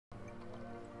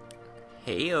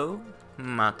Heyo,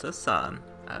 Matto-san.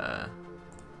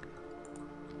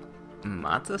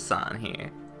 Matto-san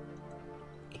here.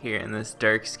 Here in this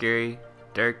dark, scary,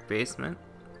 dark basement.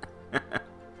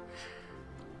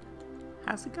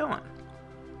 How's it going?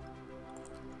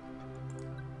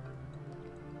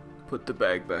 Put the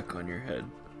bag back on your head.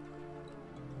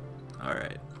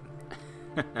 Alright.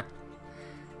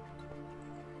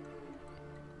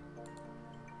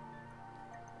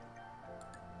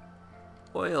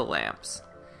 Oil lamps.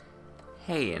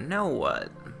 Hey, you know what?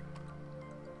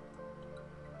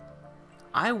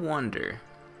 I wonder,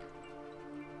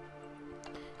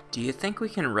 do you think we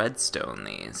can redstone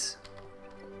these?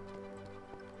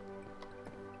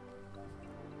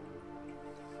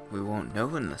 We won't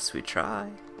know unless we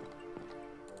try.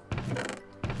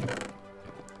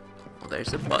 Well,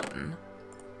 there's a button.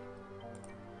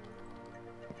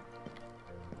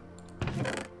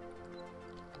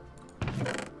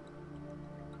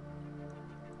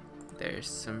 There's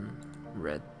some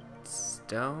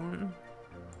redstone.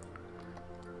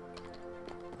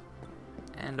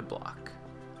 And a block.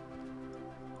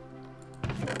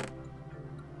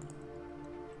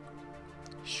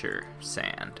 Sure,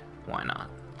 sand. Why not?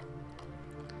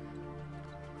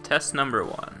 Test number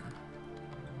 1.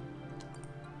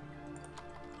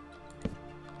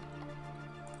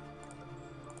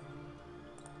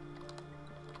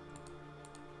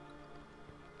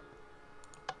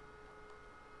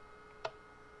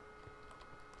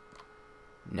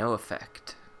 No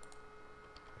effect.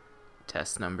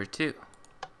 Test number 2.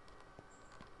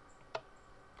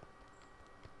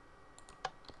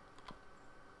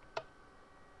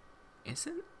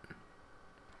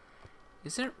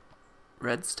 Isn't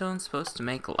redstone supposed to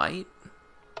make light?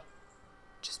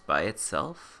 Just by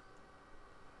itself?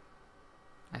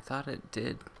 I thought it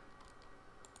did.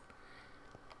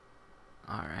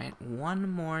 Alright, one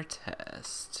more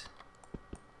test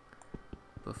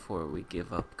before we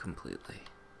give up completely.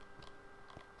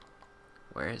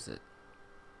 Where is it?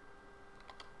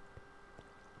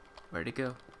 Where'd it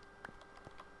go?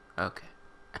 Okay.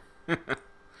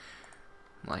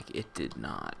 Like, it did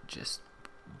not just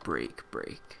break.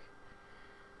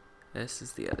 This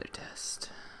is the other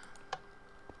test.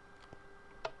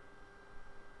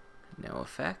 No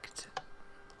effect.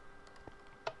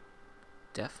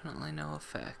 Definitely no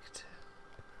effect.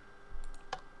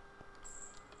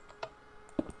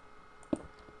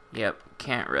 Yep,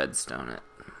 can't redstone it.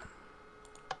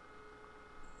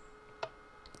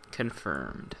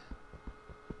 Confirmed.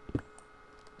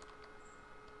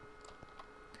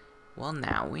 Well,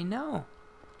 now we know.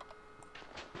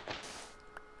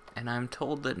 And I'm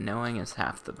told that knowing is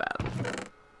half the battle.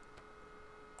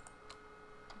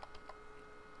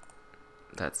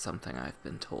 That's something I've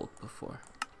been told before.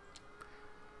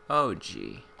 Oh,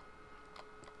 gee.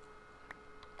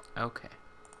 Okay.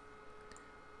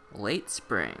 Late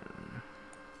spring.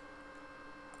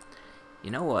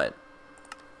 You know what?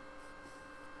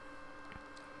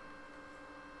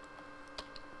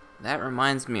 That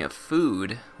reminds me of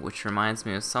food, which reminds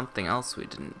me of something else we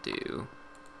didn't do.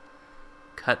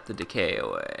 Cut the decay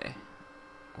away.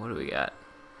 What do we got?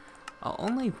 Oh,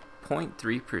 only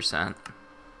 0.3%.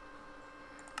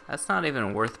 That's not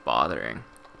even worth bothering.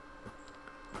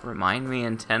 Remind me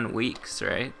in 10 weeks,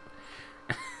 right?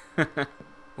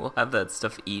 We'll have that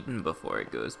stuff eaten before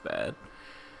it goes bad.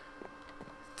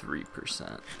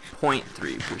 3%.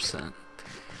 0.3%.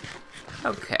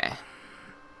 Okay.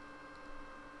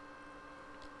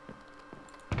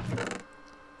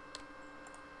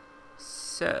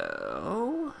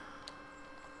 So,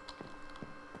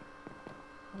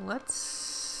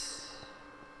 let's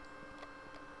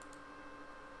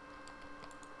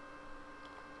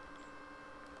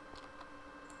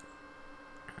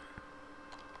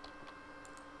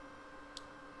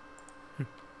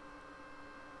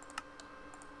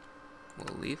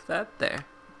we'll leave that there.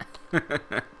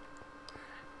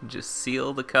 Just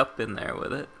seal the cup in there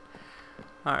with it.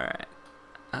 Alright.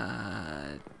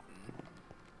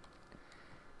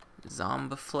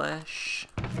 Zombie flesh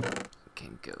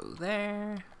can go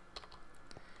there.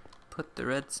 Put the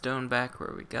redstone back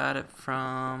where we got it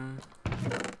from.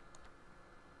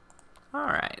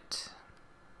 Alright.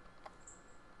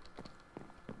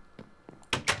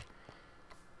 I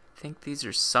think these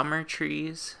are summer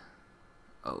trees.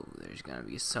 Oh, there's gonna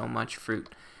be so much fruit.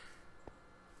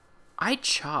 I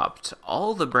chopped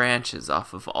all the branches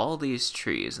off of all these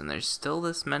trees, and there's still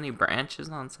this many branches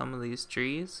on some of these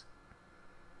trees.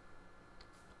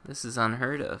 This is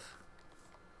unheard of.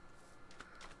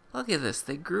 Look at this,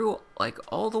 they grew like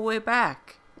all the way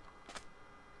back.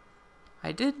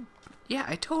 I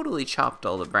totally chopped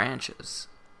all the branches.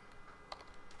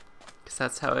 Because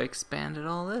that's how I expanded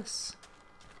all this.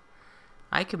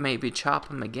 I could maybe chop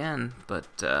them again,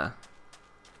 but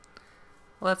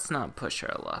let's not push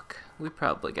our luck. We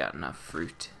probably got enough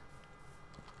fruit.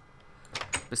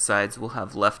 Besides, we'll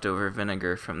have leftover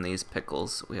vinegar from these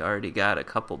pickles. We already got a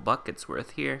couple buckets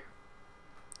worth here.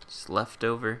 Just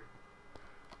leftover.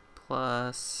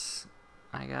 Plus,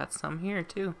 I got some here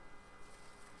too.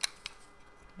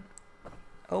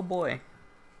 Oh boy.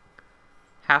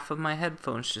 Half of my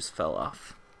headphones just fell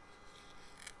off.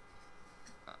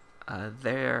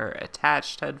 They're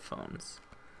attached headphones.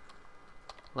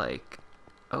 Like,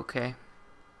 okay.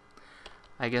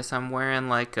 I guess I'm wearing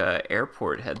like a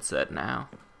airport headset now.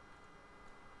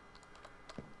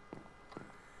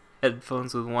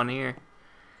 Headphones with one ear.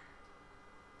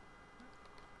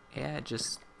 Yeah,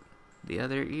 just the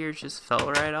other ear just fell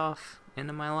right off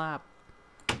into my lap.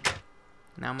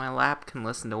 Now my lap can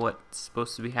listen to what's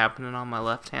supposed to be happening on my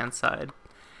left-hand side.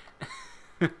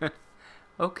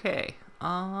 Okay.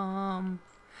 I'm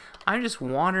just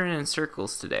wandering in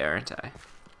circles today, aren't I?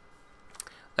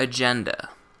 Agenda.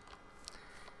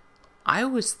 I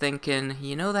was thinking,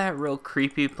 you know that real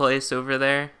creepy place over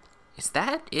there? Is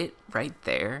that it right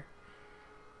there?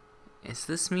 Is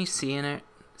this me seeing it?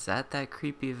 Is that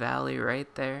creepy valley right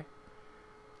there?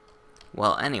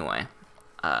 Well, anyway,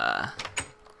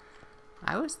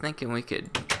 I was thinking we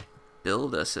could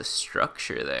build us a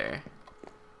structure there.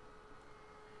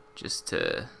 Just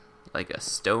to, like a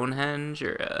Stonehenge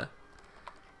or a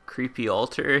creepy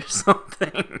altar or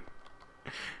something.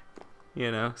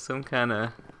 You know, some kind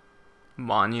of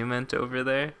monument over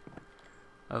there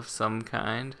of some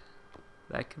kind.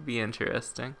 That could be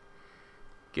interesting.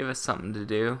 Give us something to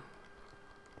do.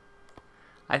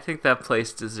 I think that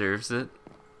place deserves it.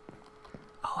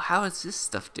 Oh, how is this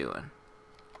stuff doing?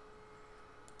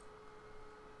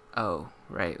 Oh,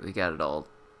 right, we got it all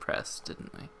pressed,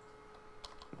 didn't we?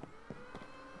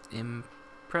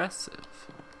 Impressive.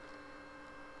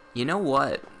 You know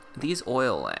what? These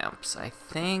oil lamps, I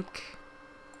think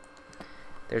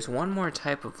there's one more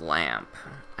type of lamp.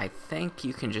 I think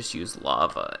you can just use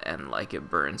lava and like it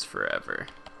burns forever.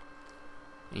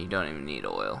 And you don't even need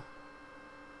oil.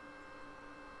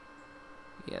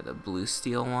 Yeah, the blue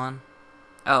steel one.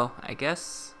 Oh, I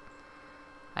guess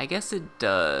it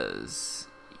does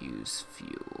use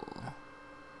fuel.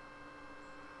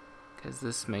 Because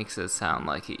this makes it sound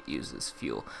like it uses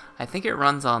fuel. I think it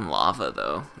runs on lava,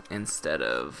 though, instead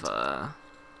of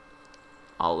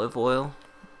olive oil.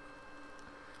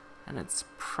 And it's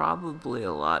probably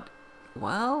a lot...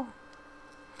 Well,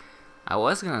 I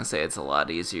was going to say it's a lot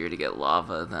easier to get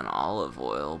lava than olive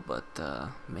oil,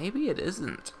 but maybe it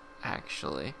isn't,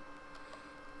 actually.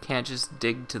 Can't just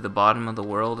dig to the bottom of the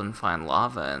world and find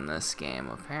lava in this game,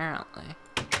 apparently.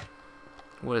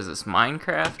 What is this,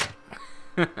 Minecraft?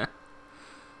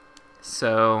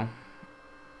 So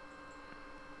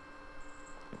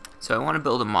I want to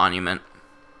build a monument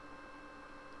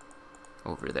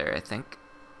over there, I think.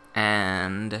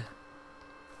 And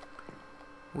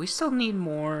we still need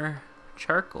more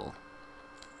charcoal,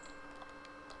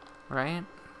 right?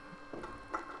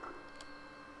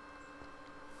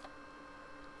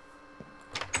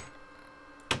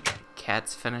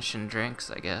 Cat's finishing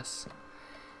drinks, I guess.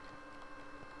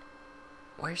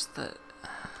 Where's the...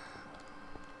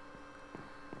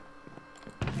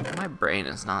 My brain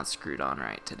is not screwed on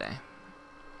right today.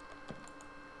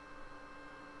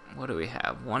 What do we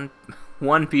have?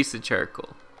 One piece of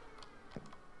charcoal.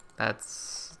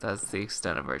 That's the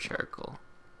extent of our charcoal.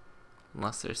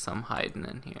 Unless there's some hiding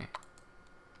in here.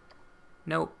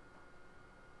 Nope.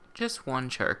 Just one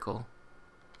charcoal.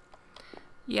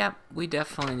 Yep, we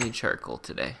definitely need charcoal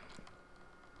today.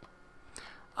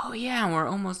 Oh yeah, we're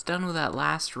almost done with that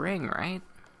last ring, right?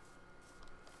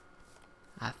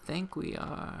 I think we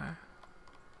are.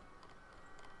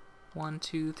 1,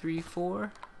 2, 3,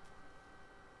 4.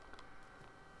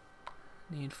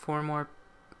 Need 4 more.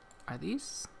 Are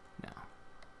these? No.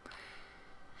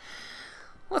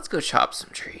 Let's go chop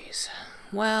some trees.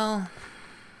 Well,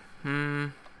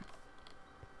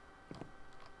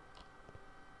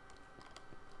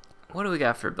 what do we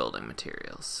got for building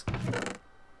materials?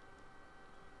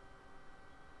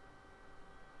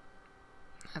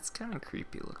 That's kind of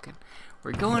creepy looking.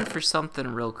 We're going for something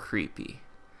real creepy.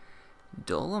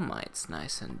 Dolomite's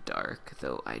nice and dark,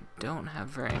 though I don't have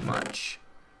very much.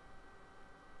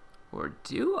 Or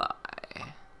do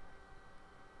I?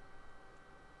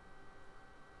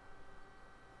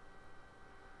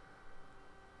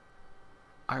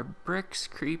 Are bricks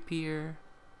creepier?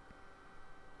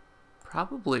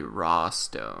 Probably raw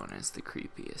stone is the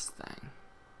creepiest thing.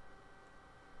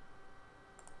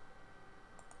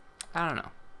 I don't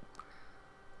know.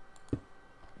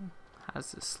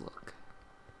 does this look?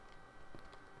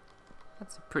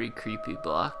 That's a pretty creepy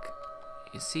block.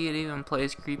 You see, it even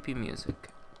plays creepy music.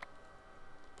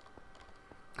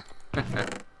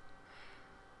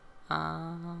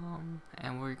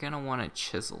 And we're gonna want a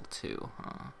chisel too,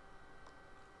 huh?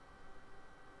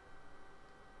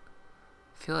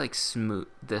 I feel like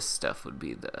this stuff would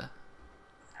be the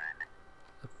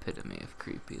epitome of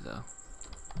creepy, though.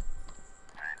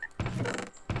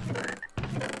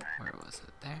 Where was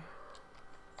it? There?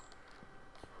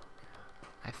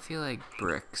 I feel like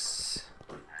bricks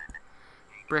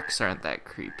aren't that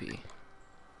creepy.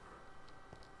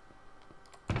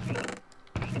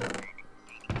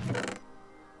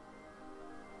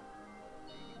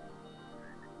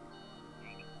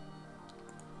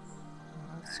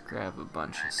 Let's grab a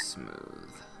bunch of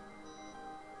smooth.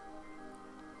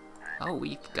 Oh,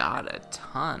 we've got a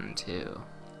ton too.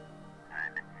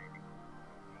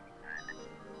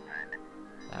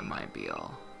 That might be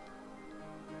all.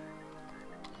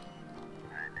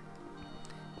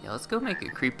 Yeah, let's go make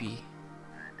it creepy.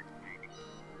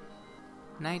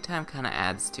 Nighttime kind of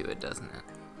adds to it, doesn't it?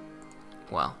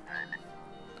 Well,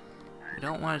 we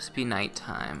don't want it to be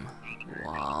nighttime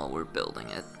while we're building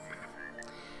it.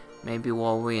 Maybe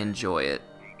while we enjoy it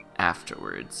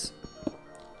afterwards.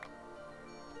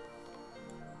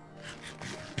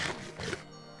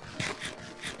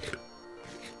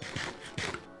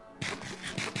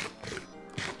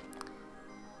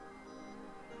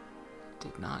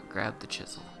 Did not grab the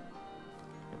chisel.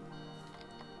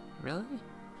 Really?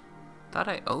 Thought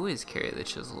I always carry the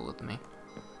chisel with me.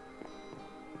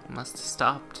 Must have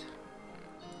stopped.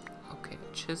 Okay,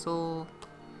 chisel.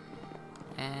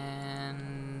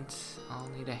 And I'll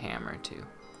need a hammer too.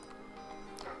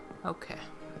 Okay.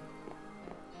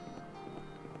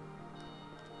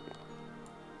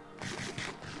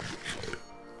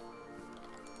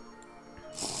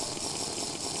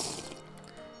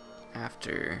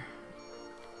 After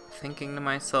thinking to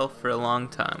myself for a long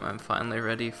time, I'm finally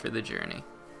ready for the journey.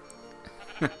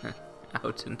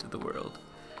 Out into the world.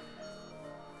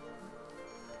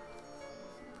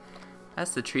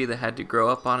 That's the tree that had to grow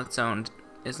up on its own,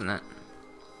 isn't it?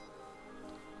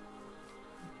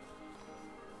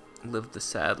 Lived the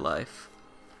sad life.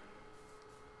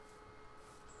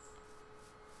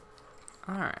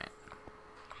 Alright.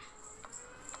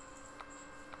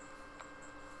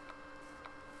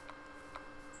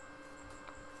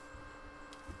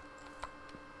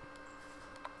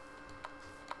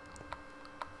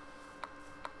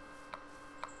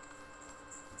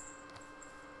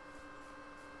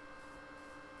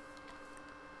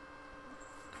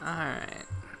 Alright.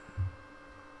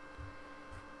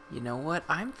 You know what?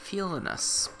 I'm feeling a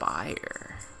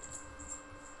spire.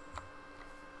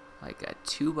 Like a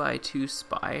 2x2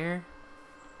 spire?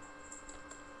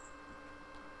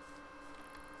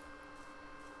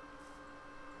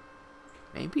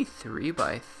 Maybe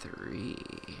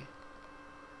 3x3.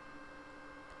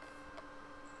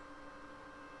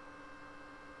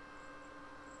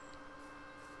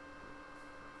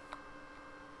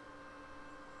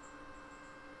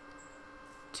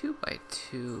 Two by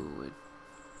two would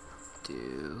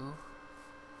do,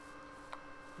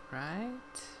 right?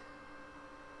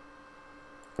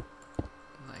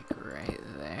 Like right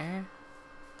there.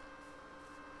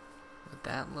 Would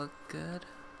that look good?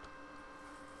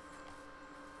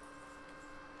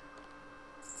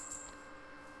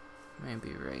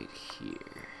 Maybe right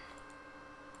here.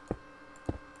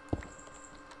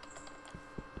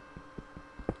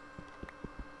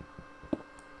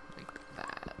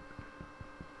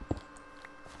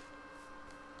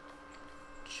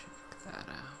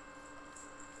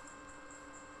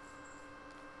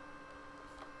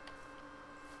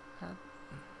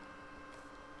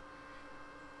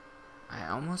 I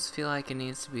almost feel like it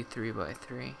needs to be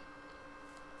 3x3.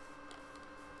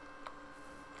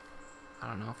 I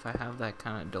don't know if I have that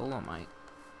kind of dolomite.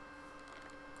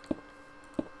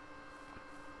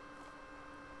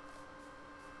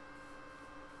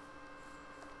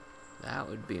 That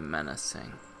would be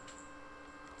menacing.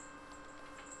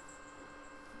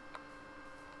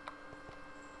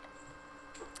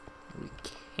 We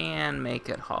can make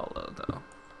it hollow though.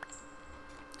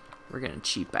 We're gonna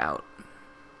cheap out.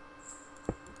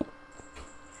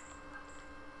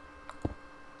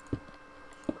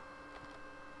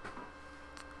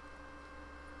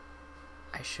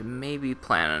 I should maybe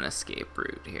plan an escape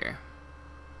route here.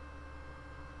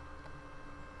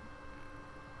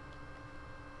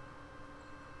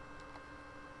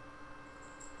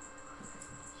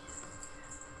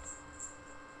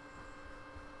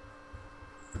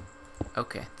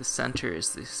 Okay, the center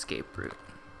is the escape route.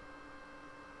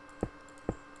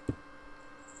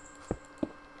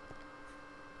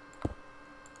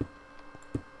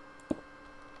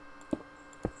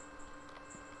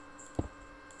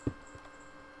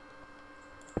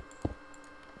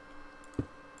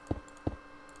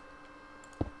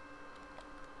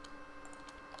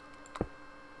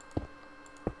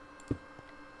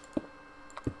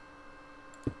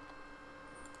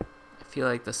 feel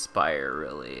like the spire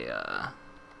really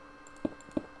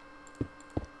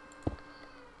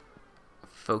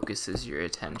focuses your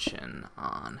attention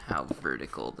on how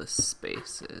vertical this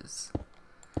space is,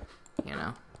 you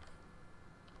know?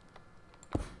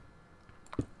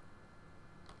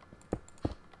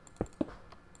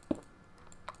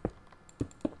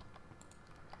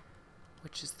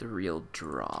 Which is the real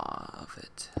draw of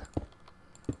it.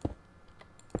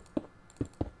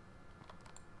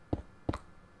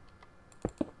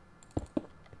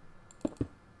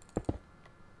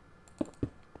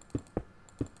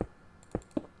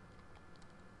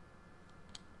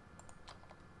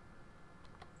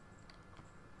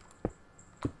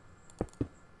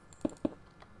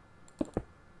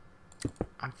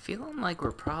 I'm feeling like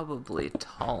we're probably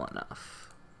tall enough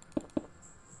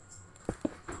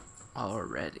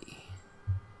already.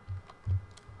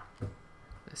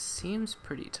 This seems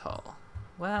pretty tall.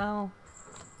 Well,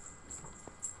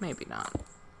 maybe not.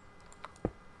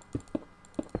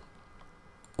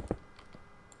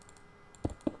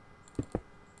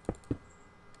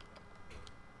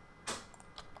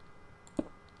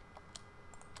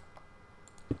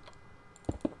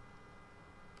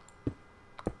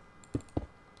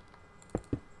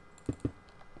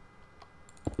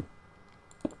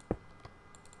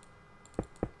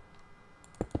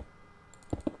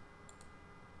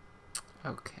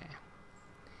 Okay,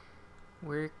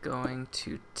 we're going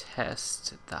to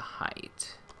test the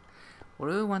height. What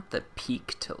do we want the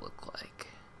peak to look like?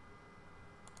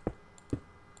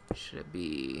 Should it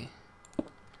be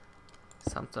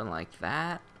something like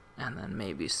that, and then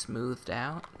maybe smoothed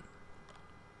out?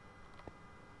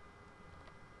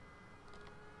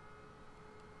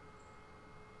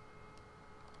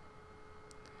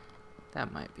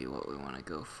 That might be what we want to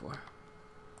go for.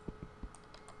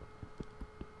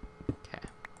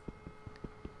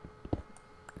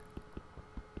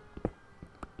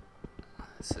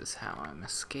 This is how I'm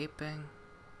escaping.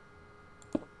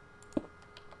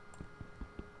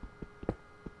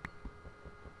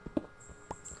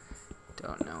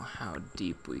 Don't know how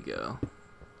deep we go.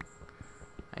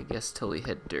 I guess till we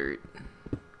hit dirt.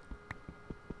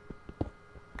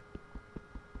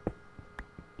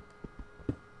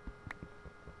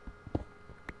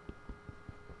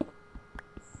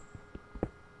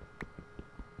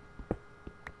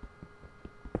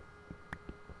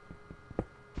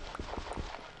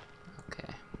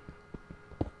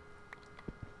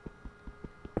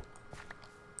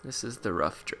 This is the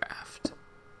rough draft.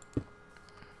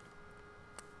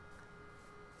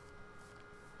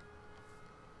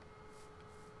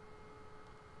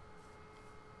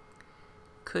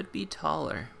 Could be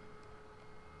taller.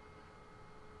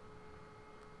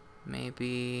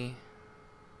 Maybe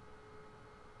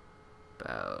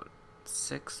about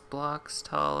 6 blocks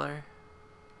taller.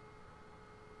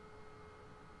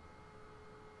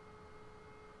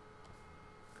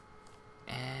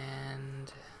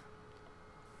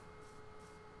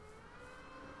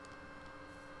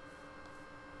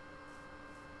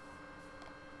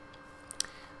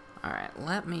 Alright,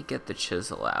 let me get the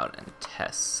chisel out and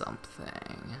test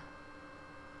something.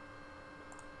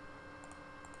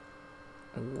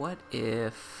 What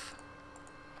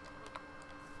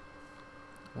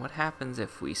happens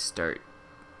if we start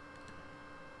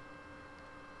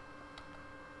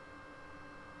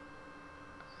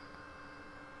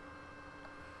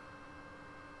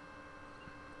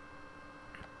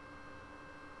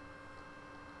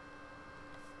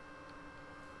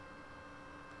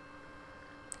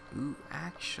Ooh,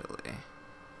 actually,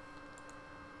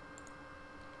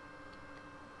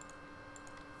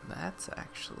 that's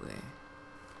actually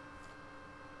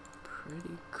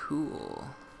pretty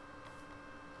cool.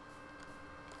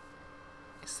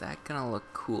 Is that gonna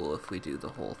look cool if we do the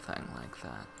whole thing like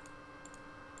that?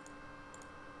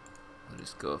 We'll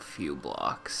just go a few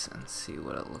blocks and see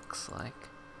what it looks like.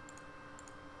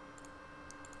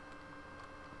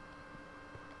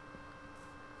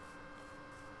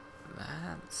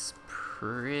 That's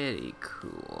pretty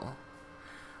cool.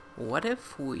 What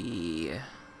if we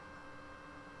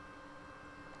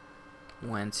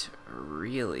went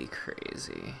really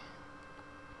crazy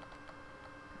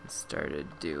and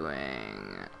started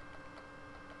doing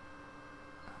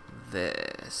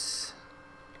this,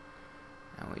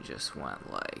 and we just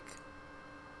went like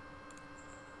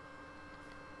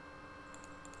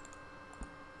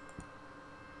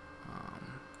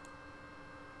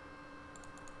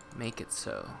make it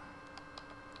so.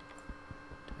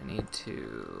 Do I need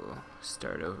to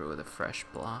start over with a fresh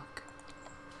block?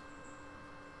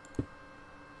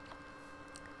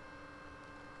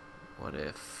 What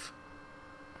if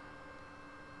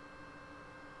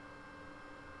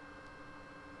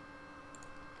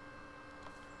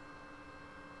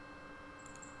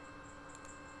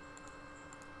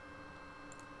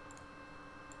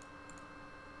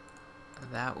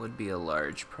that would be a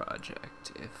large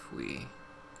project if we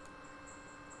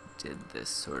did this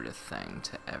sort of thing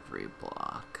to every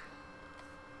block.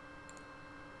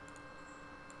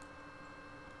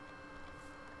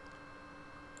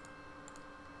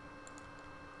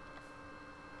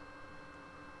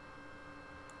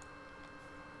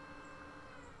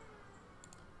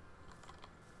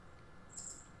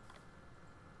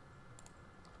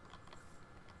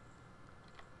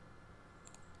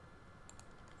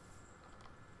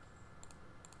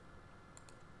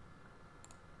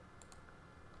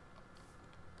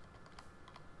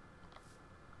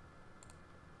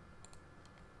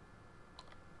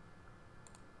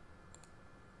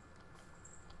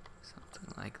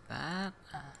 Something like that.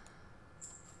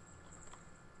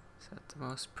 Is that the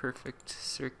most perfect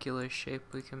circular shape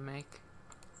we can make?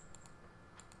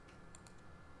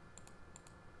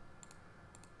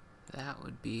 That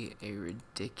would be a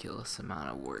ridiculous amount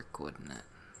of work, wouldn't it?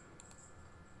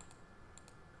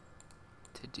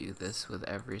 To do this with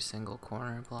every single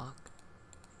corner block.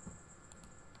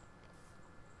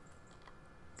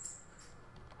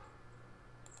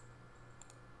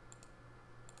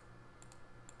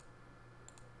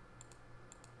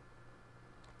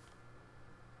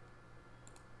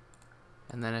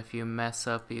 And then if you mess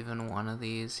up even one of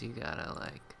these, you gotta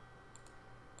like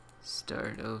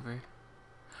start over.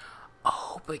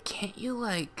 Oh, but can't you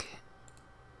like...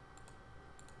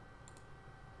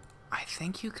 I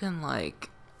think you can like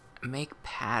make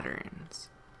patterns.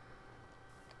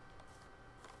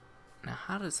 Now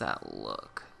how does that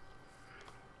look?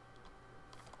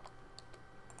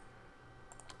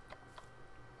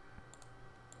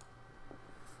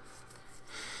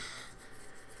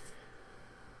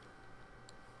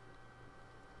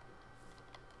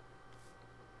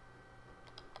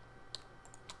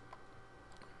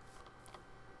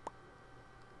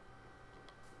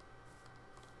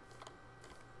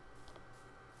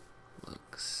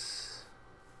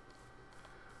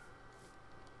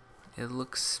 It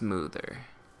looks smoother.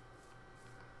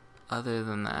 Other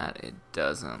than that, it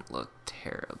doesn't look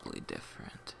terribly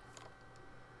different.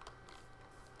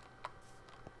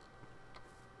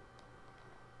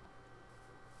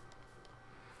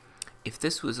 If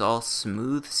this was all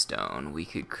smooth stone, we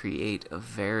could create a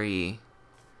very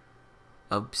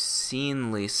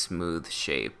obscenely smooth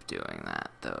shape doing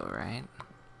that, though, right?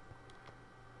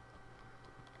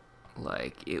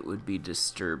 Like, it would be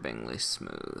disturbingly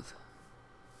smooth.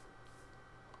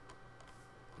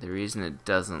 The reason it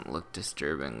doesn't look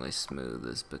disturbingly smooth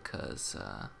is because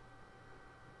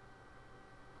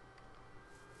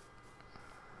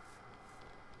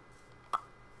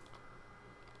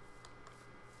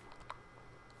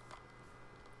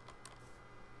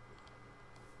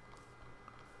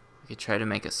we could try to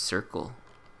make a circle.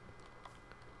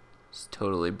 Just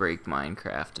totally break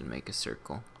Minecraft and make a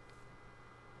circle.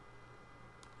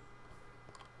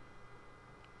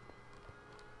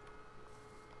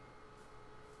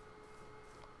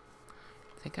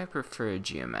 I think I prefer a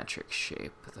geometric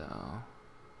shape, though.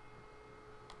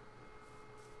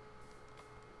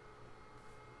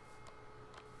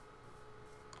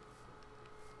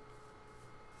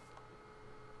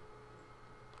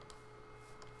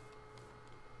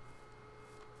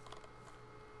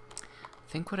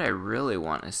 I think what I really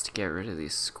want is to get rid of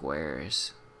these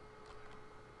squares.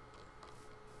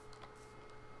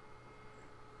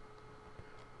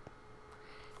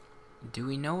 Do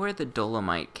we know where the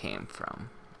dolomite came from?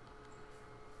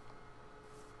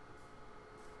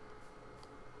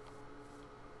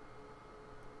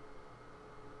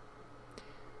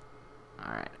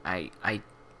 Alright,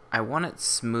 I want it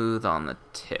smooth on the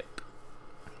tip.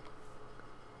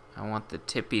 I want the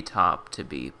tippy top to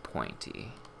be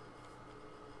pointy.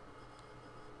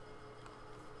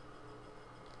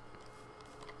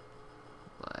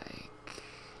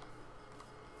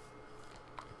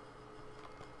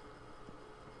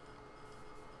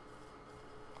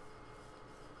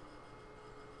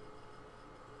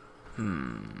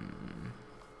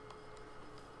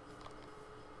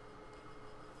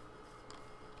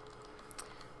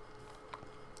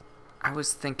 I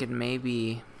was thinking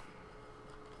maybe...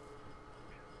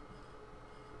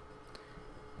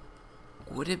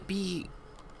 Would it be...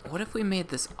 What if we made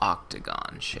this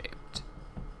octagon shaped?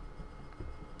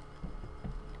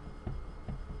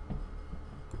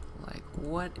 Like,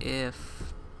 what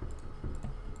if...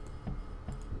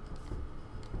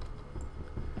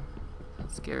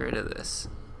 Let's get rid of this.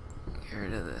 Get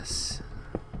rid of this.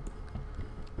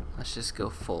 Let's just go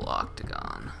full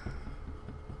octagon.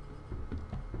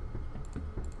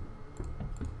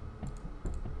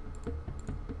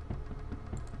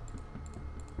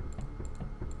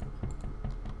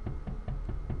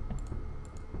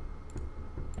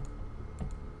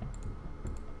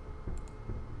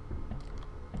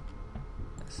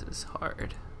 This is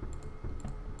hard.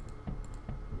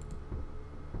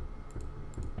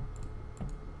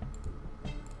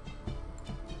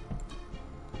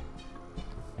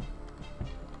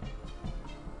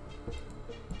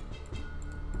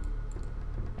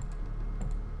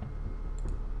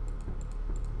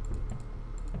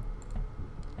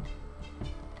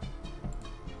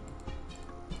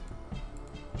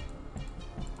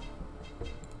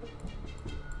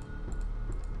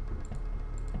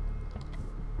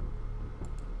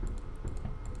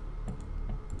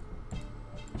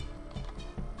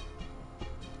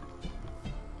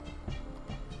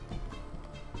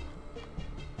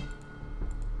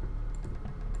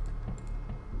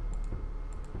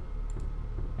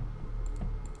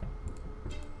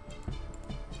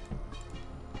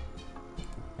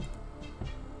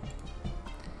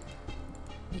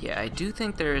 Yeah, I do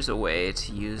think there is a way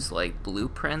to use like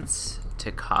blueprints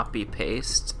to copy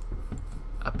paste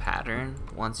a pattern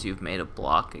once you've made a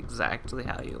block exactly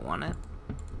how you want it.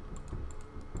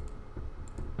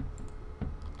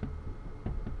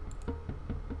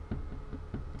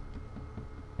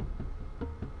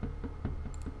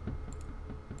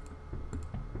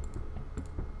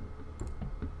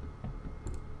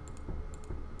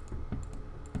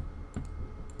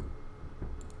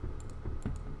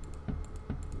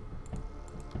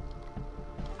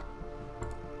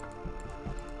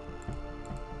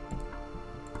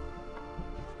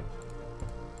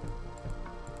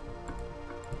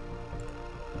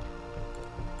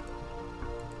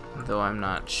 Though I'm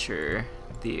not sure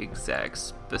the exact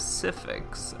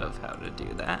specifics of how to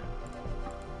do that.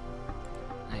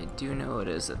 I do know it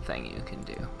is a thing you can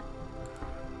do.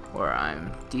 Or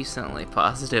I'm decently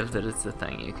positive that it's a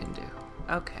thing you can do.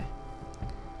 Okay.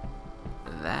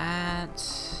 That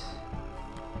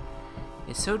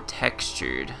is so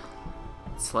textured.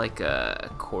 It's like a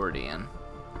accordion.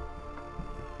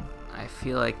 I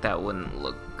feel like that wouldn't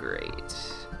look great.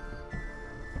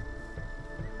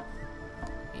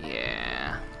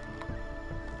 Yeah.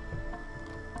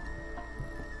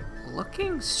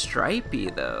 Looking stripy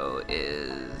though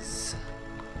is...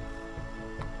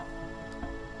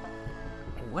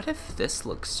 What if this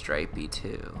looks stripy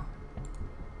too?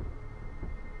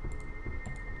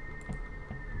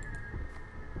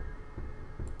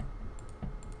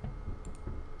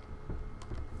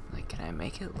 Like, can I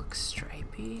make it look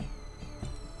stripy?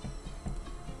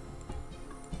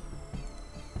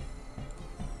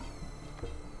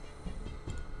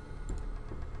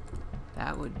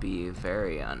 That would be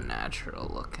very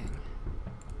unnatural looking.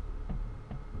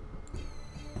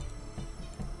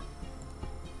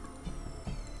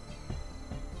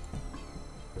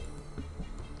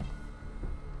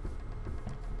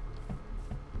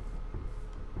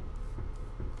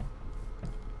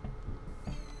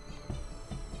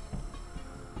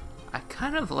 I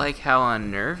kind of like how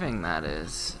unnerving that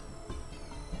is.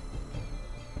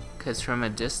 Because from a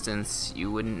distance,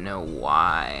 you wouldn't know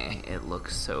why it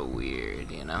looks so weird,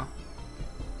 you know?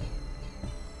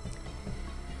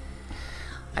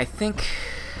 I think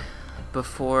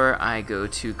before I go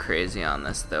too crazy on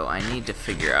this, though, I need to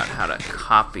figure out how to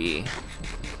copy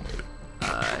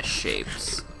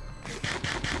shapes.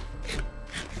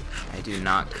 I do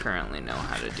not currently know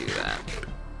how to do that.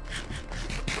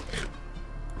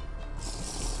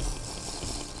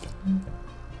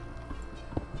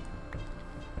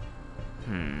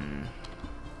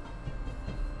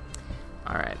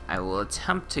 Alright, I will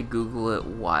attempt to Google it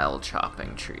while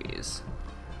chopping trees.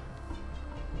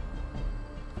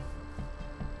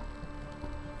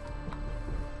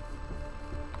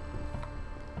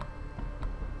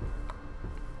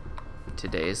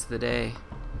 Today's the day.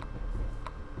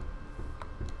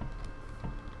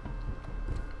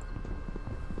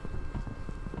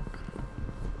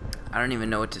 I don't even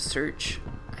know what to search.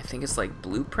 I think it's like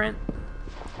blueprint.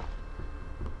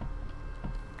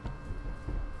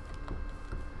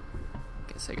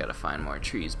 Guess I gotta find more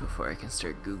trees before I can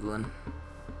start Googling.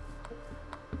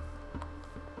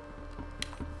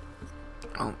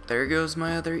 Oh, there goes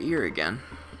my other ear again.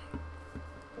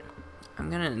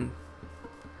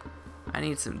 I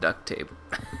need some duct tape.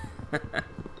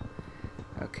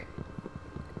 Okay.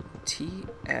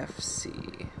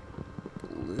 TFC.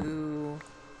 Blue.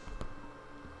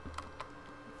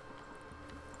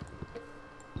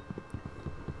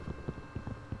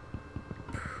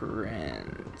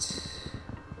 Print.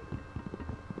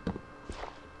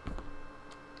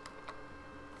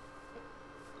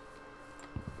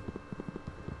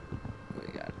 We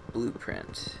got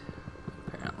blueprint.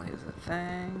 Apparently is a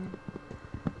thing.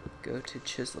 Go to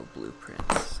chisel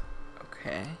blueprints.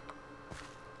 Okay.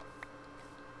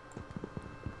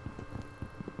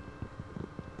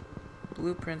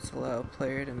 Blueprints allow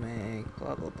player to make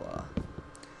blah blah blah.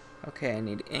 Okay, I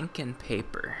need ink and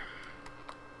paper.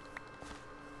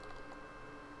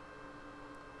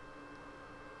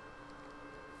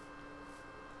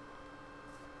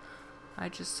 I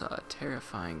just saw a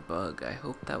terrifying bug. I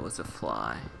hope that was a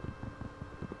fly.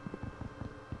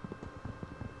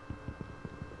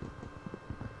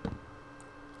 At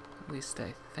least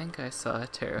I think I saw a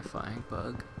terrifying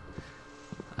bug.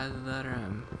 Either that or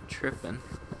I'm tripping.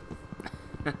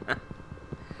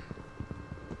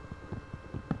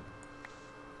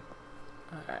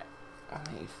 Alright,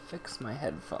 let me fix my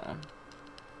headphone.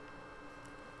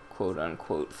 Quote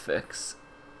unquote fix.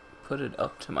 Put it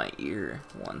up to my ear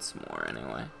once more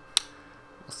anyway.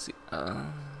 We'll see.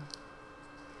 I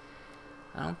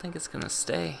don't think it's gonna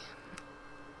stay.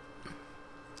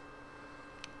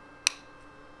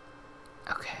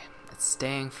 Okay, it's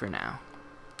staying for now.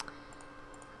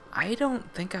 I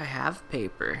don't think I have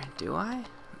paper, do I?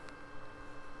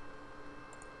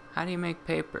 How do you make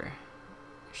paper?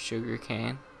 Sugar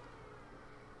cane?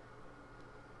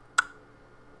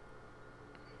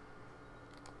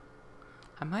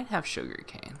 I might have sugar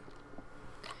cane.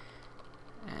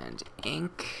 And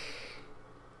ink.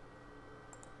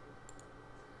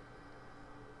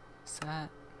 Is that?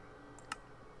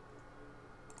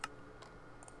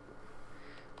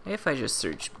 Maybe if I just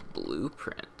search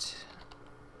blueprint.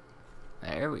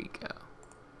 There we go.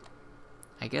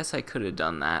 I guess I could have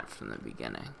done that from the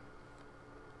beginning.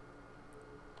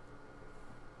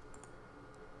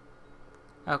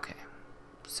 Okay.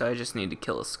 So I just need to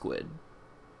kill a squid.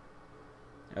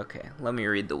 Okay, let me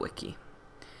read the wiki.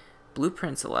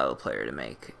 Blueprints allow the player to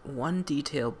make one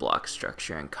detailed block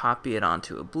structure and copy it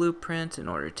onto a blueprint in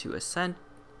order to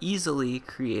easily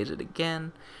create it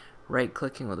again.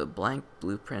 Right-clicking with a blank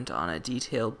blueprint on a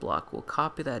detailed block will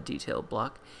copy that detailed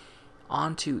block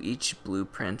onto each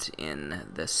blueprint in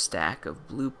the stack of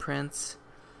blueprints.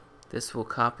 This will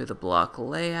copy the block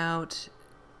layout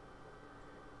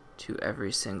to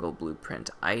every single blueprint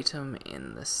item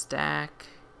in the stack.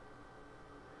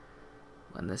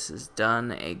 When this is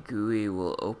done, a GUI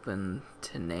will open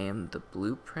to name the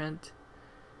blueprint.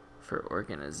 For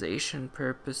organization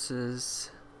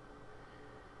purposes,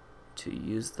 to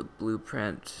use the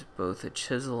blueprint, both a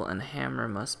chisel and hammer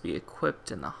must be equipped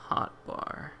in the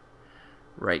hotbar.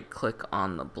 Right-click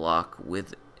on the block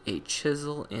with a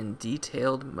chisel in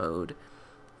detailed mode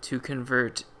to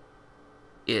convert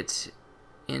it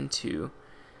into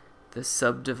the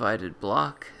subdivided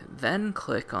block, then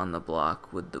click on the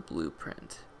block with the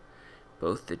blueprint.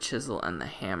 Both the chisel and the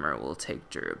hammer will take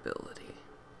durability.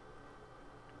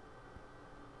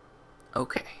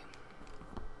 Okay.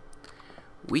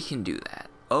 We can do that.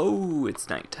 Oh, it's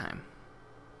nighttime.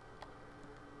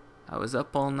 I was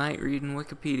up all night reading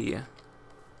Wikipedia.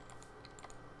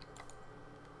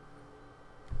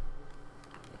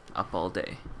 Up all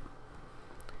day.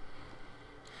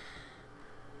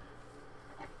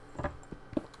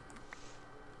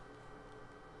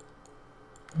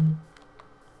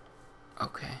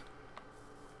 Okay.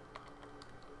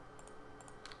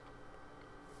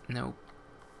 Nope.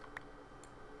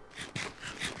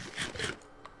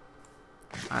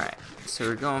 Alright, so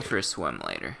we're going for a swim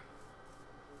later.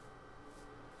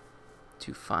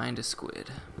 To find a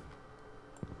squid.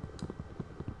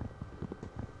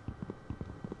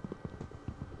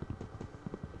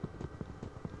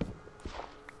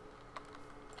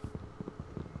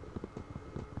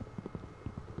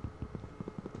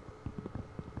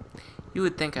 You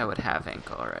would think I would have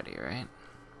ink already, right?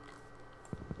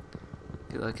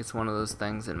 I feel like it's one of those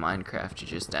things in Minecraft you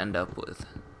just end up with.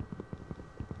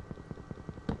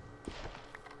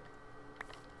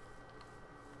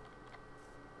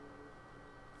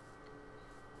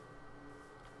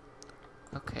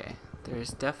 Okay,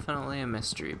 there's definitely a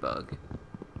mystery bug.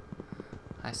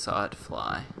 I saw it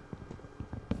fly.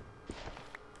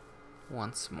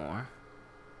 Once more.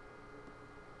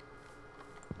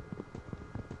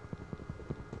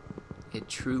 It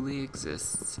truly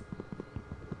exists,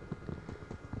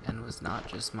 and was not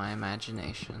just my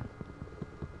imagination.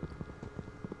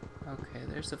 Okay,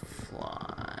 there's a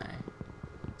fly.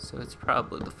 So it's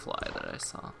probably the fly that I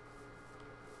saw.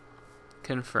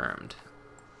 Confirmed.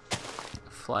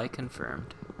 Fly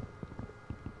confirmed.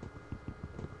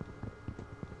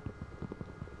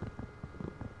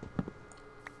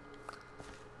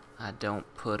 I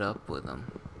don't put up with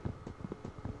them.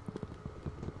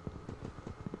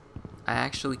 I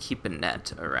actually keep a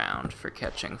net around for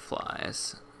catching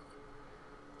flies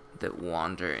that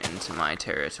wander into my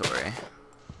territory.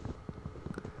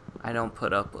 I don't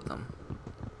put up with them.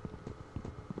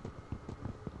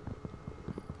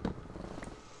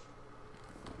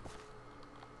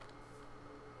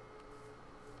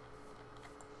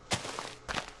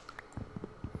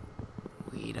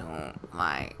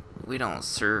 we don't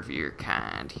serve your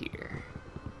kind here.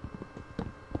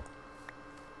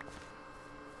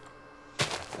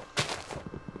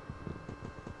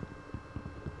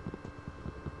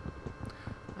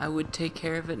 I would take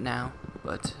care of it now,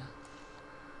 but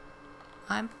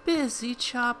I'm busy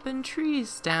chopping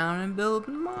trees down and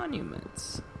building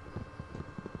monuments.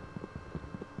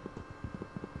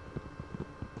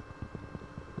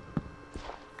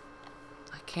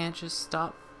 I can't just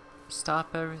stop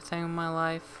everything in my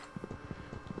life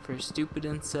for a stupid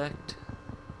insect.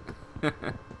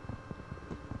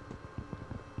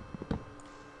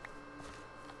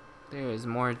 There is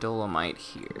more dolomite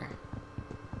here.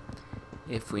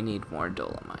 If we need more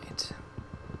dolomite.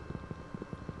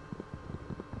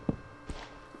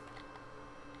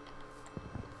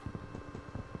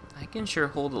 I can sure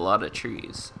hold a lot of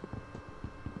trees.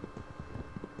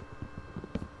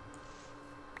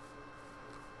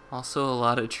 Also, a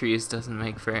lot of trees doesn't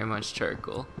make very much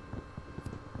charcoal.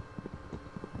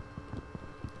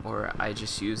 Or I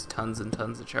just use tons and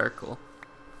tons of charcoal.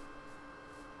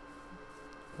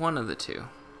 One of the two.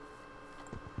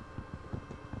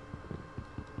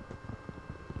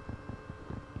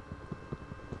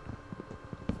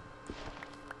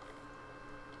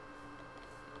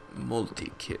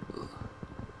 Multi-kill.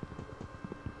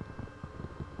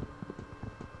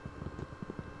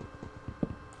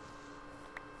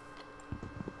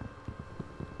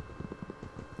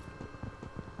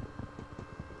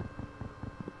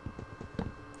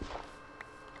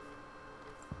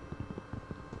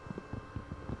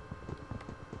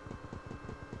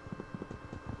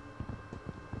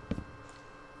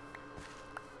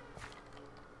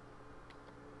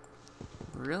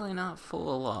 Really not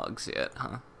full of logs yet,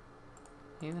 huh?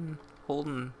 Even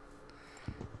holding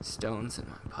stones in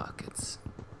my pockets.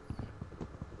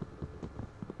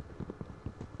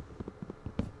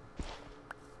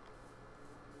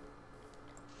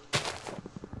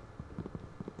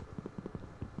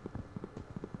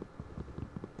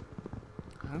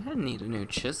 I'm gonna need a new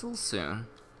chisel soon.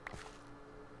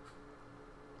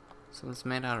 So it's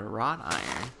made out of wrought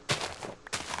iron.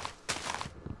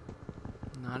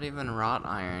 Not even wrought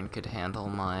iron could handle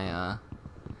my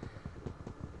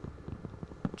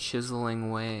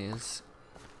chiseling ways.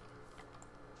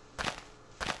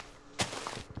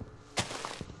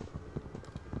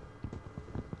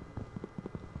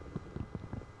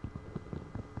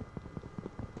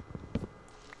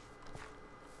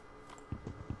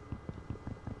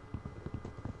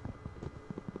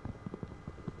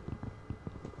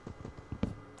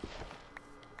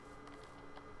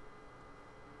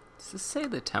 Does this say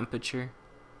the temperature?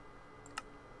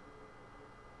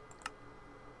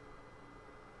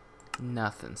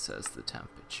 Nothing says the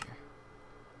temperature.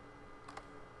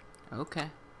 Okay.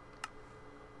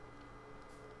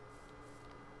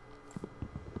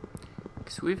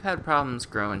 Because we've had problems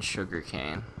growing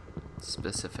sugarcane,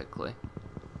 specifically.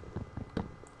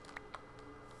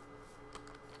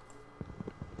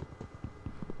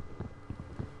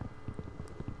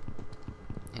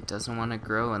 It doesn't want to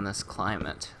grow in this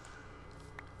climate.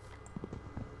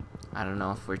 I don't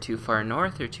know if we're too far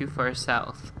north or too far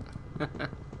south.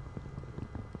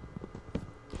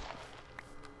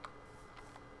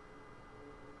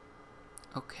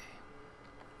 Okay,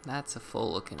 that's a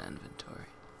full looking inventory.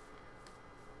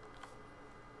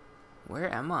 Where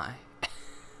am I?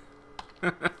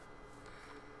 Is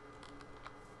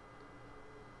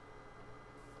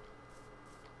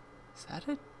that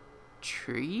a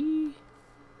tree?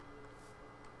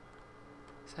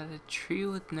 Is that a tree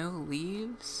with no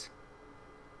leaves?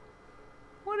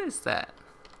 What is that?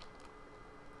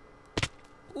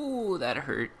 Ooh, that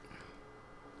hurt.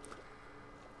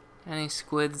 Any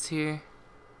squids here?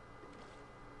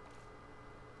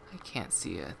 I can't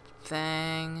see a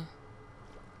thing.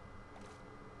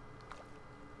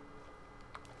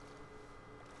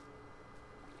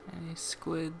 Any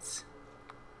squids?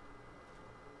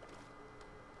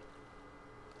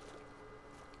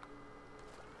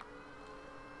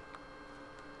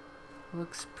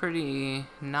 Looks pretty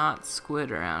not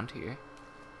squid around here.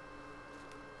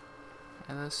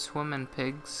 Are those swimming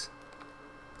pigs?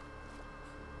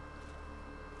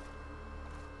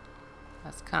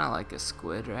 That's kind of like a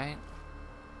squid, right?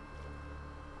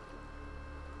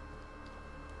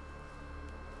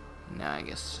 No, I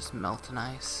guess it's just melting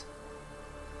ice.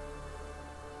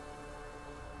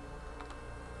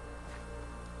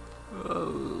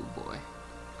 Oh boy.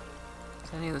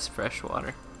 Is any of this fresh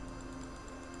water?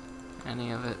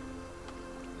 Any of it?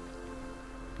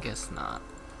 Guess not.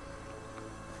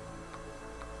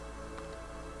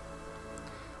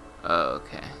 Oh,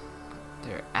 okay.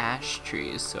 They're ash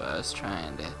trees, so I was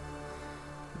trying to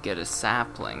get a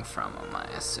sapling from them, I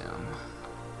assume.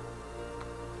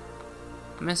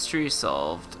 Mystery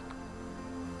solved.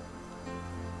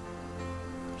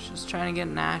 Just trying to get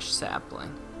an ash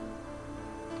sapling.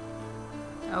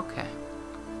 Okay.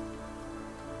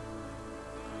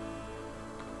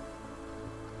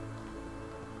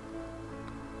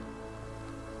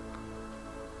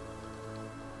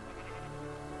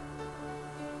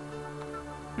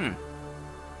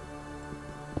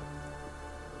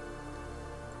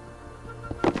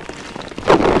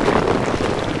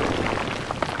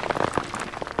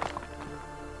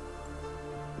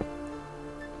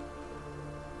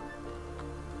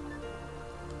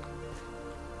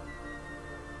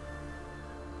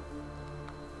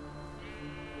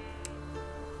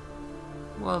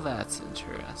 Well, that's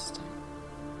interesting.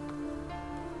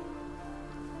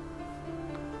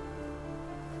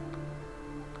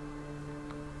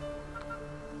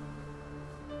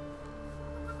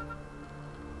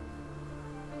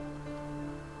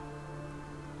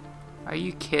 Are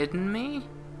you kidding me?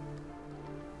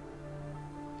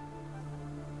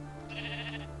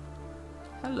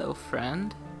 Hello,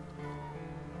 friend.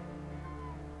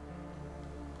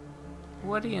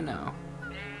 What do you know?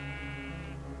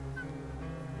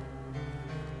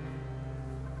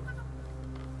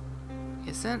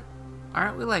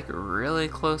 Aren't we like really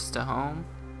close to home?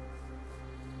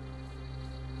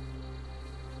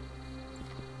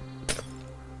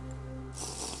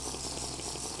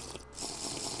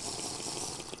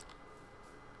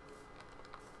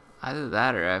 Either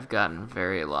that or I've gotten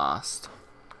very lost.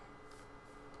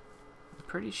 I'm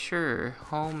pretty sure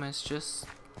home is just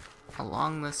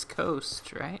along this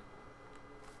coast, right?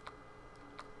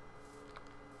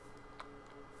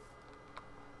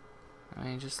 I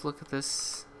mean, just look at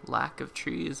this lack of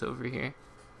trees over here.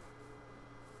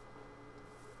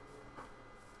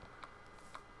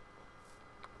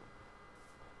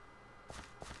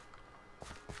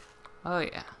 Oh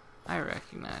yeah, I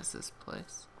recognize this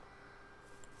place.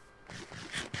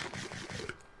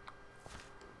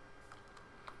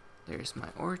 There's my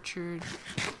orchard.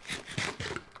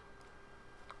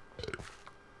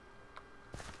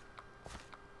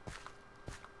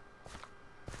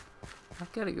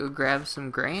 I've got to go grab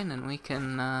some grain and we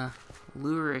can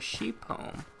lure a sheep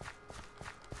home.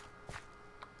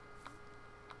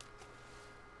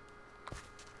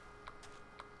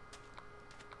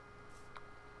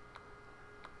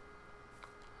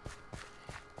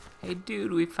 Hey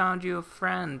dude, we found you a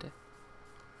friend.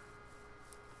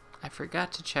 I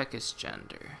forgot to check his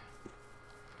gender.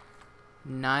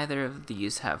 Neither of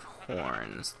these have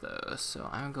horns though, so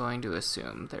I'm going to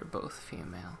assume they're both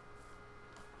female.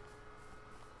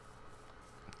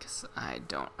 Because I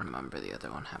don't remember the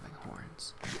other one having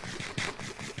horns.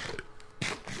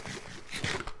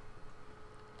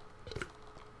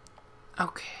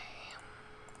 Okay.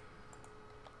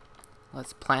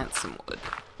 Let's plant some wood.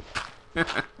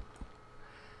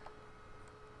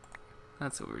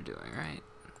 That's what we're doing, right?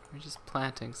 We're just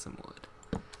planting some wood.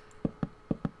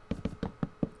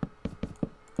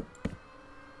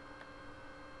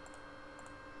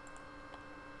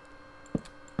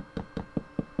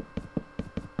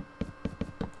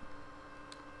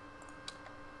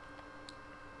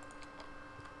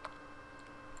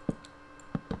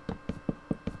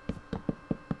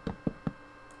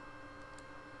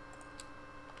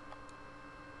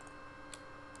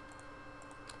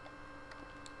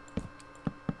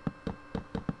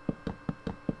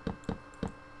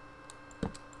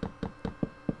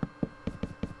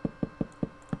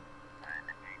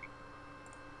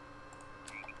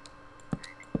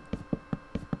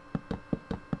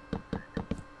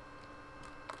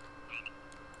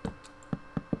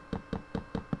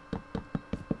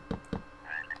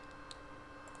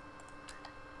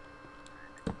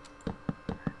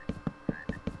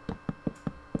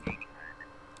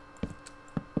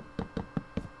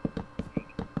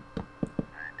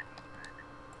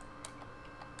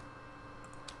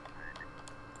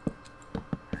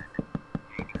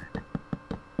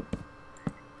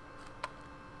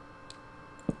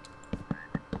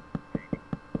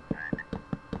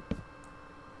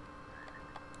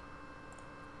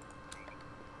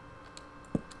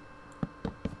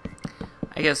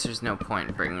 I guess there's no point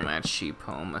in bringing that sheep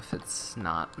home if it's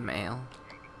not male.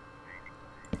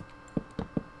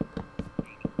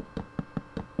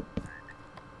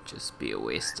 Just be a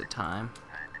waste of time.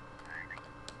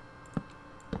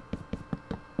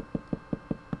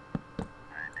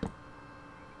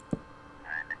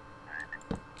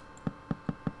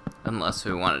 Unless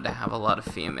we wanted to have a lot of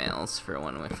females for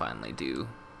when we finally do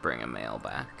bring a male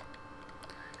back.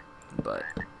 But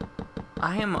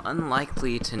I am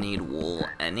unlikely to need wool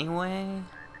anyway,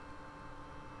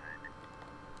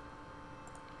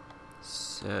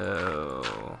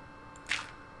 So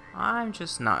I'm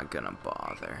just not gonna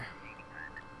bother.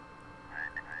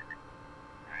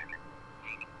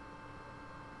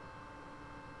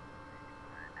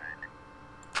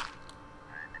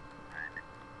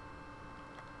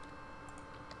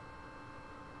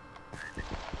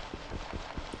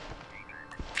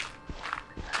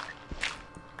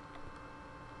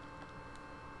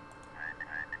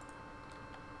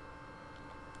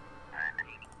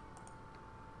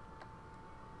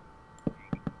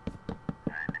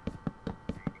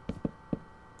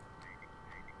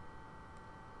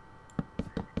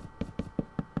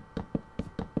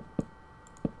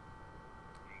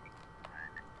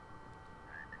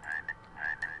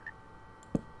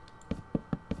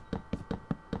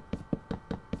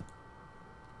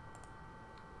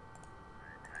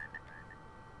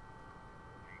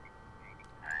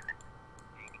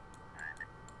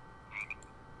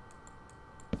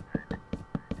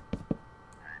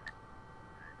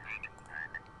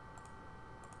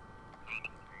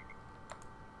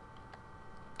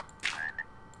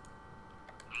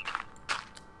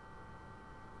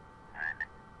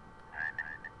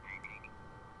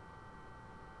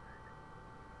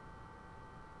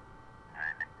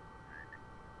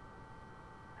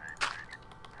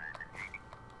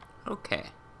 Okay.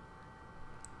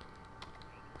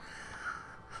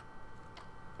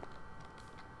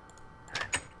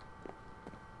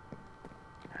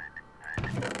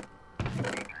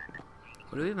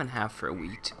 What do we even have for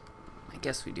wheat? I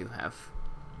guess we do have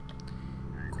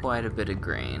quite a bit of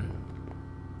grain.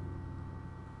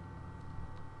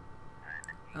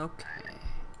 Okay.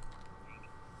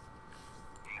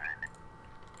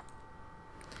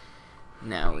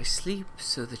 Now we sleep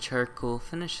so the charcoal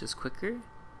finishes quicker.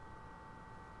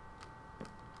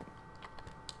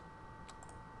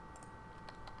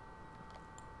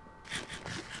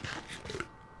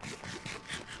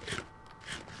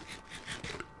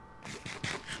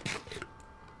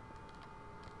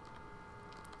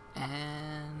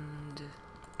 And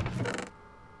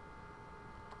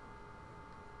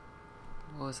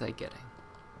what was I getting?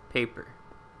 Paper.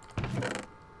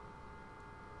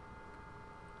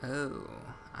 Oh,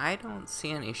 I don't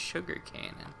see any sugar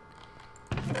cane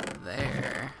in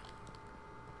there.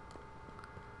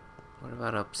 What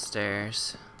about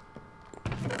upstairs?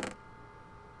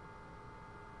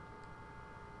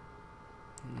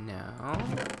 No.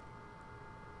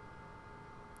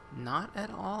 Not at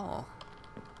all.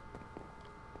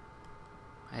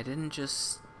 I didn't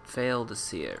just fail to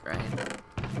see it, right?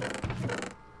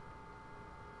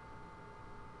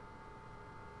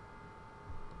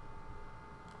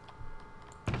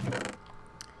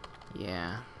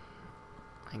 Yeah.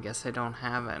 I guess I don't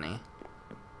have any.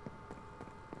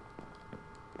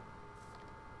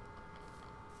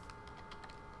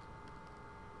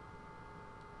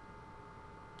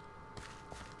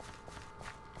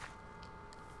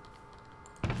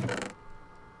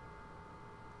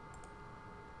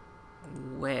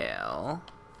 Well,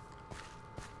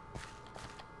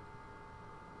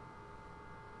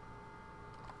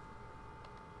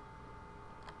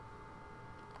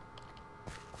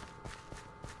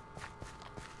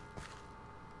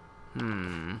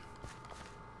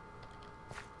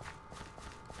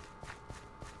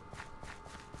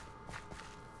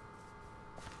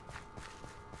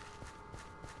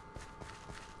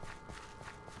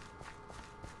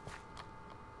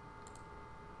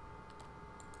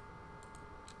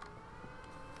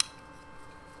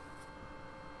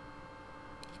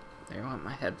 there went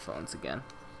my headphones again.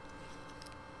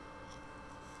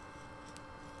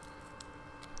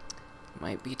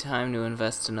 Might be time to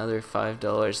invest another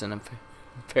 $5 in a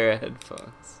pair of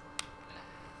headphones.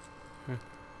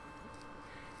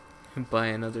 Buy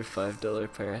another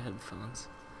 $5 pair of headphones.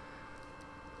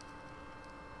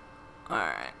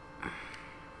 Alright.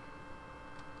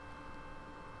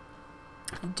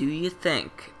 Do you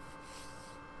think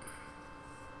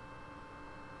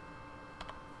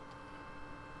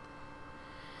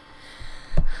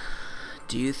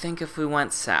if we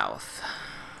went south,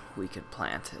 we could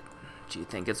plant it? Do you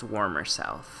think it's warmer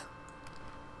south?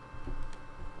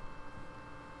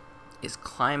 Is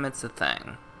climates a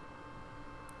thing?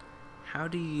 How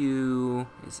do you...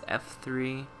 is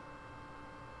F3?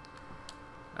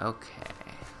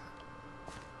 Okay.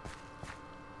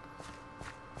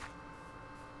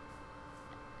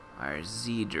 Our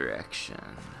Z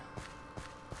direction.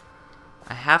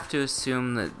 I have to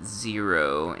assume that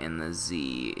 0 in the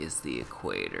Z is the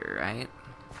equator, right?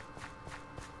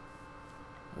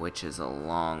 Which is a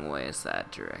long ways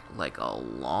that direct, like a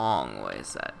long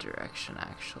ways that direction,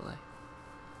 actually.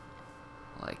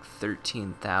 Like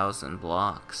 13,000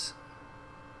 blocks.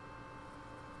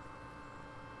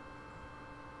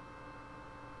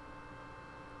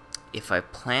 if I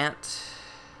plant...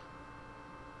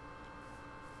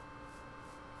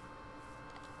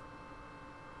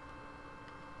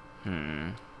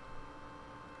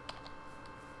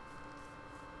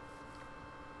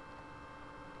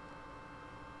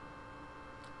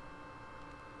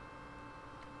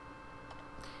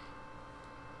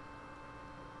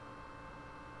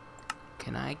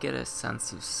 Can I get a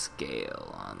sense of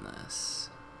scale on this?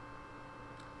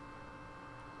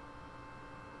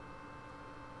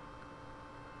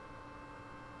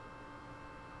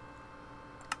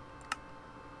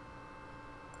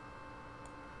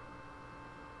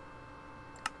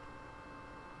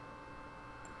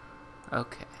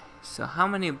 Okay, so how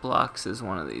many blocks is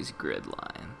one of these grid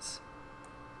lines?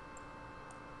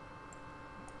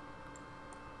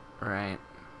 Right.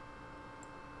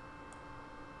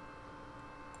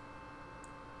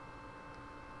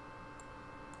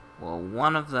 Well,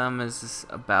 one of them is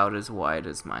about as wide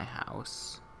as my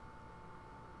house,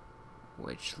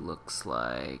 which looks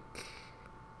like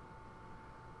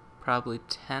probably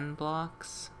 10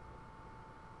 blocks.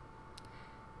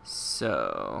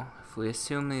 So, if we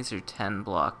assume these are 10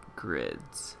 block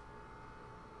grids,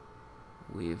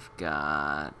 we've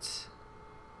got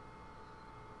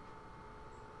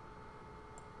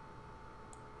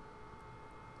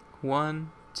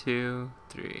one, two,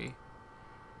 three,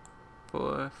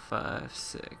 4, 5,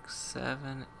 6,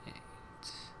 7, 8.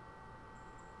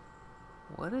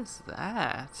 What is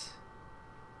that?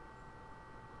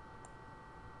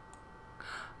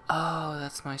 Oh,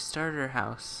 that's my starter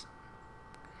house.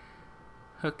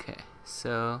 Okay,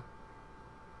 so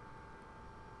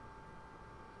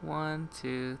 1,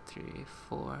 2, 3,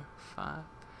 4, 5.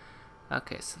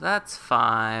 Okay, so that's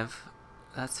 5.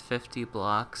 That's 50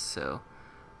 blocks, so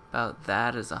about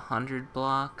that is 100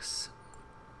 blocks.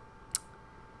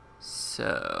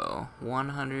 So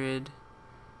 100,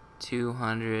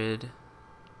 200,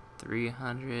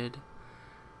 300,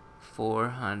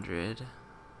 400,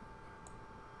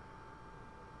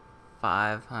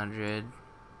 500,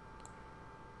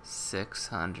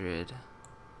 600,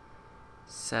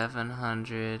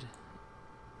 700,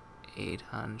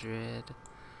 800,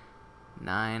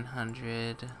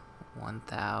 900,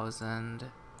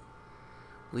 1,000.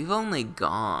 We've only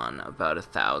gone about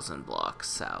 1,000 blocks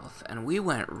south, and we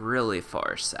went really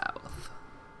far south.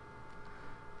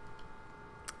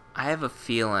 I have a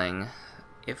feeling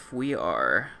if we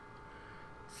are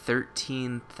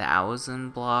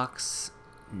 13,000 blocks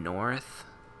north,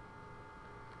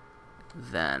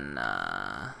 then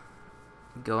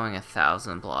going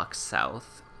 1,000 blocks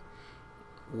south,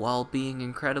 while being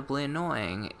incredibly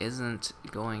annoying, isn't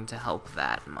going to help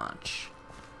that much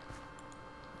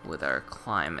with our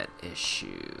climate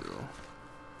issue.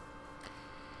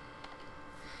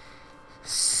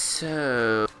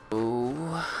 So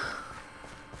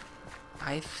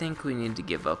I think we need to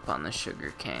give up on the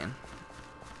sugarcane.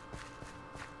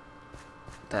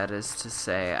 That is to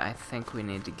say, I think we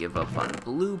need to give up on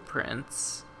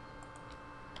blueprints,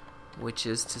 which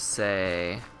is to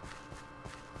say,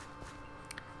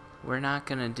 we're not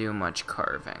gonna do much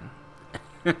carving.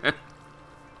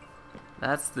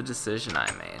 That's the decision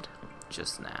I made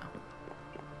just now.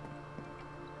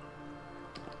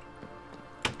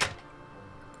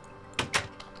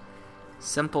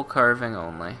 Simple carving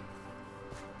only.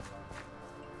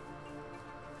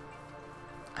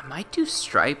 I might do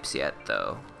stripes yet,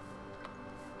 though.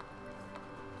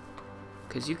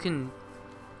 'Cause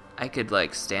I could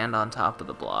like stand on top of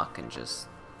the block and just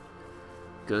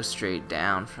go straight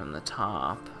down from the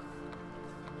top.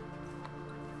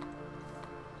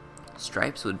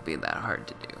 Stripes wouldn't be that hard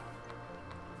to do.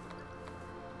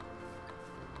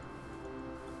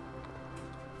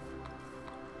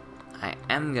 I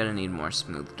am gonna need more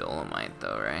smooth dolomite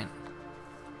though, right?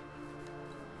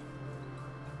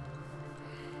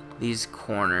 These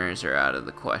corners are out of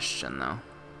the question though.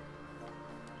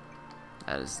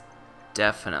 That is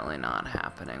definitely not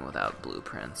happening without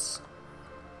blueprints.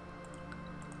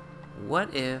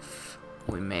 What if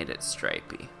we made it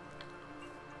stripey?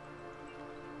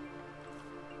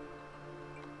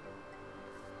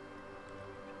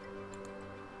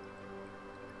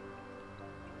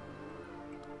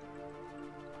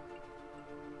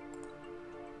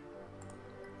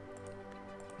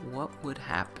 What would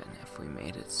happen if we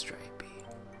made it stripey?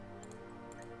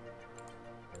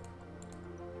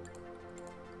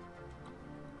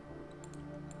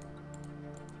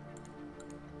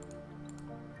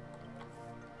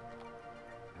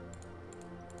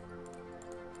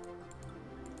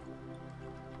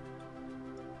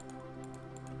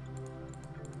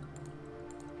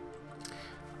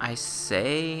 I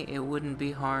say it wouldn't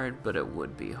be hard, but it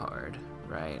would be hard,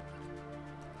 right?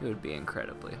 It would be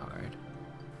incredibly hard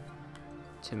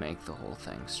to make the whole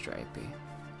thing stripy.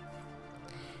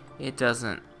 It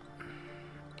doesn't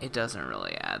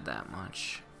really add that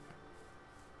much.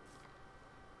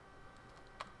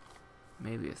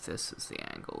 Maybe if this was the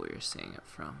angle we were seeing it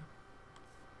from,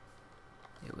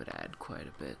 it would add quite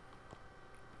a bit.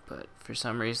 But for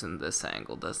some reason this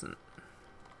angle doesn't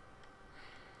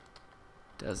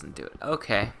do it.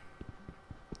 Okay.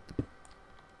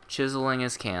 Chiseling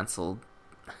is canceled.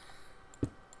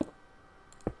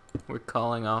 We're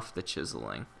calling off the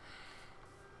chiseling.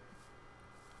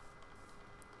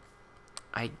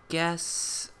 I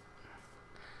guess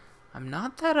I'm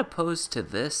not that opposed to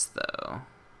this though.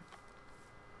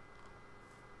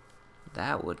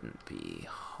 That wouldn't be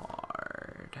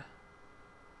hard.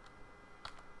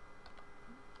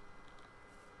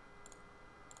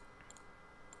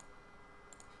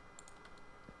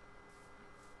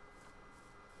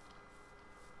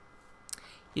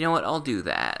 You know what? I'll do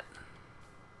that.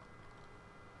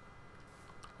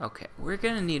 Okay, we're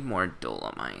gonna need more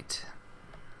dolomite.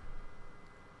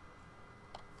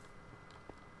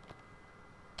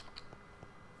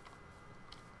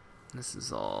 This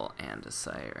is all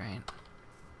andesite, right?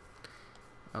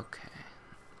 Okay.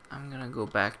 I'm gonna go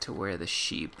back to where the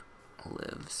sheep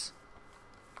lives.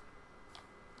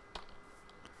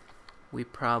 We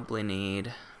probably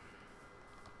need...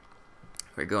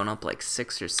 We're going up like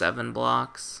 6 or 7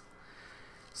 blocks.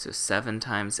 So 7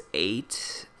 times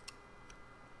 8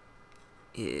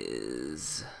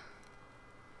 is...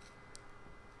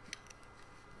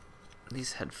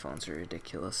 These headphones are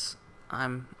ridiculous.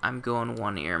 I'm going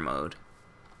one ear mode.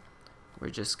 We're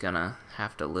just gonna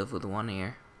have to live with one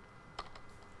ear.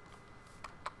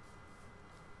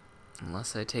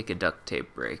 Unless I take a duct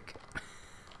tape break.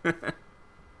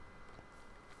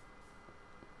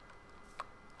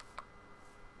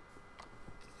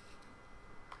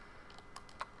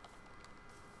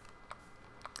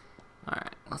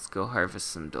 Alright, let's go harvest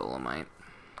some dolomite.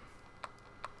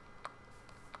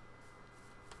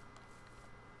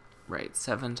 Right,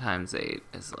 7 times 8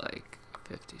 is like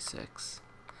 56.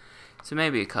 So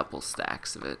maybe a couple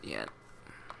stacks of it yet.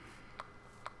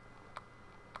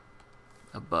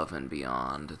 Above and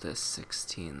beyond this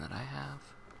 16 that I have.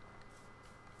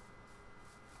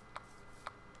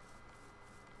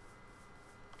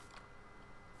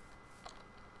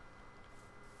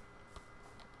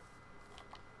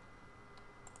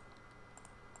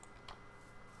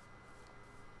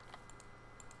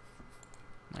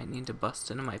 Might need to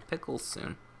bust into my pickles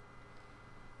soon.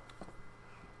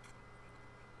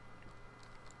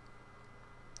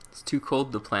 It's too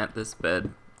cold to plant this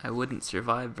bed. I wouldn't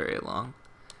survive very long.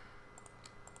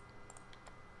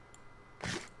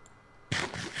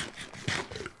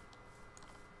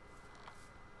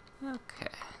 Okay.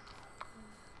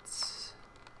 Let's...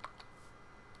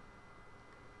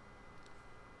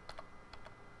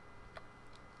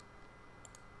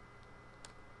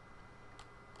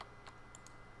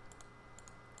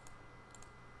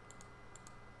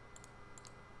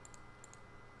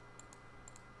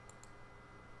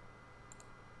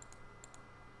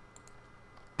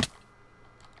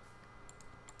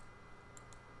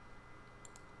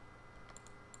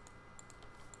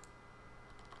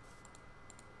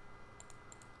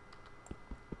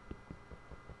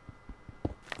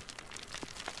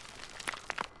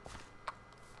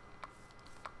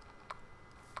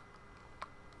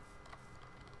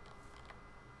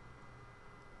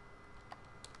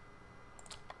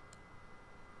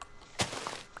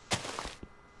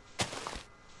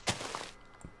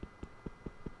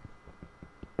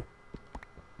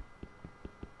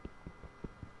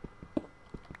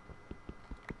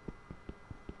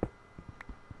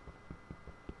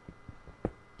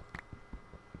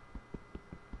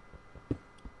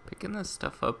 Picking this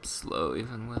stuff up slow,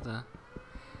 even with a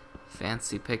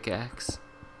fancy pickaxe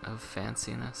of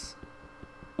fanciness.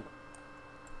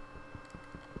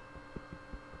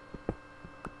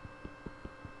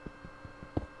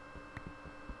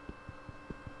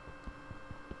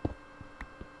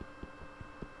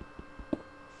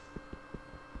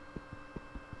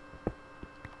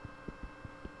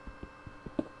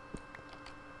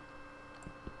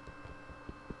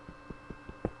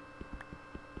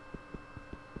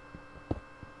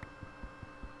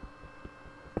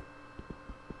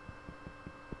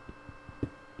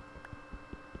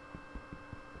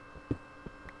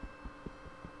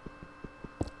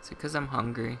 Is it because I'm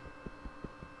hungry?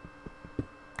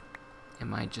 It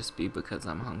might just be because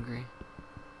I'm hungry.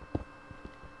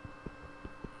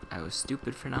 I was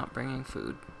stupid for not bringing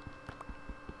food.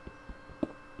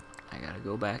 I gotta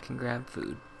go back and grab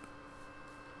food.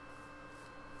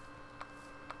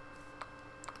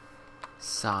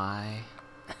 Sigh.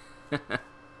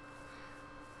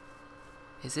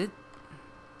 Is it?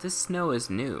 This snow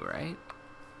is new, right?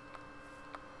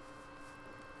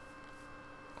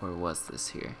 Or was this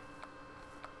here?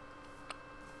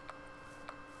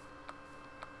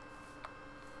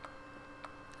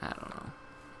 I don't know.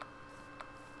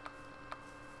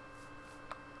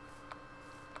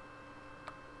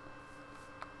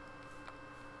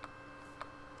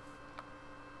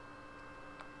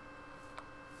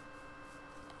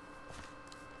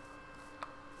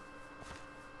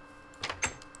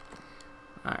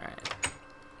 Alright.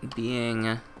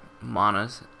 Being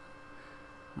monophonic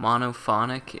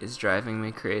is driving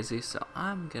me crazy, so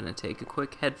I'm gonna take a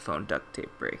quick headphone duct tape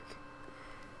break.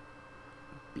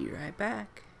 Be right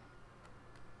back.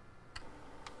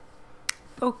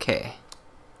 Okay.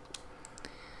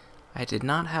 I did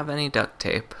not have any duct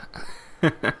tape.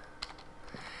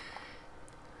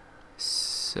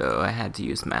 So I had to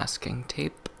use masking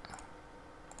tape.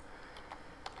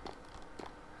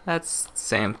 That's the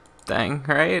same thing,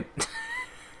 right?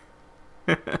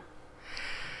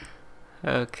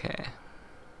 Okay.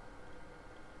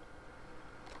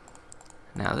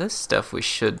 Now this stuff we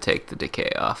should take the decay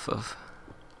off of.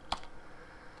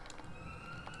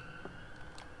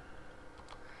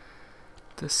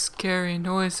 The scary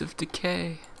noise of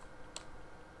decay.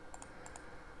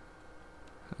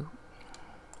 Ooh.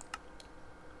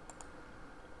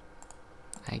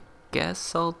 I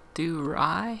guess I'll do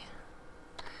rye.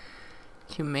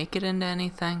 Can you make it into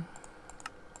anything?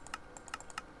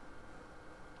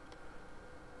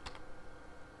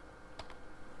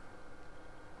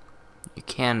 You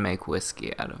can make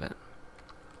whiskey out of it.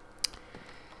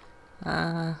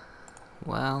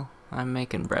 Well, I'm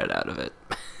making bread out of it.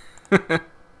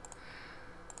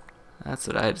 That's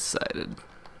what I decided.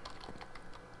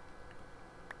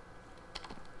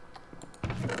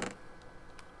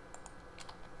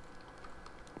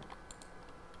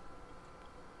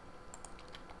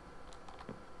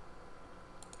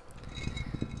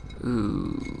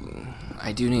 Ooh,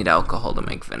 I do need alcohol to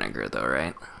make vinegar though,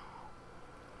 right?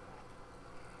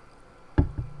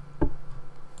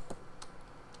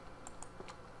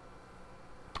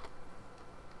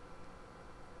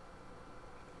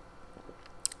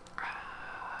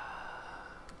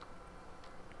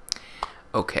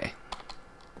 Okay.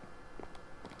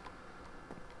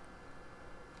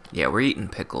 Yeah, we're eating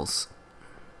pickles.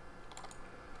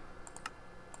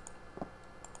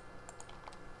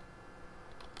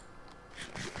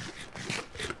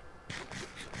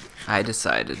 I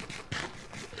decided.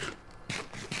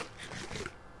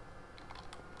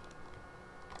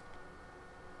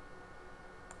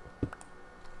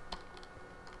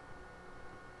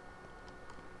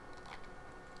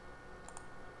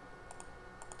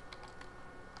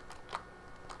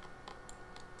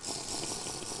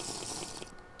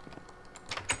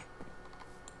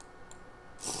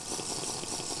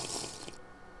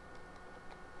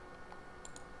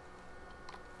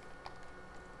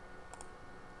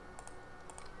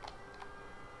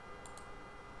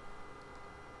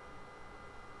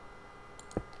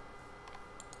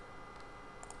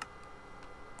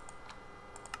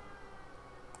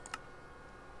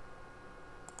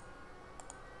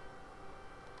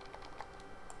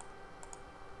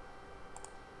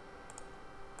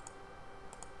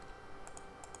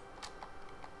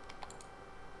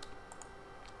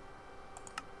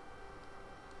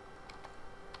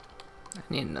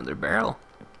 I need another barrel.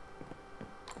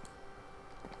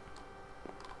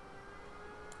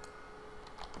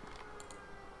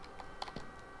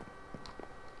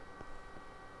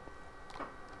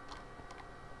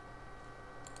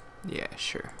 Yeah,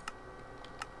 sure.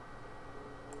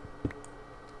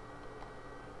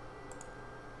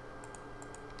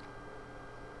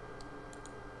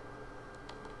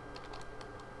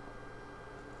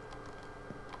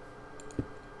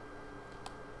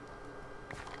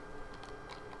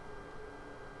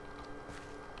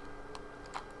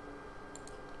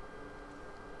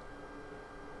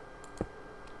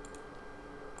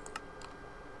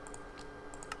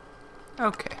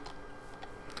 Okay.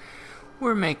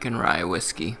 We're making rye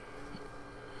whiskey.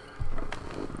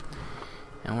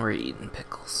 And we're eating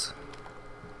pickles.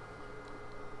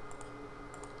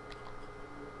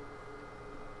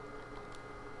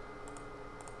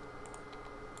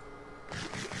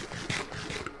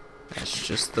 That's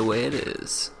just the way it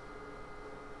is.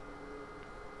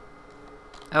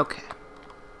 Okay.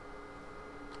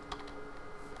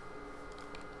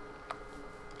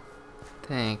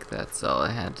 I think that's all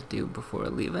I had to do before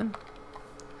leaving.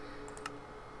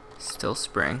 Still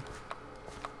spring.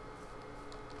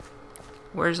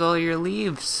 Where's all your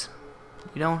leaves?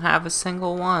 You don't have a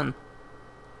single one.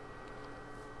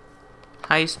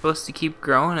 how you supposed to keep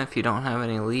growing if you don't have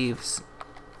any leaves?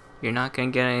 You're not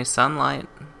gonna get any sunlight.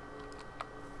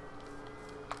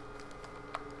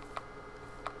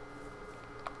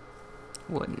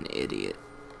 What an idiot.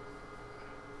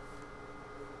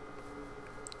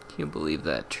 Can you believe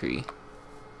that tree?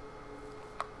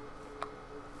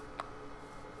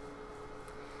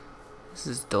 This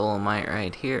is dolomite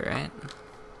right here, right?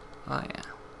 Oh yeah.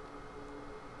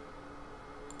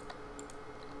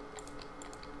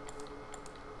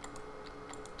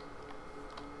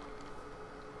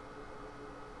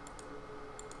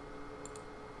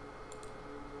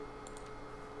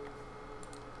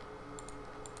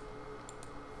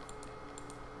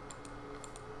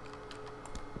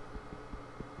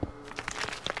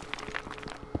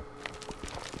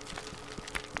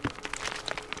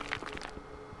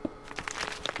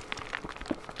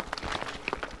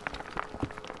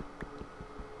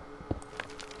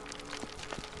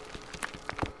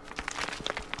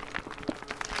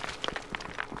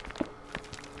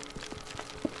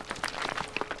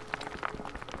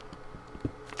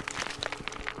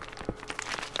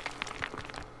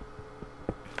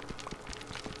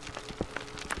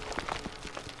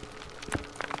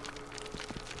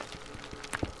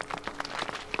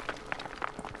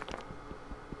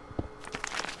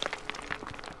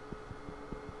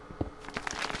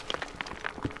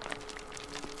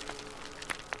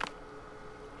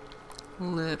 A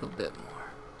little bit more.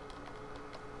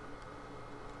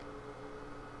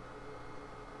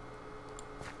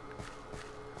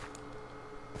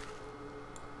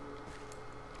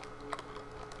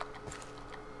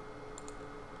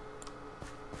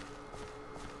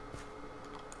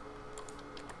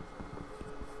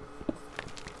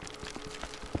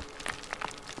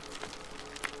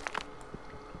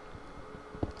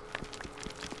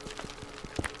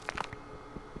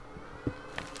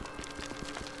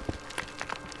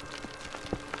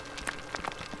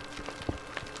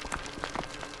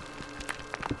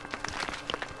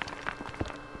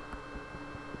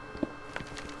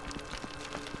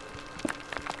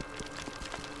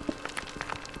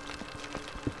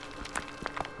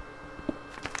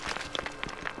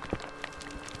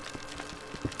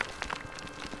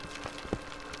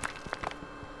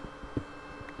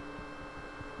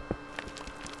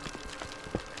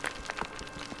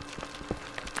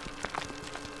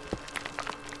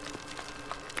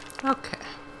 Okay.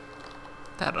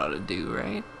 That ought to do,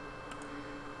 right?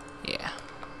 Yeah.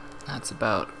 That's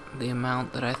about the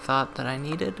amount that I thought that I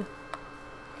needed.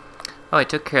 Oh, I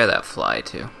took care of that fly,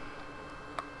 too.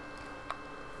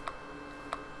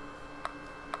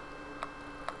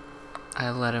 I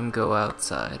let him go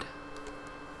outside.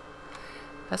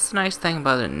 That's the nice thing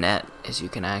about a net, is you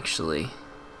can actually...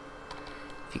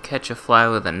 If you catch a fly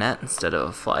with a net instead of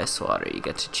a fly swatter, you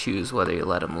get to choose whether you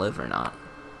let him live or not.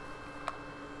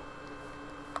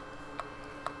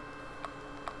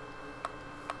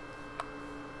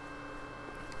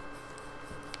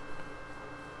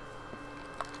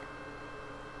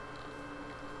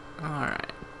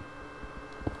 Alright.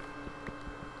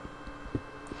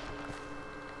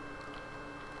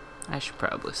 I should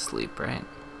probably sleep, right?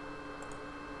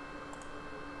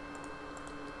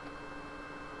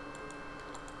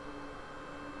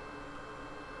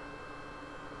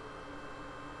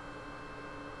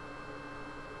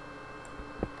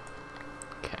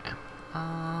 Okay. Do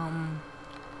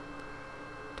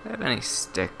I have any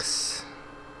sticks?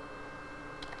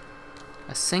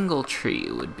 A single tree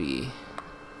would be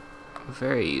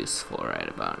very useful right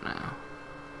about now.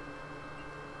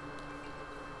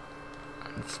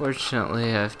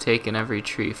 Unfortunately, I've taken every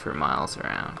tree for miles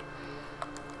around.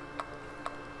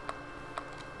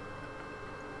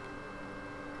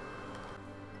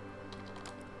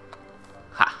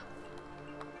 Ha!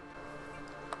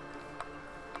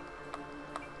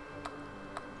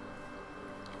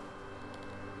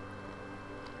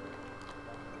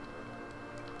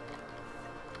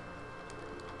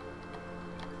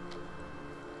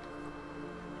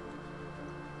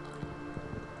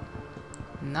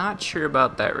 Not sure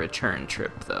about that return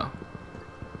trip, though.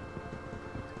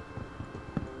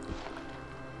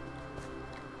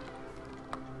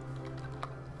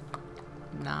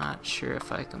 Not sure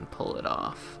if I can pull it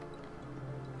off.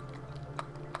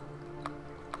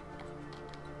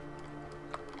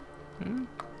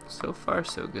 So far,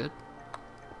 so good.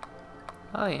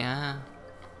 Oh, yeah.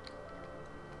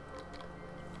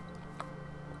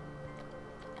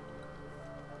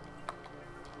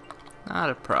 Not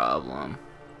a problem.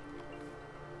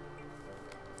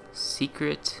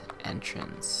 Secret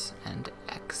entrance and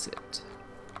exit.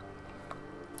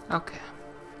 Okay.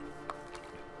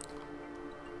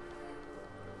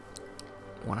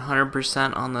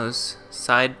 100% on those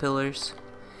side pillars?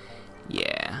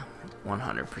 Yeah,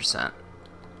 100%.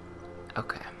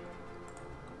 Okay.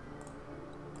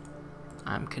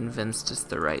 I'm convinced it's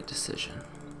the right decision.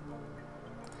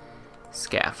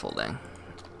 Scaffolding.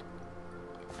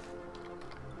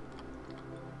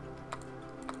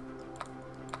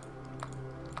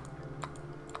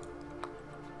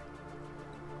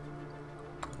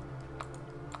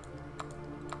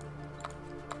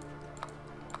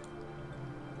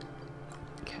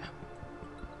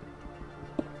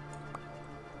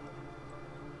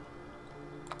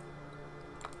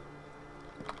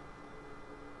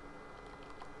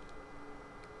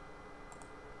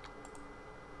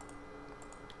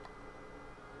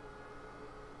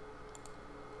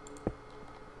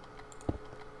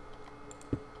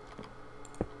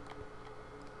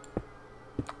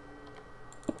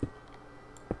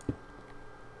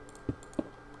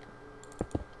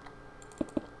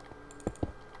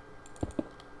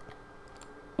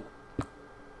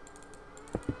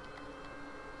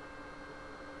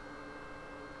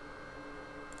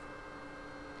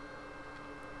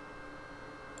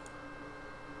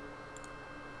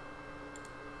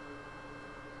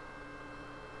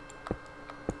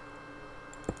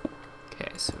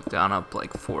 So we've gone up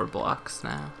like 4 blocks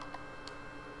now.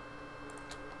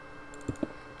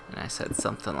 And I said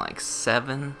something like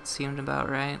 7 seemed about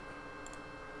right.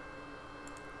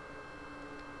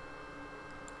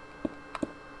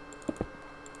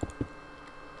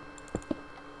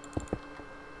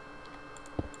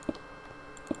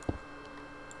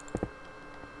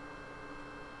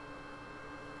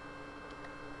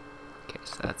 Okay,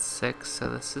 so that's 6, so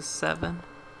this is 7.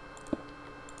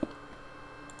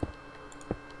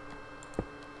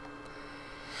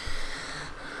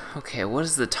 Okay, what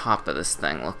does the top of this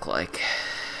thing look like?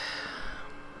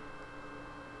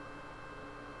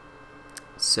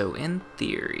 So in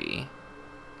theory,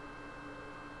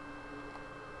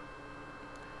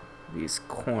 these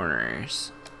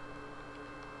corners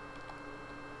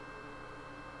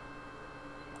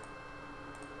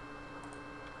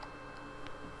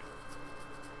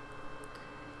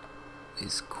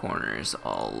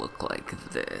all look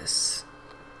like this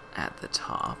at the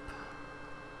top.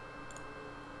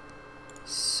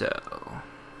 So,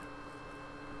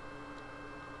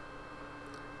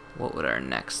 what would our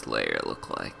next layer look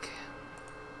like?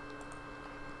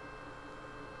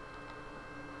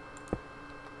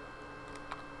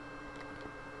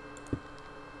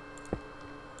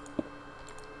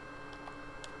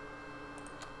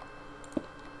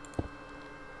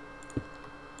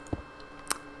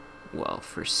 Well,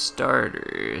 for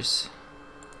starters,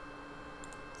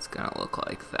 it's gonna look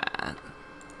like that.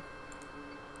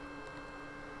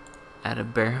 At a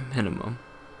bare minimum.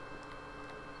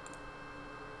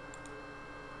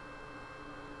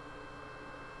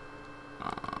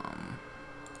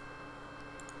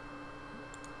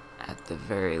 At the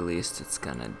very least, it's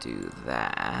gonna do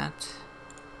that.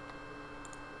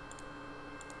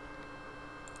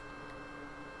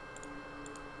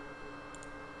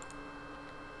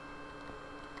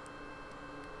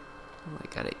 Oh, I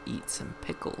gotta eat some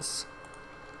pickles.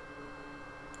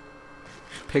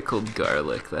 Pickled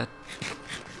garlic, that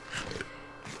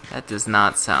does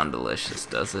not sound delicious,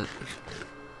 does it?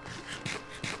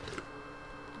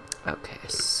 Okay,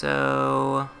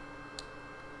 so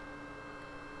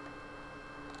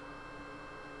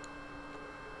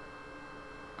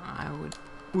I would,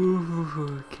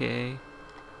 ooh, okay.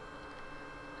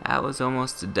 That was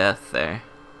almost a death there.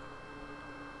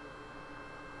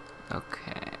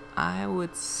 Okay, I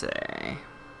would say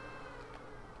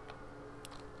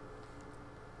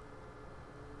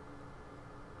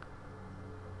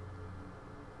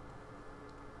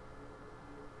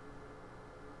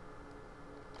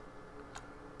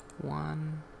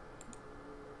one.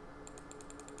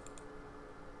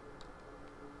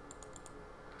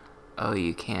 Oh,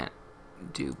 you can't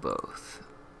do both.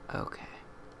 Okay.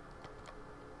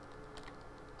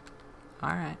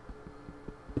 Alright.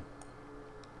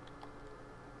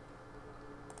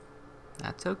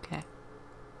 That's okay.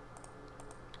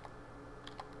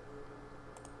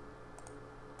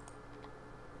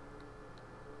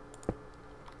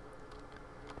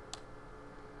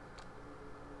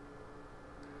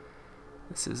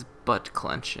 This is butt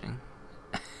clenching.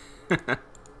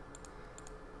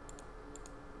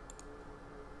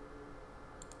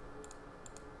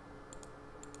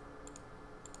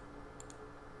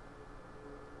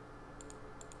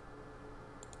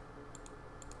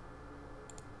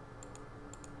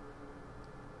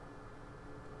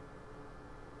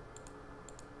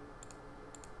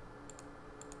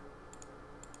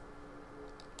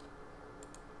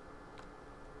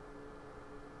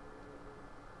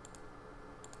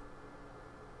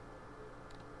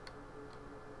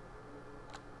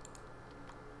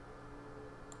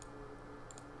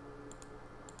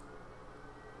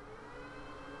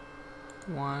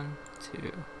 1,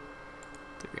 2,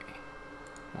 3.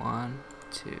 1,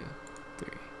 2, 3.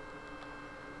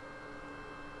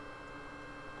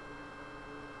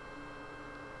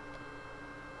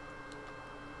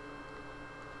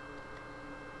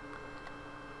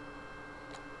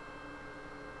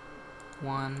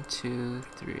 One, two,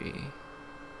 three,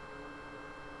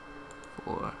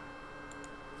 4,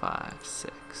 5,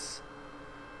 6.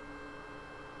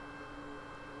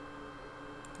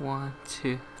 1,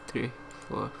 2, 3,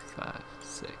 4, 5,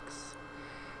 6.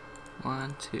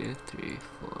 1, 2, 3,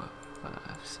 4,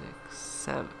 5, 6,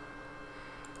 7.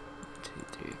 1, 2,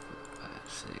 3, 4, 5,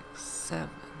 6, 7.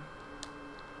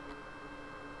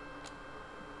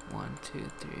 1, 2,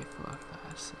 3, 4,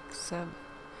 5, 6, 7.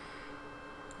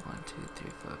 1, 2,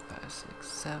 3, 4, 5, 6,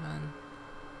 7.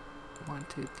 1,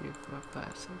 2, 3, 4,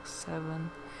 5, 6,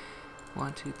 7.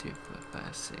 1, 2, 3, 4,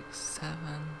 5, 6, 7.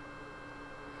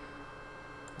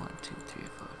 1, 2, 3,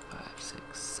 4, 5,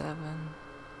 6, 7.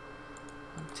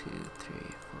 1, 2,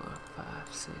 3, 4, 5,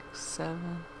 6,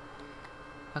 7.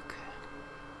 Okay.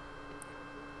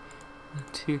 1,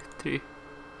 2, 3,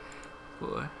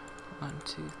 4. 1,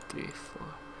 2, 3, 4,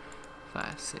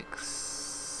 5, 6,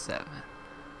 7.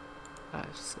 5,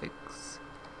 6,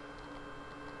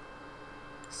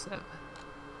 7.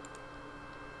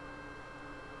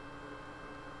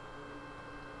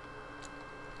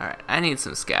 Alright, I need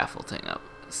some scaffolding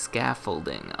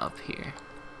up here.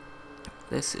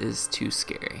 This is too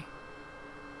scary.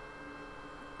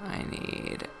 I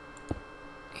need,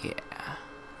 yeah,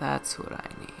 that's what I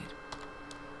need.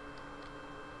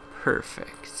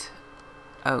 Perfect.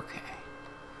 Okay.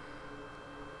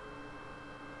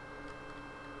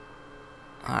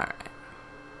 Alright.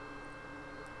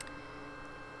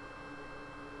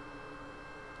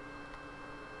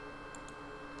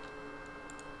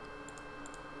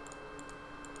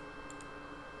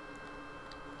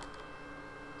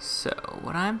 So,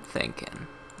 what I'm thinking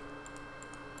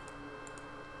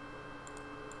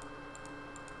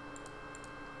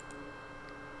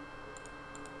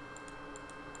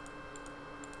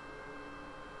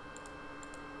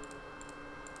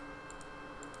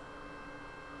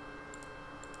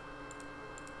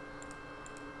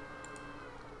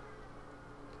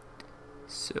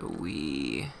so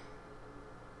we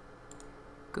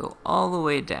go all the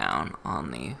way down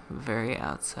on the very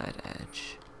outside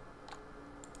edge.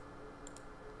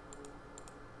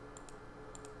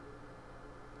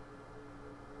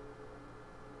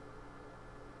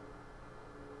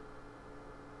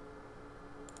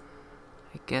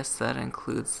 I guess that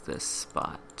includes this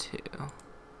spot too.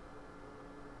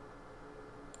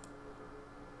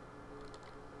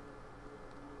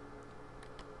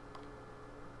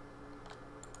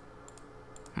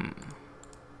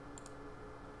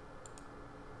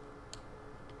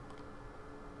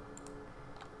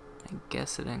 I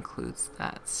guess it includes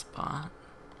that spot.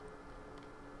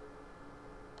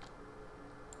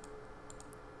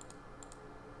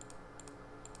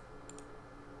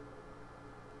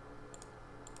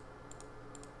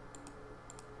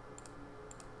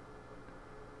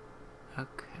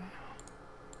 Okay.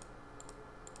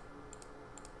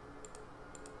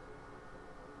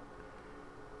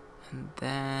 And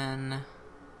then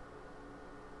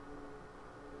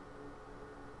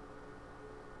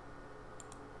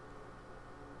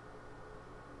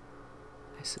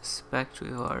I suspect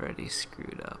we've already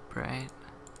screwed up, right?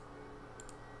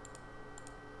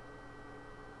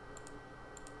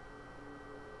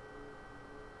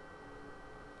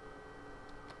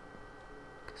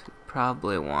 Because we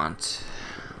probably want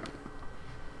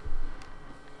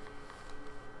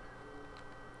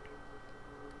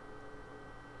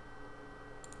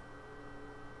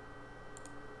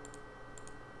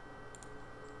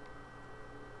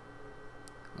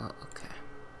okay.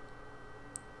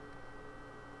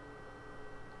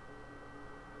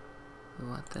 We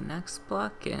want the next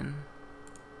block in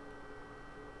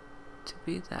to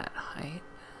be that height.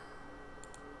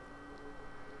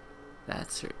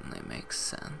 That certainly makes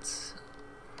sense.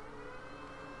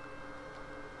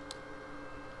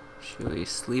 Should we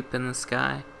sleep in the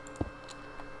sky?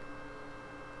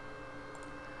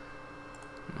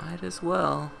 Might as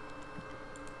well.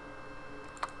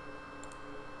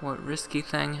 What risky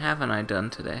thing haven't I done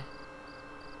today?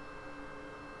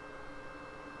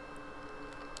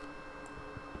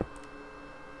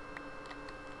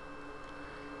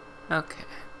 Okay.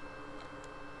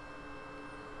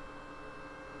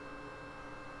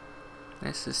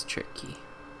 This is tricky.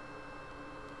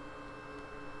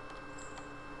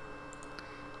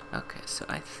 Okay, so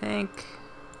I think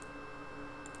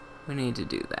we need to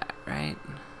do that, right?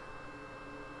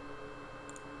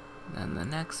 Then the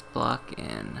next block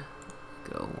in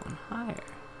go one higher.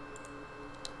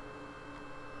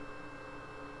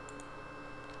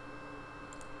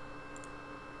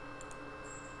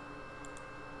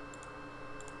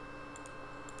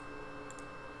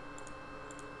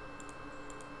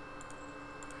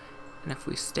 And if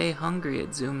we stay hungry, it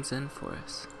zooms in for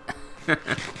us.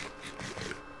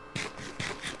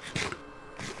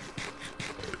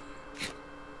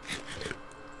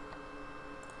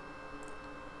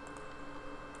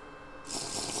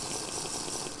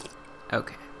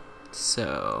 Okay,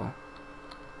 so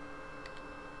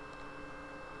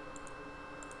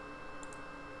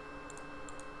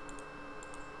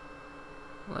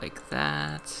like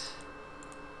that,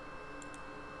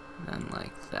 and then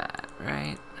like that,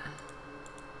 right?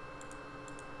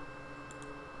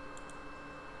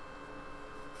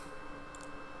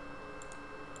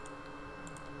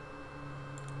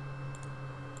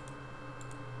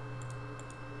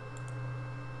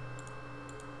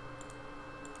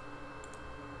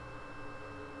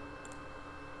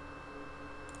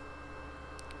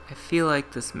 I feel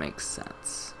like this makes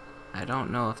sense. I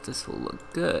don't know if this will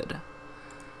look good,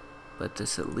 but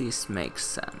this at least makes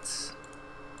sense.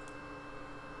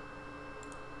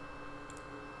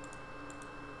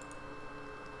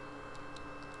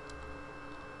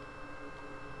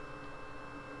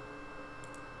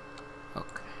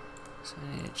 Okay, so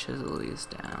I need to chisel these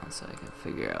down so I can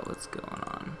figure out what's going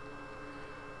on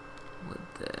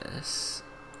with this.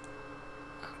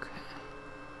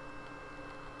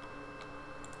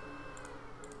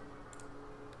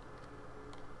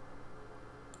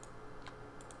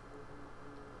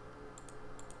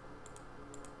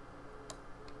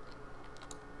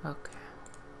 Okay,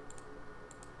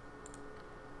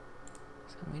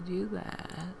 so let me do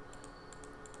that.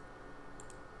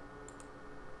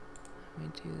 Let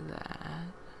me do that.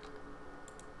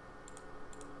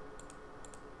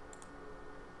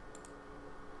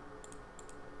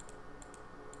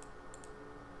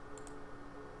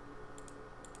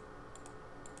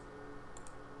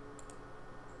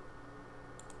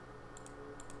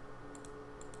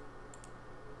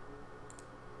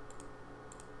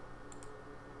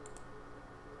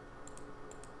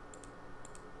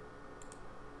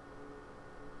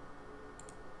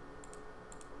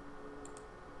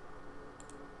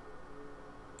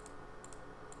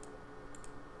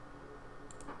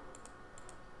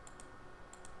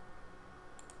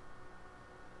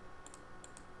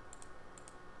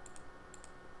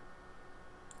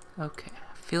 Okay,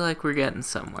 I feel like we're getting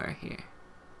somewhere here.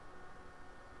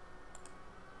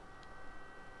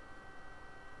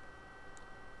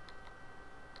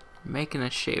 We're making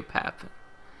a shape happen.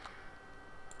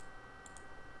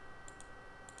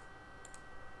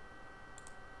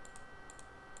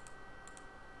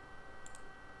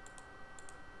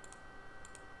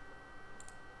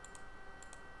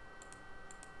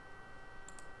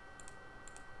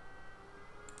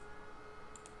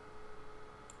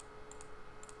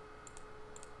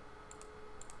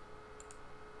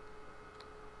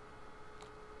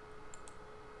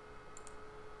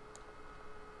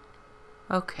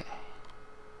 Okay.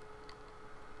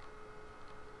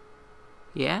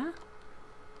 Yeah?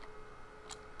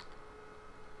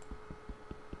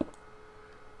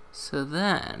 So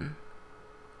then,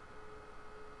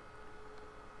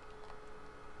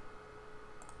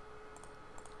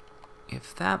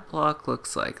 if that block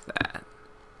looks like that,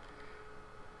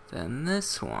 then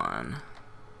this one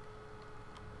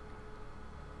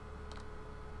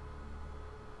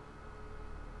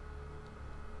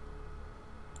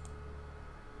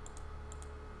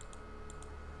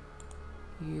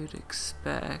you'd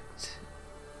expect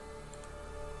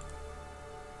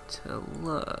to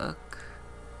look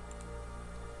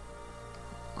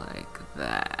like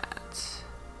that.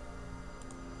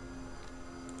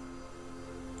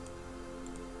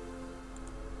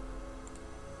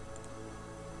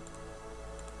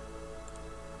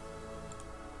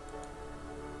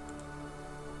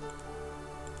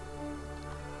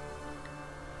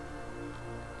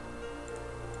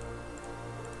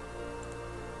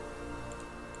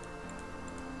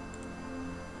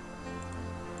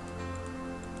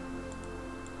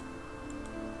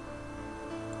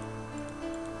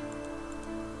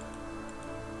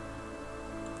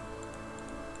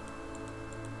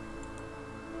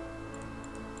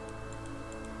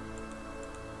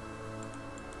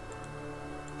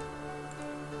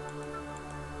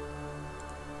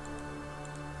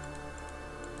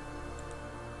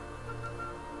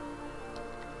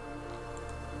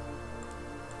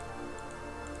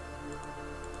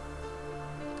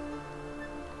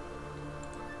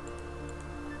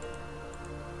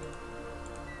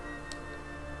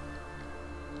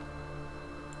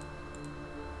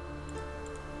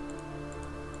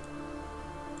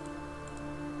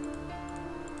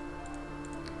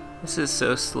 This is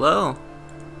so slow.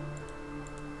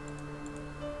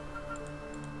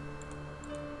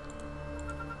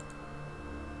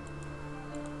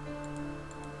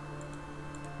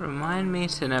 Remind me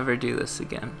to never do this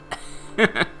again.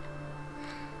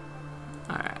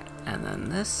 Alright, and then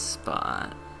this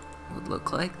spot would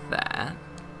look like that.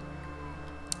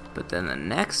 But then the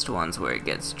next one's where it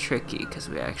gets tricky, because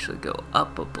we actually go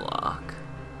up a block.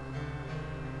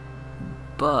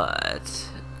 But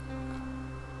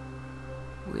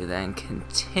we then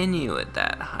continue at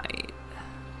that height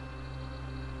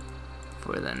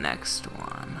for the next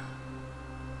one.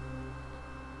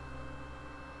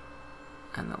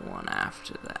 And the one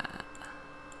after that.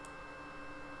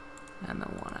 And the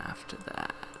one after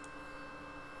that.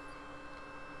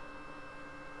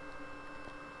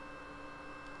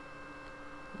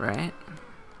 Right?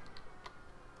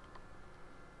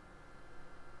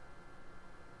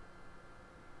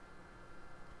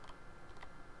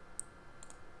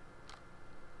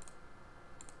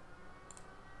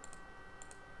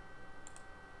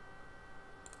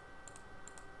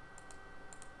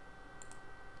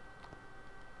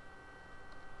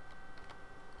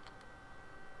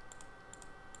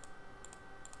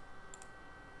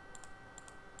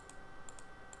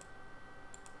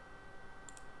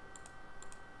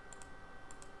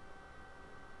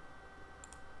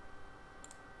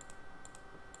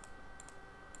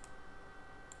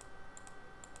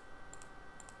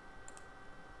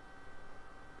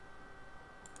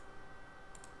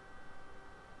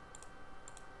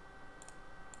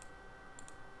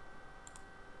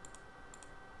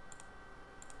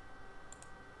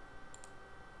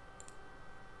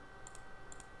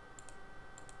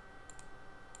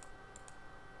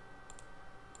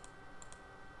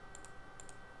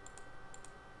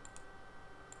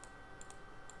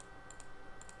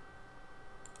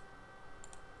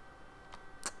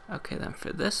 Okay, then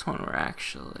for this one, we're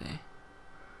actually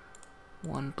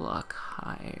one block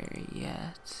higher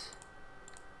yet.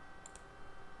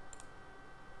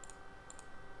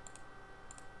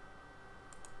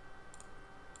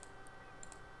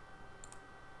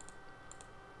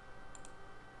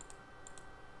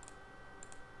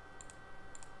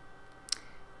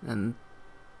 Then,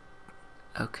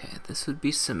 okay, this would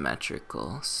be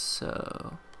symmetrical,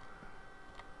 so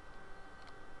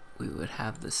we would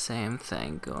have the same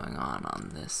thing going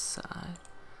on this side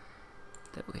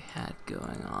that we had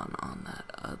going on that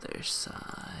other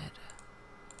side.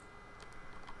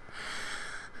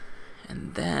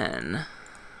 And then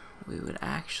we would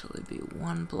actually be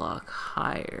one block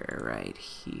higher right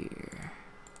here.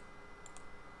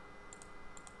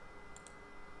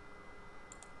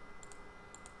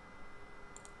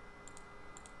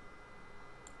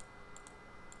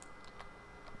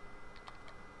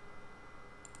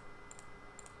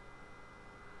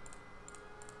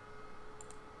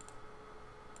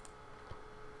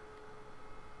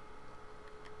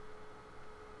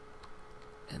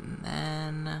 And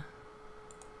then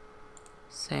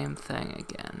same thing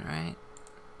again, right?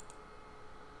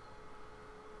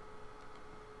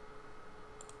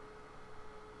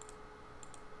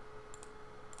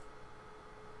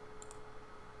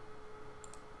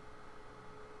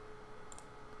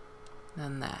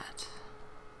 Then that.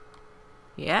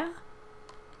 Yeah?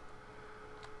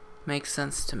 Makes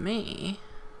sense to me.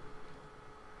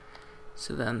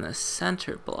 So then the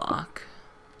center block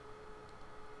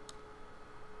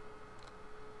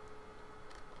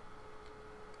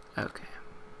okay.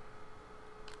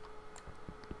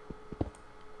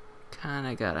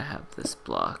 Kinda gotta have this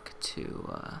block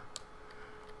to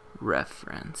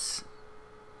reference.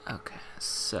 Okay,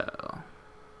 so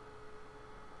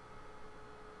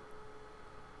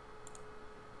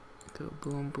go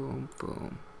boom, boom,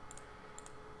 boom.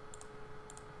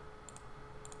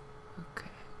 Okay.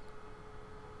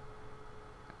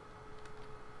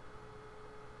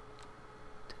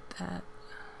 Did that?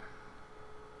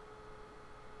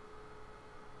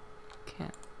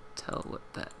 Can't tell what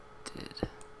that did.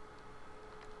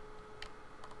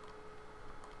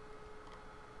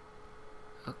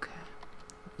 Okay,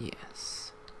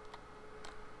 yes.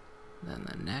 Then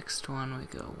the next one we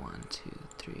go 1, 2,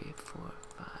 3, 4,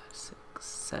 5, 6,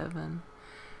 7.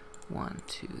 1,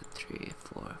 2, 3,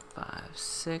 4, 5,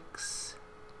 6.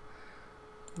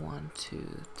 1,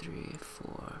 2, 3,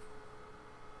 4,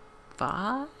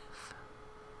 5.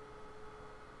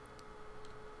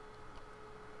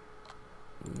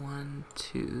 1,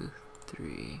 2,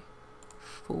 3,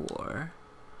 4,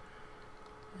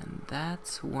 and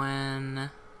that's when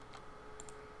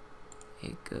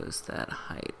it goes that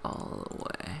height all the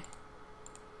way.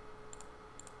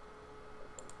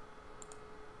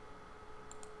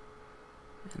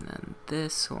 And then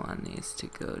this one needs to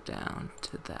go down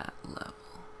to that level.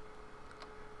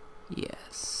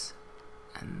 Yes.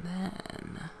 And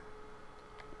then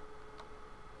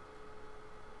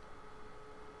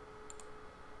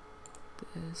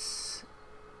this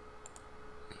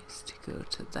needs to go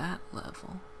to that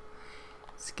level.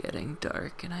 It's getting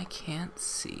dark and I can't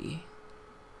see.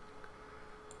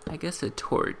 I guess a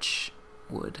torch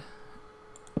would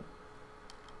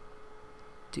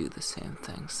do the same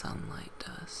thing sunlight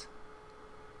does.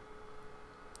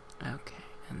 Okay,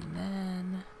 and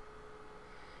then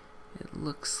it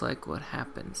looks like what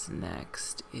happens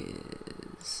next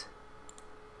is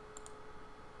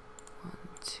 1,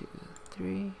 2,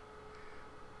 3,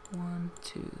 1,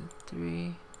 2,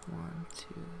 3, 1, 2,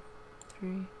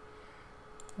 3,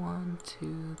 1,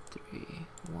 2, 3,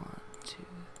 1, 2,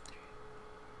 3.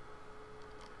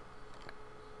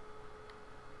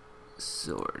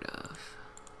 Sort of.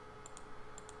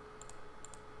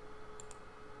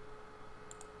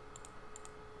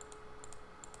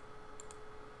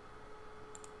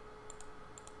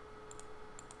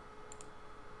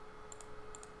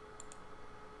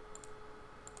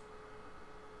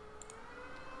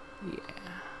 Yeah.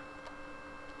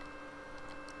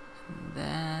 And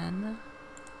then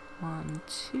 1,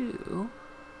 2,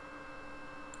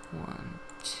 1,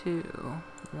 2,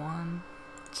 1,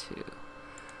 2,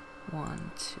 1,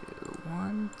 2,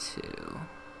 1, 2,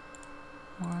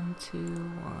 1, 2,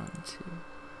 1, 2.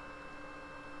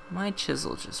 My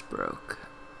chisel just broke.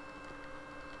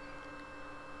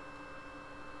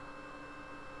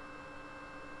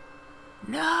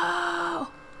 No!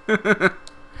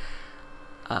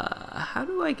 How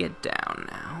do I get down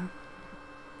now?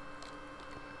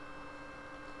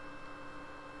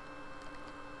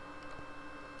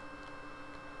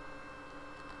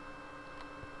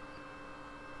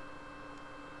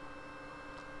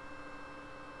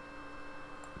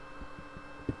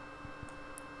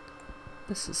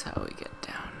 This is how we get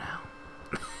down now.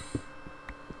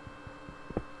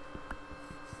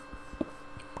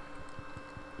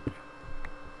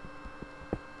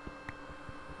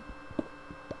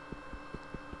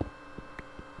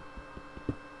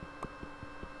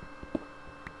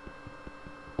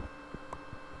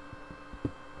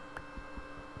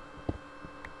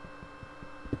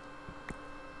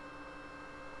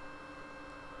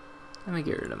 Let me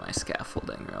get rid of my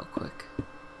scaffolding real quick.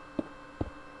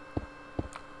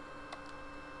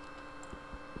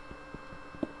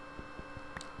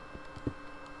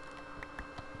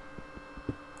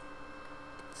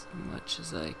 As much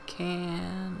as I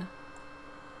can.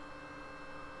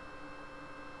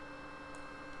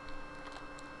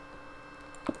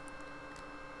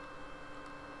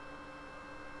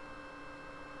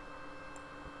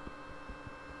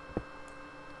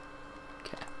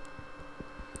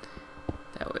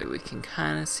 We can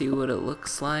kind of see what it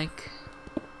looks like.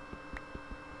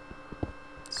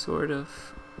 Sort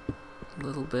of. A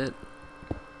little bit.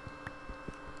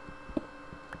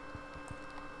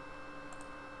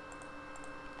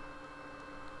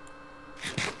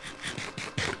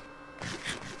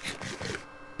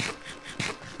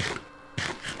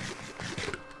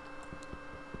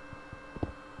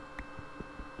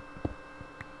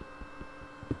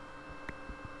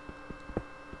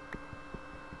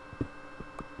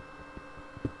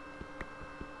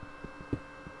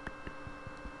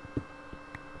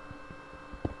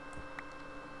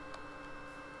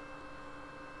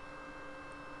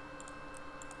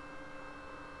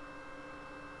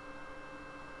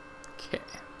 Okay.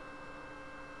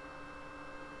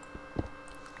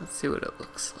 Let's see what it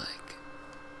looks like.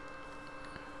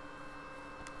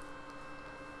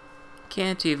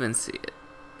 Can't even see it.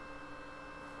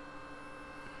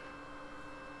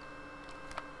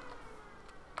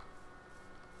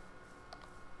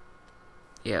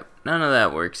 Yep, none of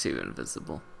that works even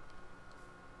visible.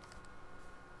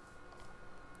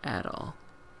 At all.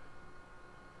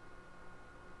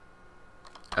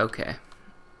 Okay.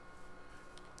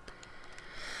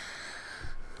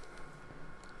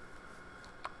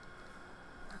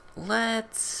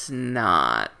 Let's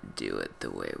not do it the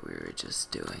way we were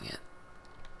just doing it.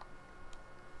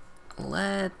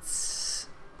 Let's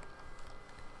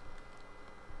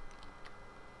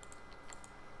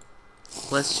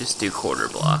just do quarter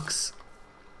blocks.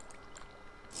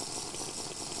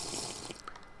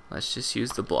 Let's just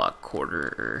use the block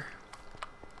quarter.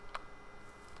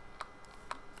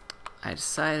 I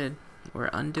decided we're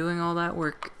undoing all that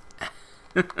work.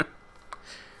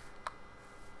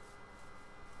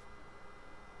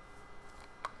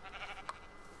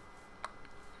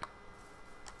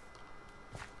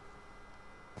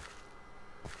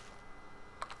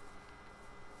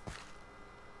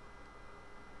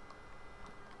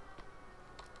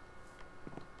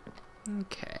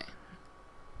 Okay.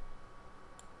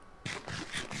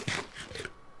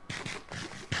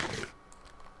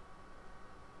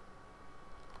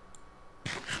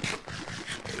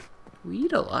 We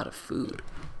eat a lot of food.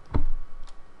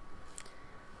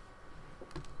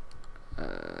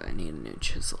 I need a new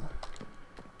chisel.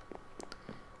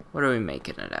 What are we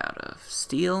making it out of?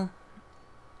 Steel?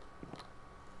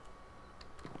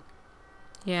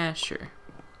 Yeah, sure.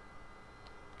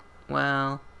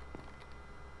 Well.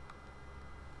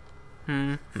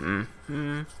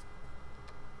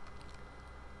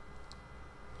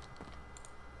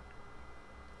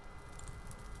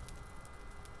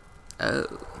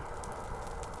 Oh.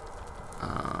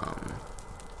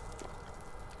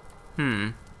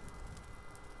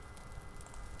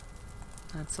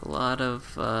 That's a lot of,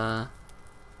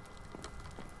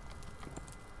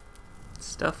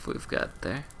 stuff we've got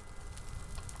there.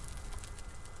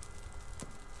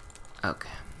 Okay.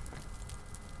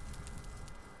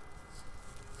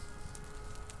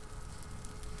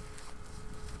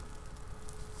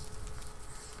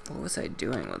 What was I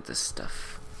doing with this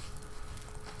stuff?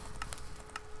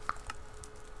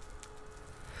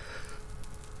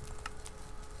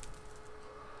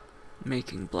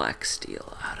 Making black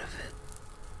steel out of it.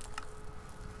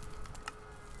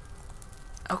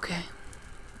 Okay.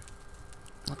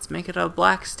 Let's make it out of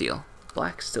black steel.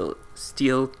 Black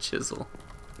steel chisel.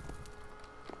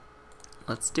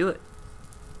 Let's do it.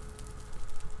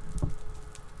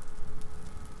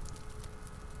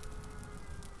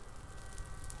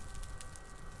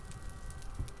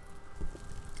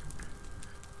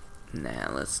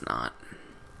 Nah, let's not.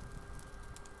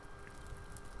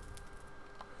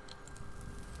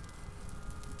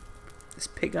 Is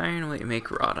pig iron what you make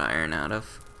wrought iron out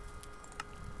of?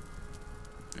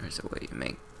 Or is it what you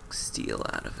make steel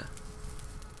out of it?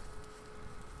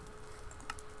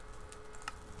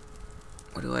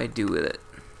 What do I do with it?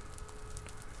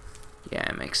 Yeah,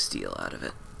 I make steel out of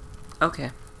it.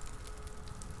 Okay.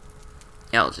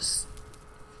 Yeah, I'll just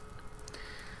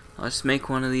make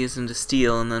one of these into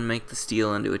steel and then make the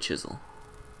steel into a chisel.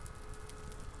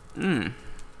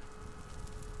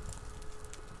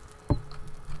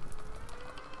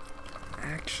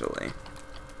 Actually.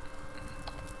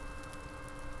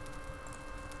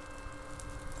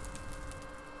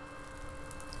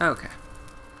 Okay.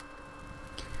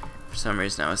 For some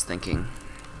reason I was thinking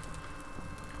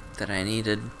that I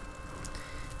needed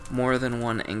more than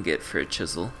one ingot for a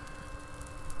chisel.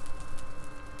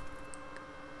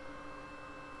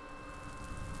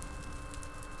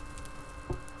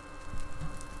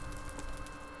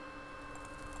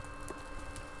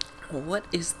 Well, what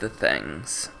is the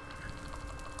things?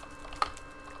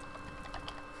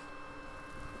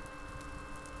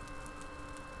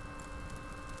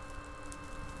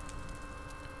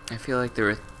 I feel like there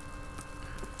were...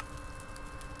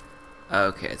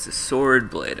 Okay, it's a sword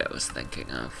blade I was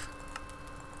thinking of.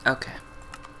 Okay.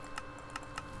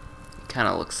 It kind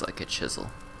of looks like a chisel.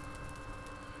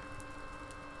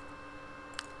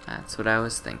 That's what I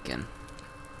was thinking.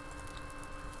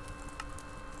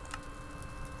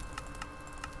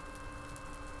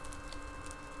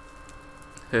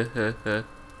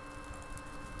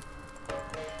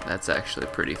 That's actually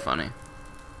pretty funny.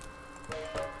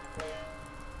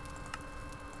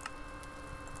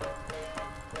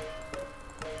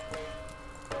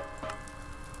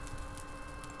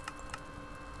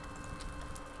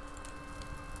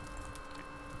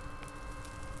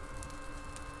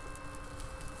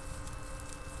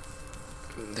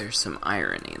 There's some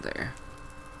irony there.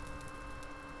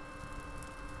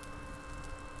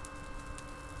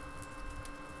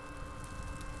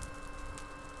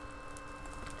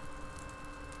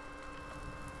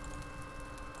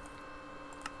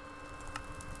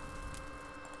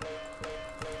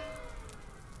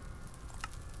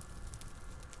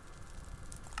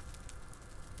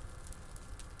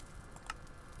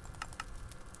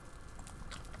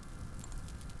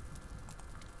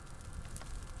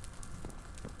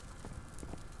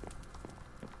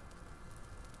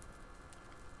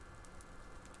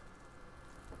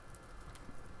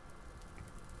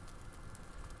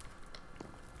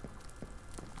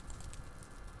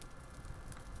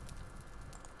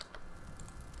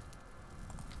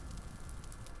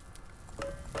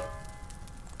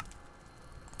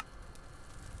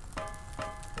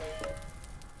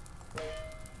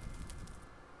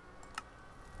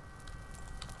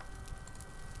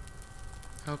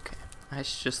 Okay, I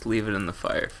should just leave it in the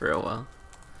fire for a while.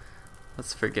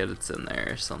 Let's forget it's in there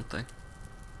or something.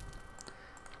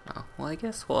 Oh, well, I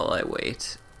guess while I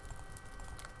wait,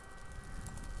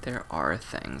 there are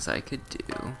things I could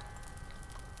do.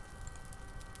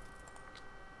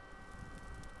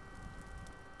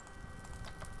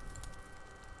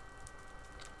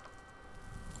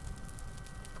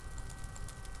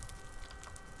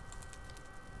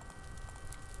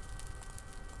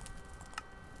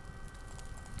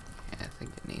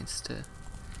 seems to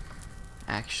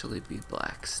actually be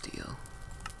black steel.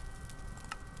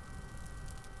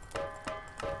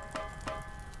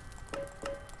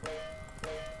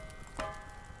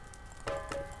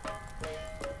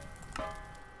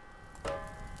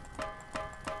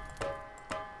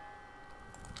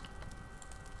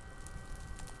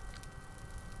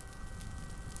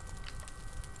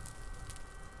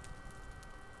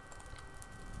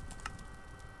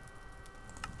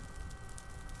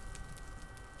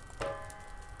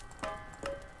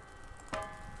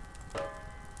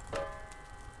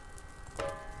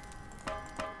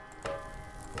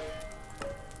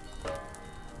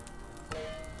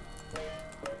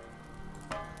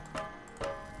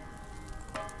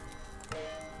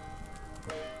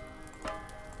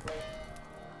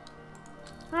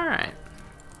 Alright.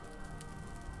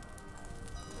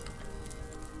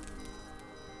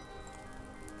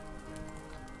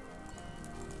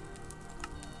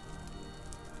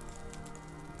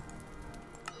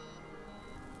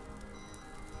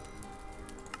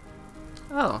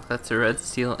 Oh, that's a red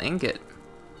steel ingot.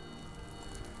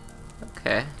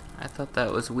 Okay, I thought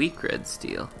that was weak red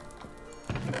steel.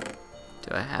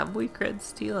 Do I have weak red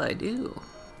steel? I do.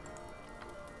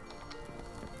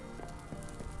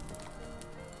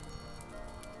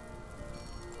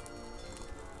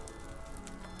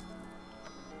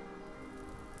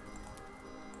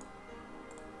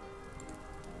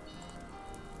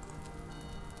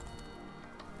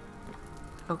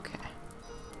 Okay.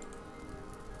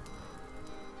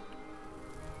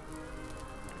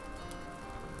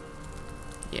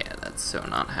 Yeah, that's so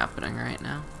not happening right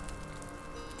now.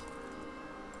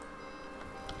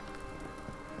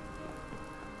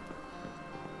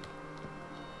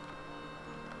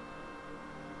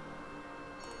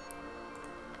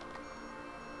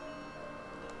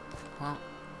 Well,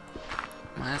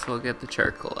 might as well get the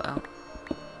charcoal out.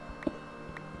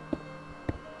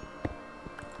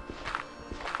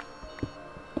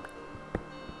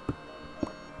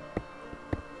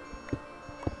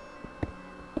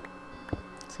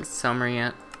 Is it summer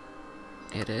yet?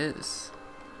 It is.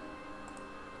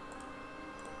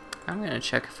 I'm gonna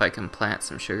check if I can plant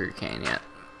some sugarcane yet.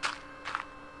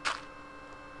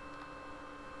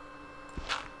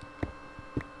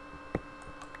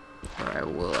 Or I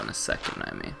will in a second,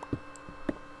 I mean.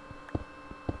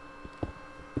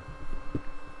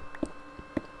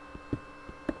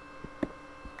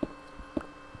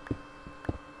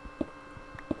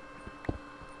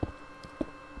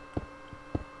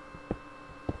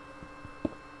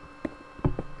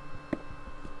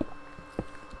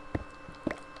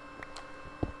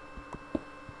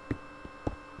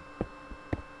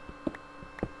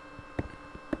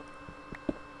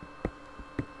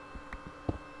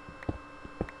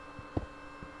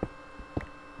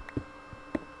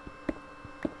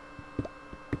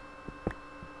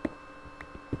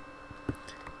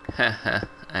 Haha,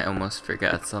 I almost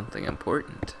forgot something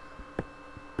important.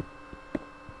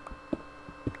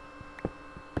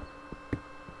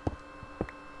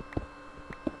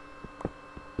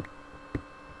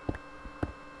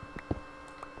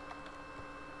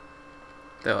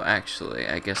 Though actually,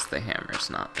 I guess the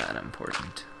hammer's not that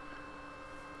important.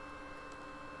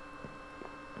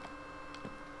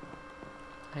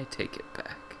 I take it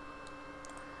back.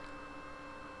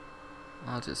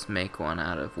 I'll just make one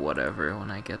out of whatever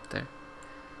when I get there.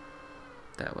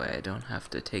 That way I don't have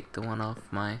to take the one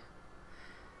off my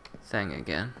thing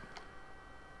again.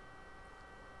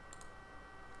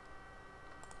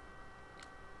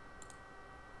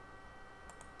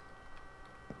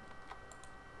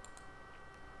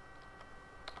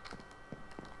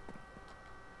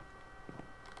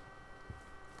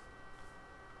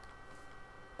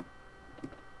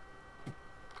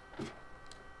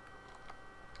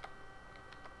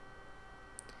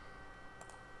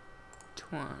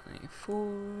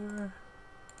 $24.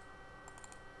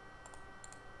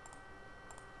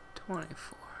 $24.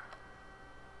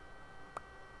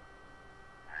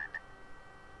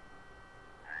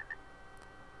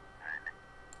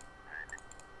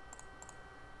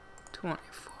 $24.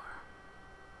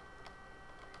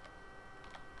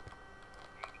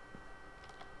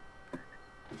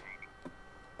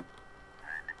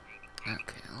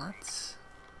 Okay, let's...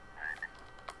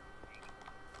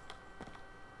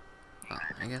 Well,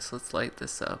 I guess let's light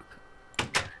this up.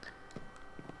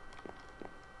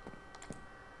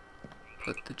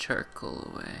 Put the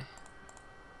charcoal away.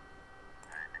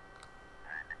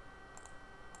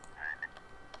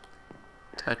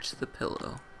 Touch the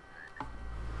pillow.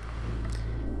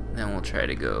 Then we'll try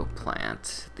to go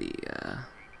plant the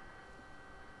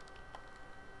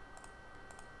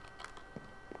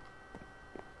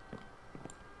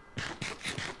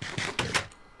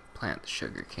plant the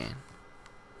sugar cane.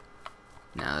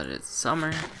 Now that it's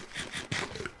summer,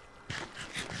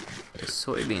 the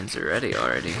soybeans are ready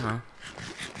already, huh?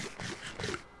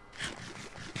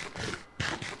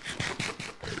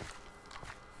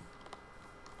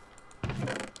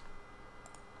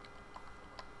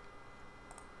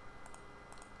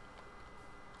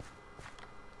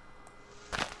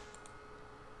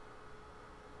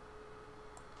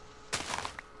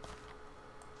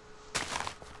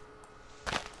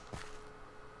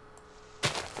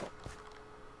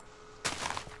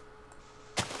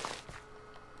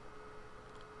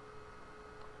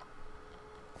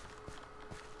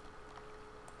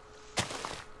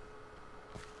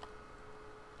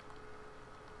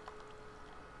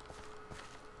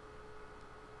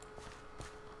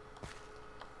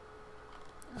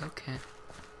 Okay.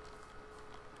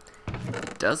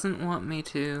 It doesn't want me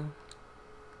to.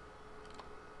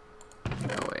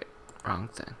 Oh wait, wrong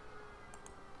thing.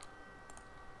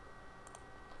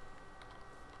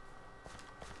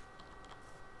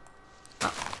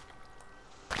 Oh.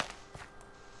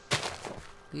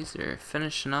 These are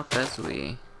finishing up as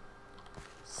we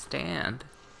stand.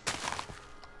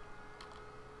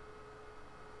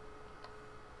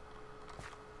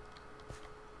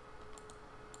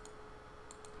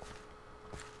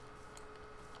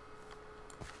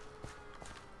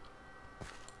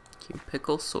 Can you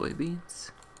pickle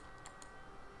soybeans?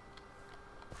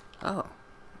 Oh.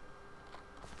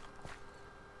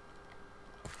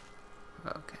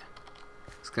 Okay.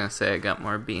 I was gonna say I got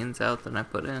more beans out than I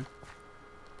put in.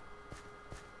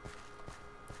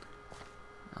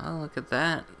 Oh, look at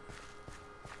that.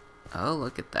 Oh,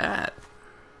 look at that.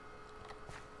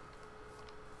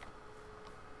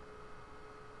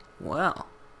 Well.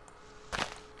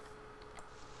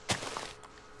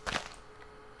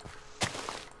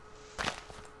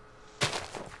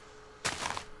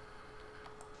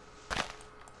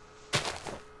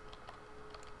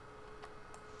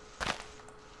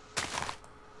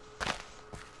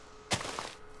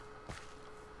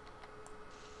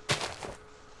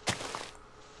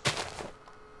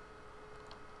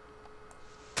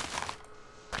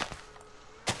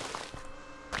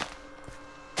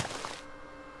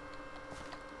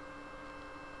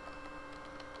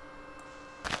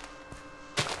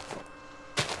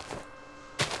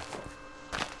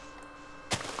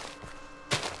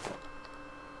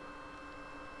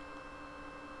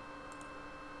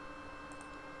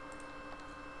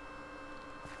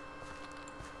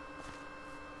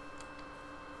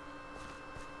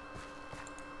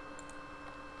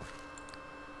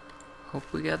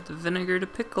 Hope we got the vinegar to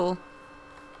pickle.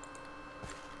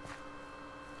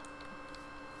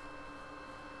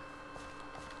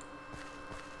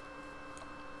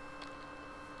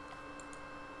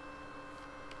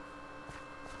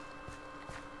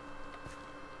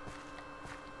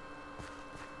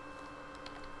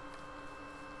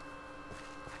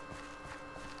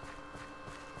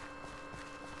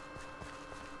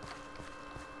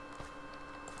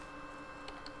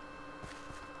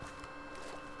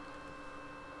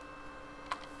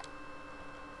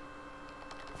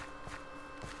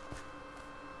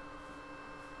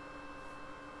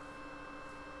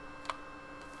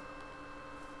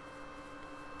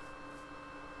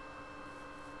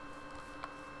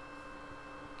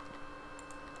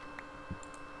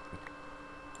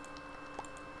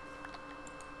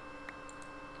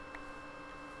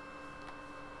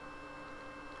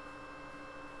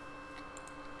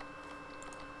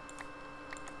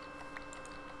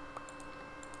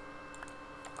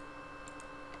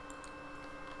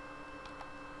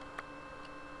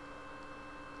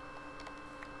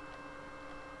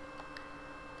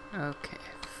 Okay,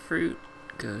 fruit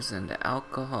goes into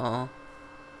alcohol.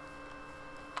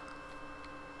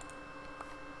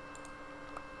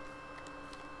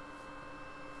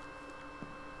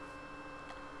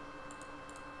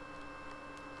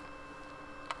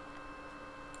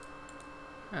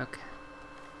 Okay.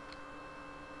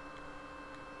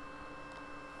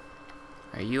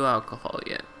 Are you alcohol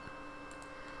yet?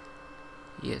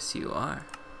 Yes, you are.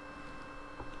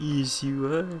 Yes,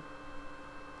 you are.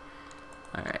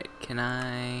 Alright, can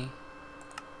I...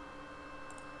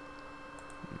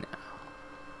 No.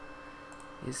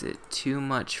 Is it too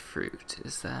much fruit?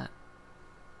 Is that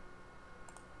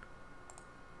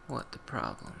what the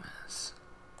problem is?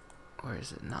 Or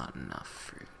is it not enough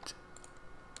fruit?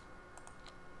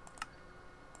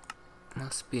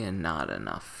 Must be a not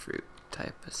enough fruit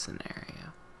type of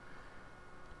scenario.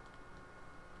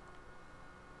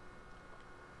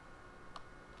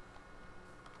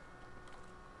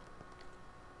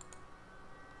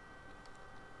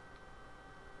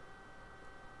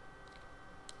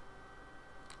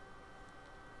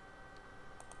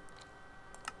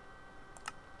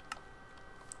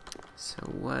 So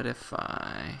what if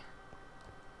I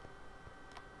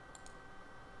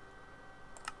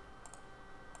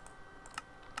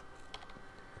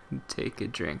take a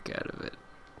drink out of it?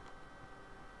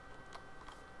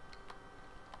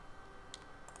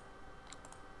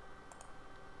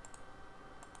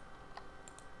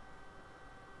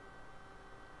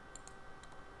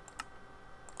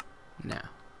 No.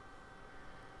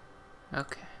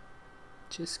 Okay.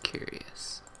 Just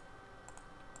curious.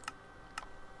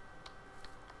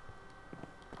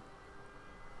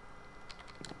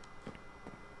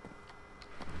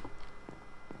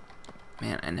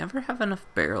 Man, I never have enough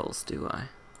barrels, do I?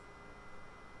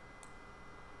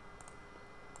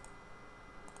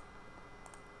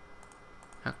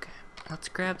 Okay, let's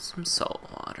grab some salt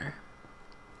water.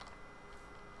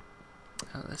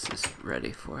 Oh, this is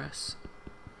ready for us.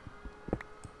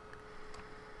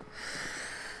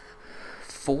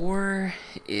 4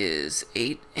 is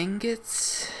 8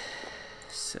 ingots,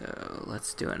 so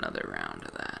let's do another round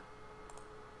of that.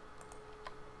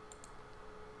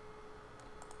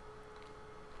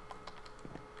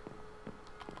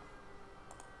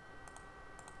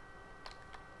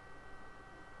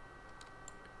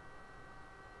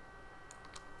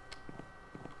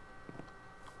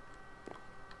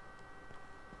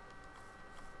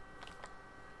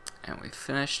 And we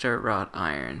finished our wrought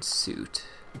iron suit.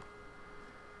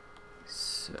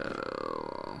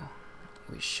 So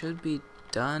we should be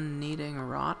done needing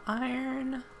wrought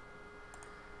iron.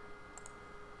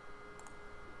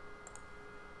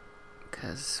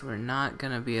 Because we're not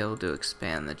going to be able to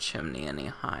expand the chimney any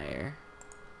higher.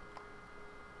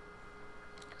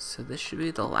 So this should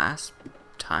be the last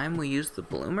time we use the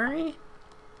bloomery?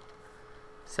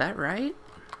 Is that right?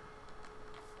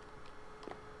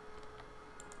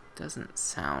 Doesn't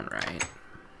sound right.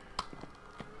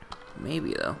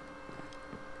 Maybe though.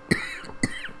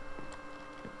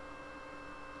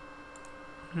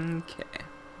 Okay.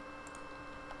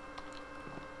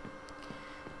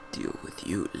 Deal with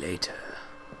you later.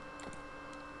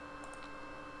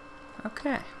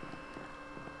 Okay.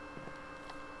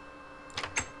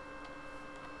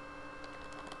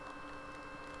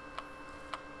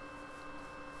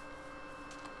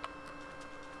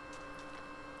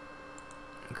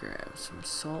 Grab some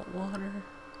salt water.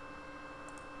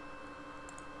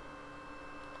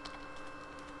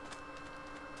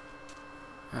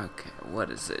 Okay,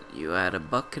 what is it? You add a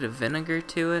bucket of vinegar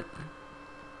to it?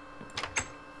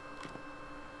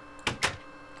 I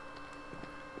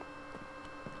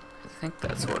think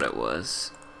that's what it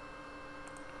was.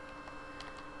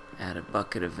 Add a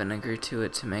bucket of vinegar to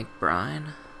it to make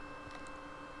brine.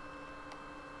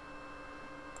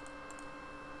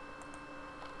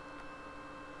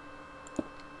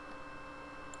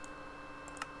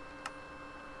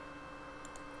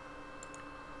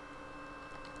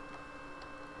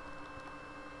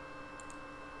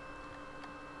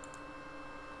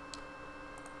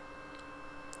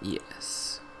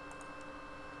 Yes.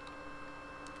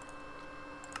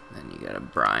 Then you gotta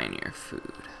brine your food.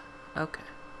 Okay.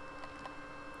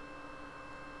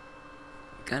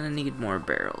 Gonna need more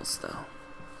barrels though.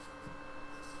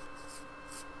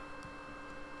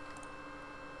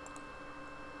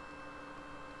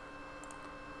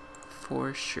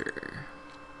 For sure.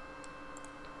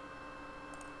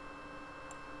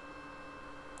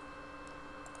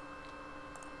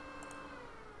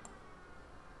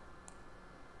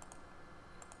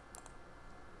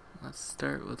 Let's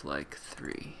start with like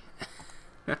 3.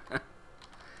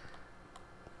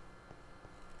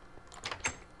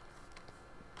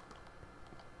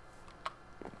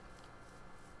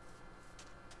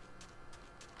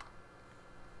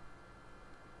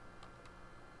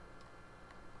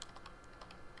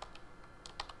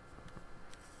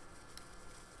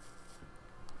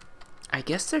 I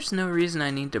guess there's no reason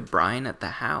I need to brine at the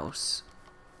house.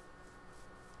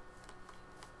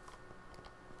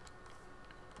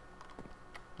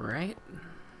 Right?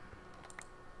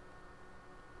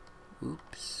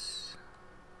 Oops.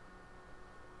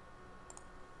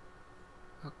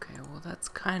 Okay, well that's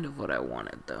kind of what I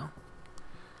wanted though.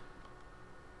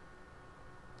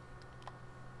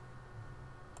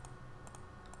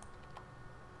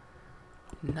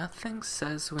 Nothing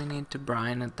says we need to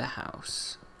brine at the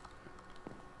house.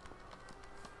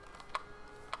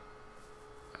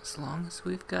 As long as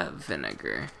we've got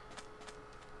vinegar.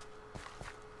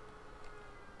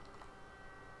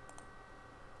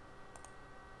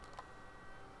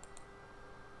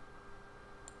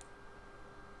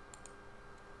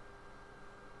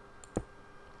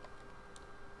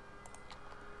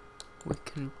 We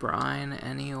can brine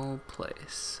any old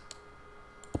place.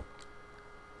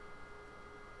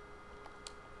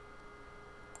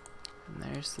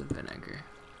 there's the vinegar.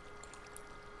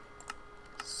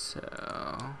 So...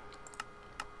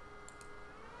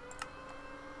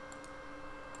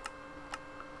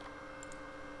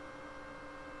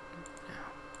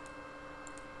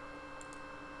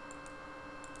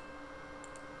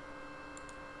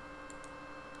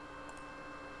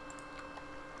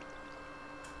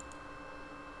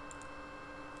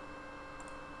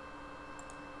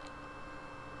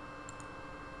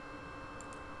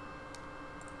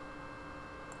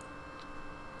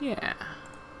 yeah.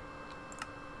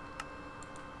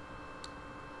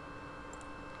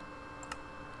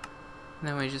 And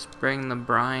then we just bring the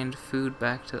brined food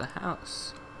back to the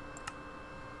house.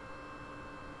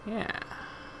 Yeah,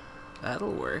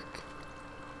 that'll work.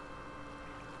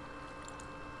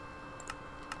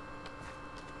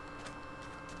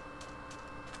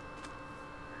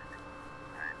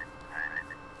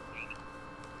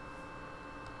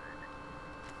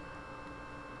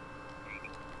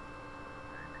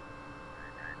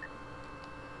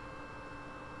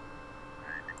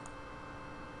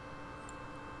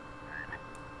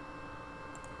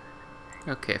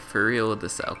 Okay, for real with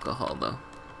this alcohol though.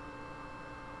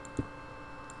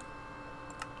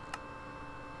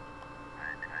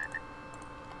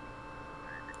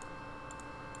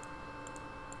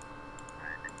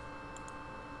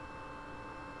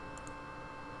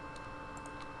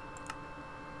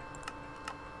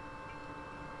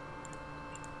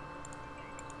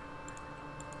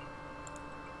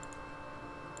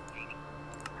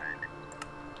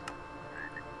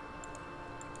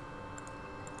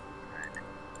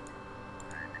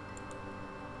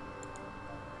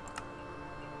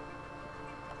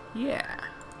 Yeah.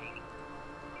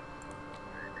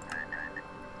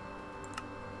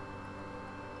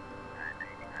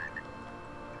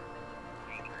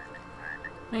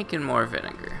 Making more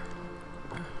vinegar.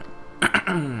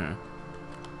 I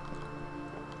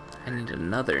need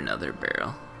another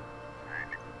barrel.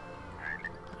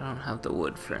 I don't have the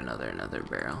wood for another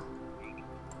barrel.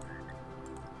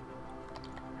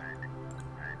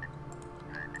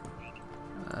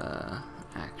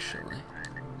 Actually,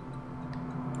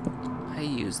 I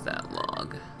use that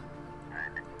log.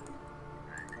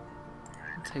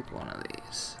 I'll take one of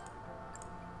these.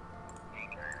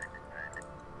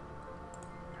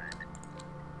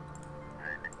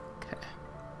 Okay.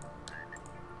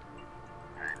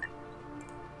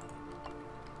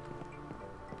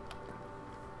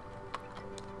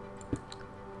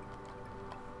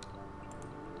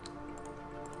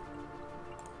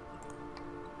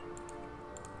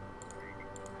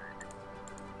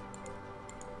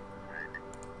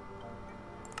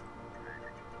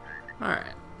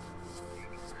 Alright.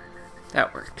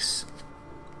 That works.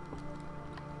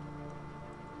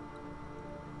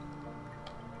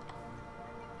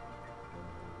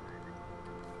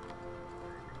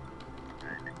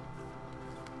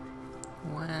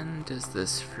 When does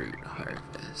this fruit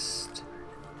harvest?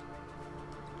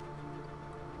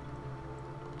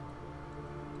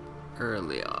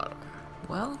 Early autumn.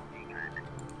 Well,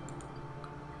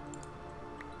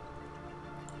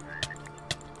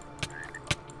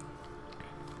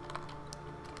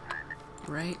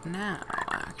 right now,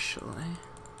 actually.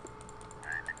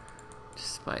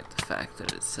 Despite the fact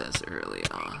that it says early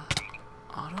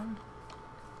autumn.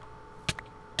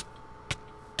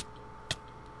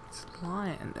 It's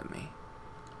lying to me.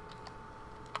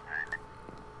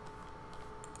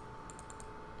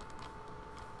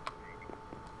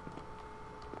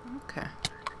 Okay.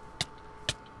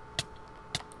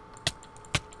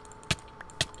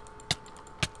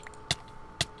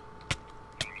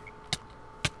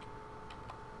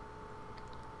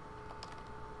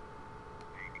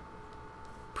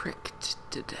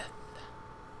 Pricked to death.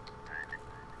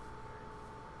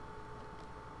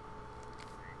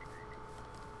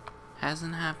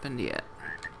 Hasn't happened yet.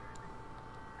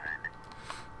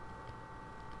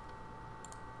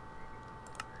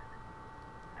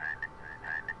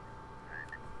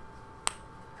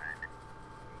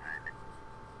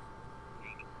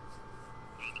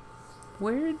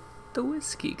 Where'd the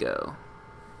whiskey go?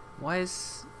 Why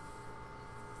is...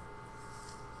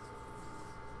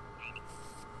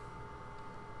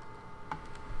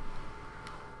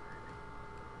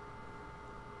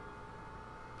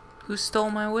 Who stole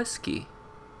my whiskey?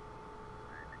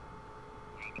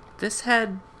 This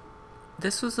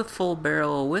was a full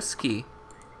barrel of whiskey.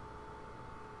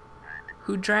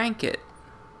 Who drank it?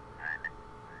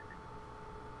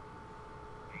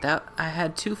 I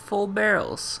had 2 full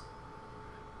barrels.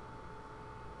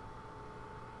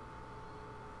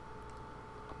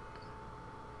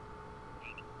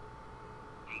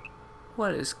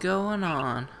 What is going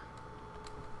on?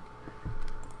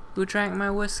 Who drank my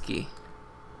whiskey?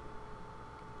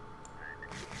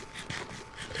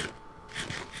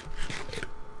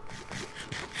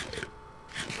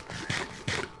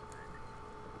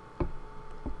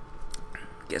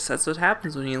 Guess that's what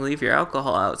happens when you leave your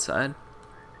alcohol outside.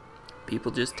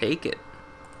 People just take it.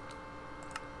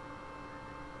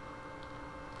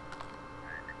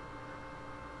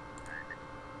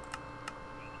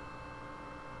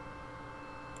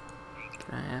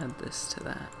 Can I add this to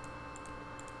that?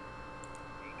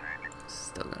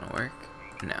 Still gonna work?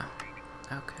 No.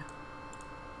 Okay.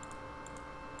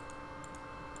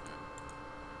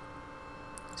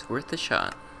 It's worth a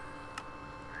shot.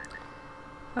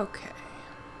 Okay.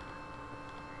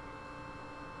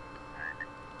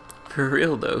 For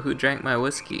real though, who drank my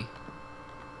whiskey?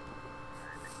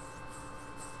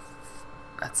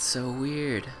 That's so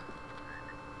weird.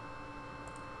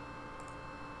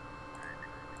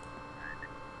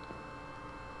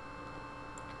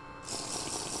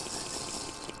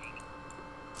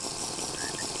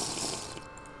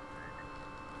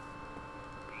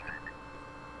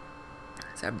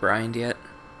 Is that brined yet?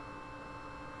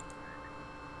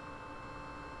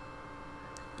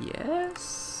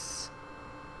 Yes.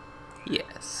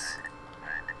 Yes.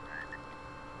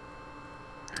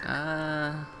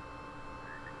 Why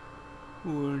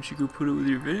don't you go put it with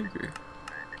your vinegar?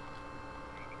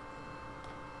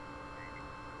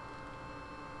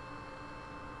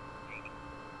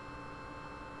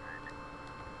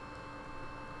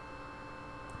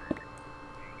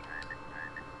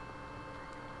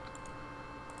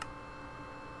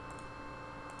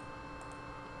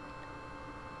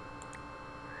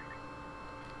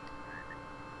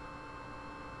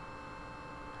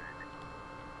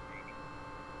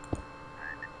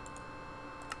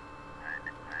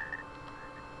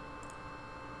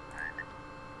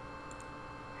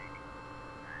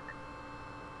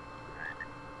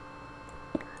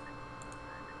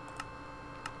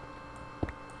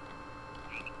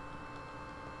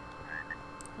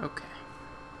 Okay.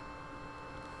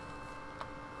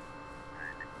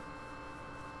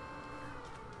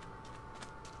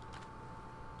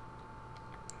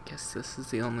 Guess this is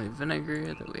the only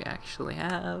vinegar that we actually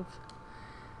have.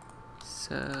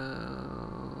 So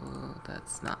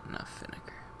that's not enough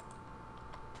vinegar.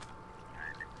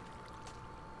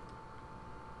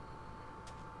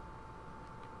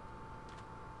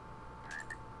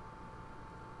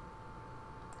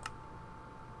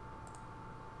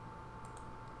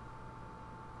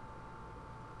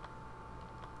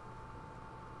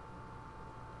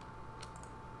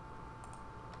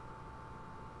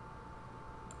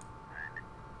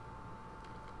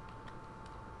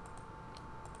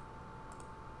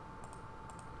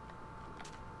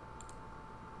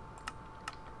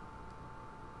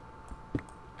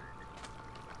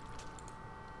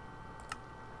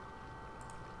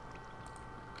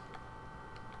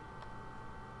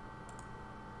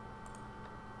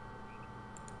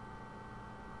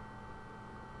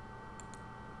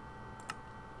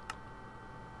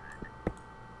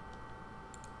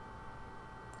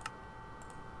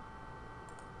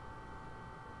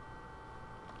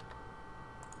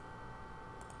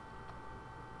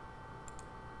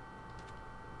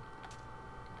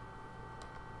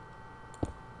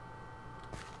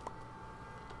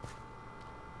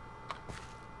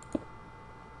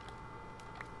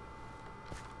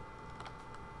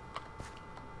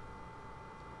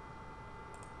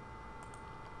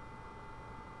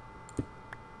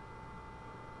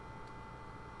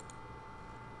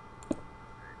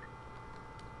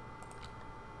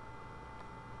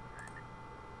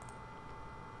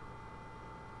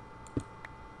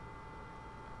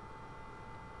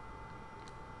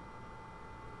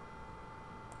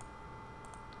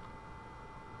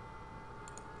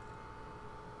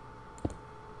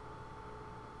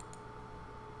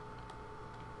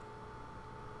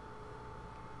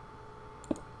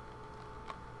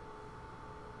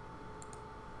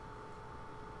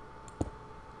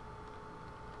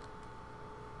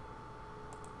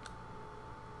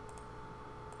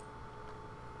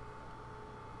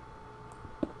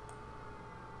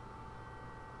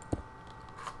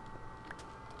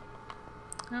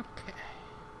 Okay.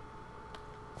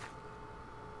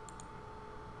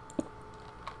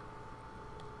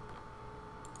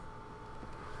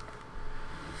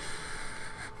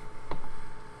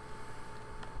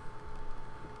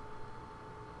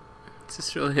 Is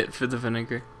this really it for the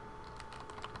vinegar?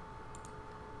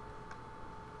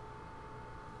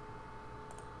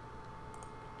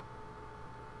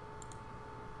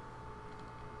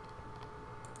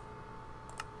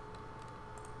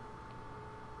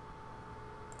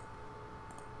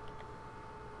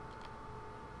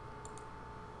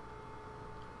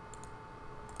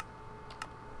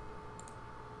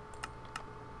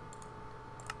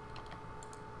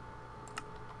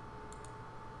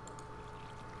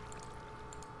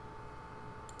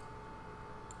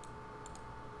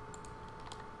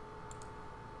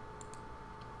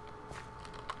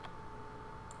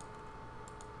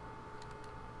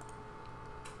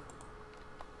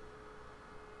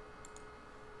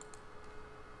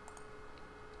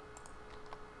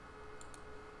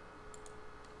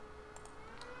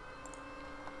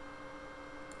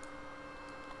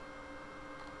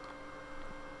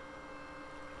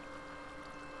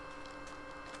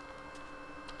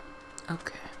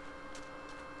 Okay.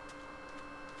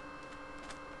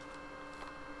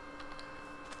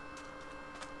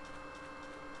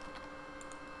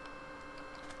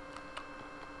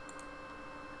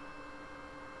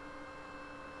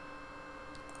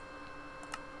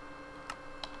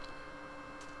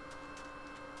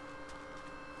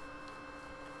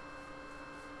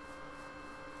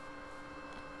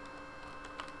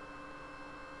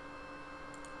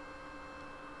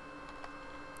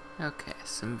 Okay,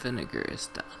 some vinegar is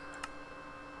done.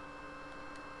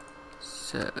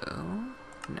 So,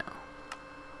 no.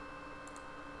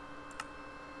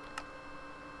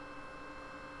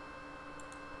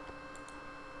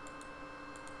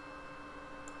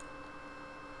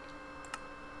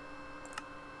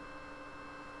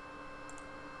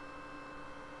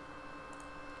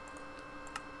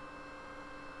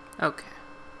 Okay.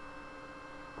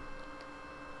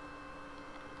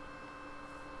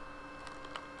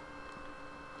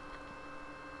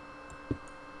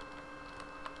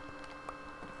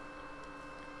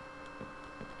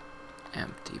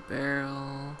 Empty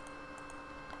barrel.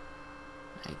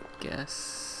 I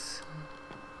guess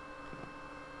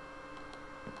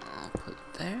I'll put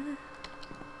there.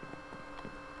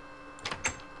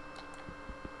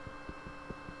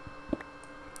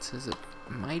 It says it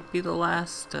might be the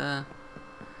last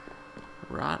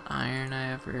wrought iron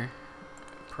I ever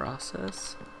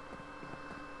process.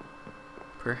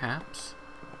 Perhaps.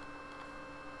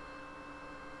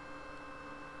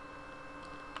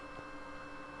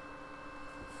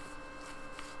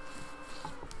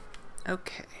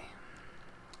 Okay.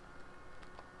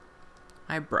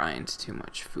 I brined too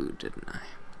much food, didn't I?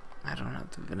 I don't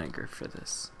have the vinegar for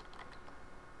this.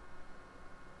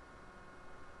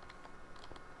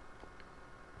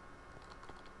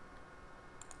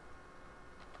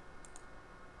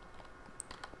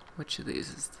 Which of these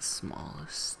is the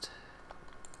smallest?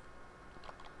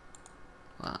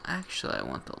 Well, actually, I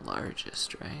want the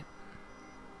largest, right?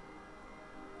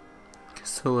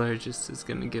 Because the largest is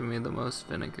going to give me the most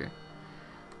vinegar.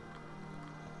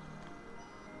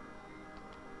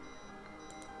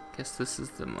 Guess this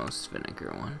is the most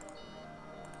vinegar one.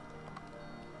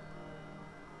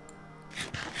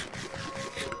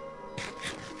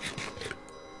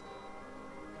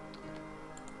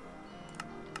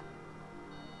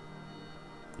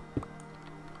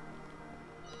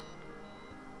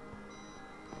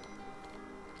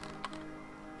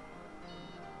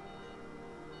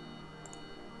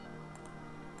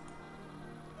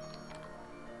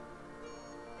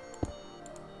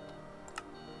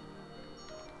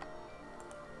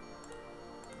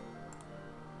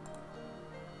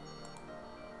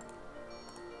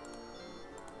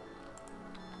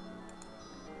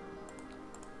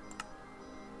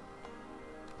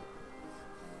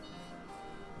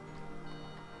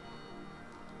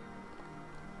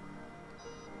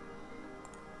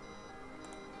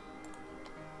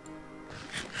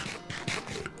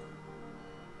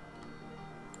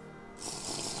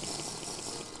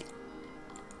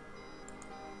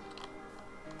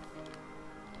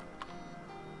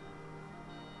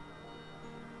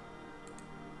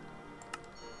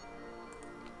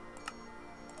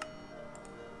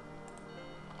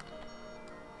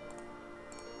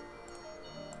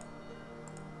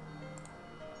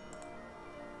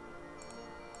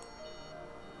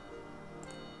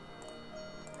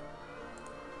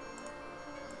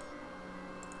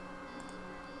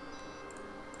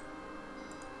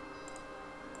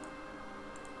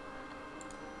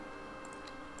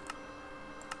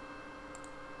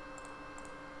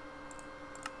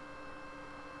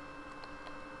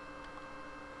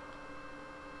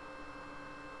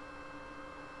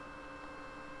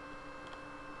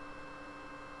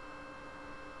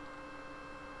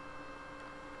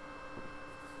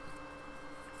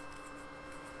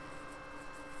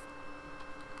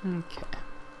 Okay.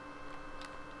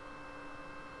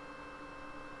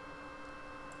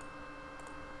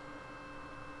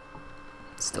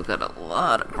 Still got a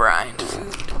lot of brined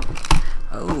food.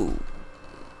 Oh.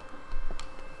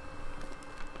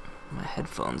 My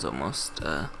headphones almost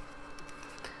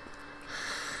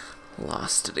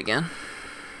lost it again.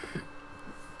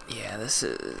 Yeah, this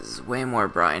is way more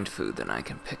brined food than I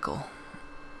can pickle.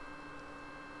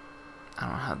 I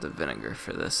don't have the vinegar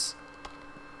for this.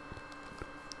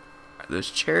 Are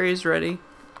those cherries ready?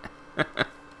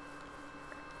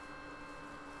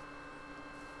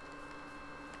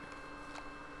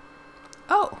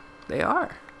 Oh, they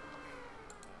are.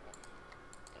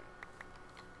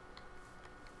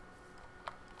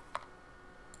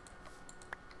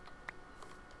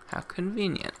 How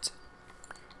convenient.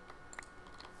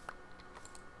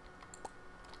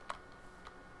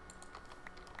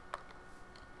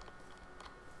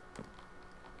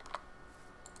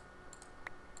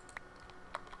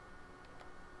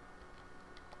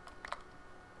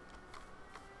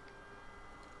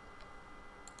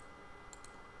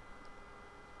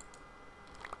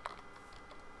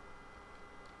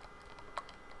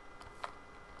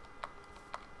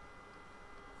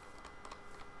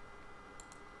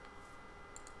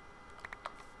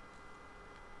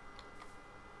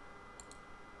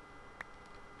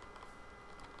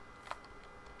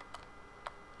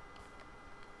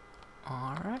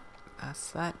 Alright,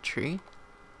 that's that tree.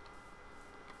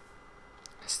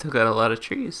 I still got a lot of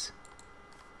trees.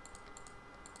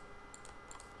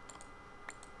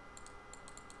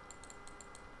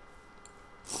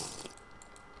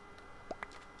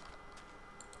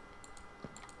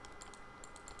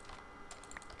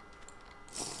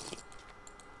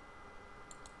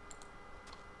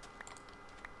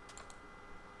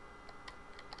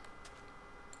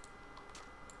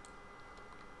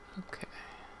 Okay.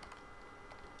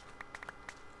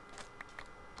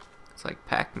 It's like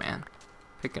Pac-Man,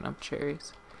 picking up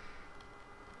cherries.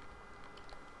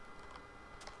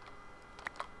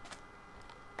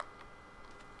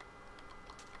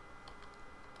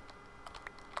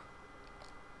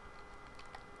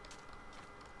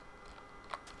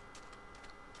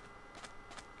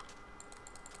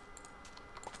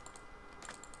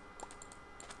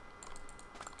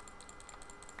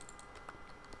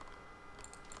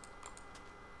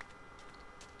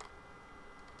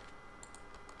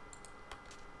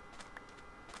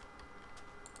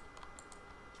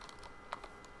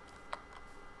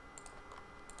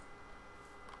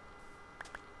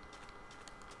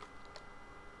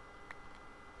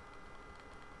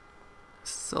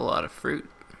 This is a lot of fruit.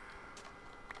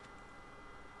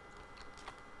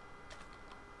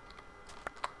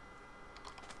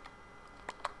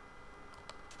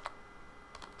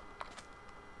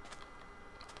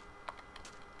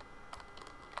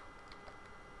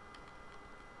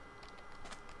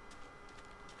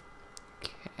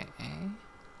 Okay.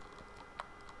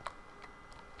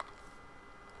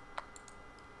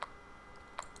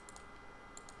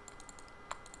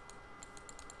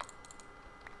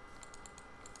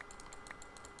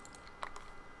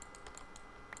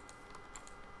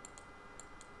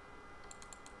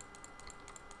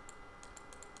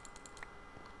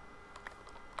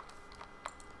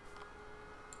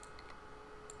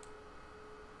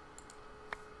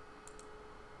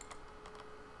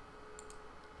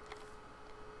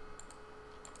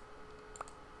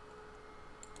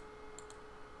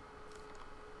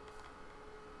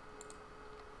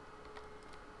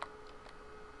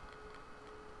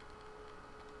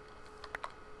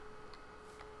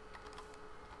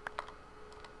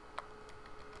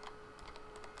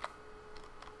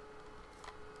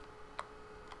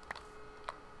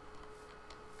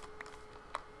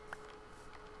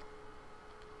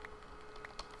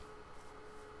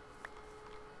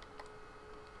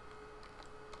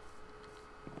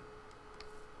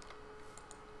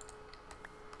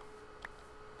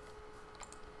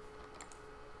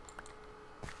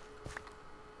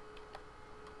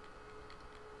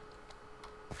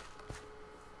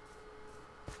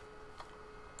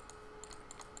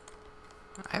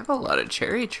 I have a lot of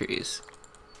cherry trees.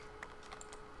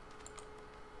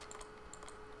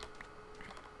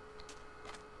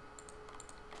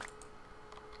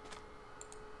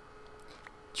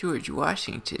 George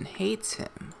Washington hates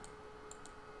him.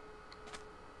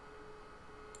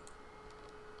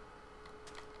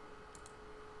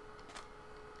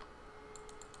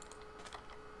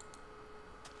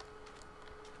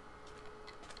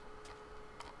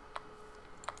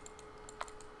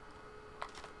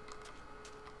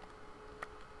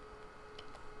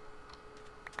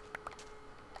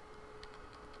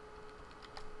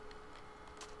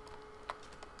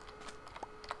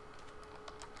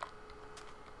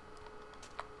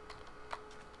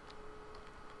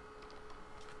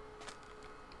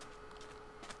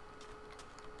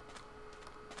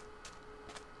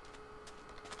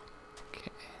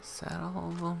 Is that all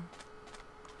of them?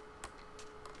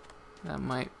 That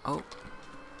might... Oh.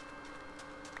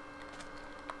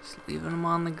 Just leaving them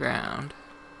on the ground.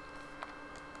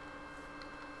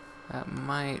 That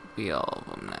might be all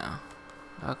of them now.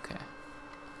 Okay.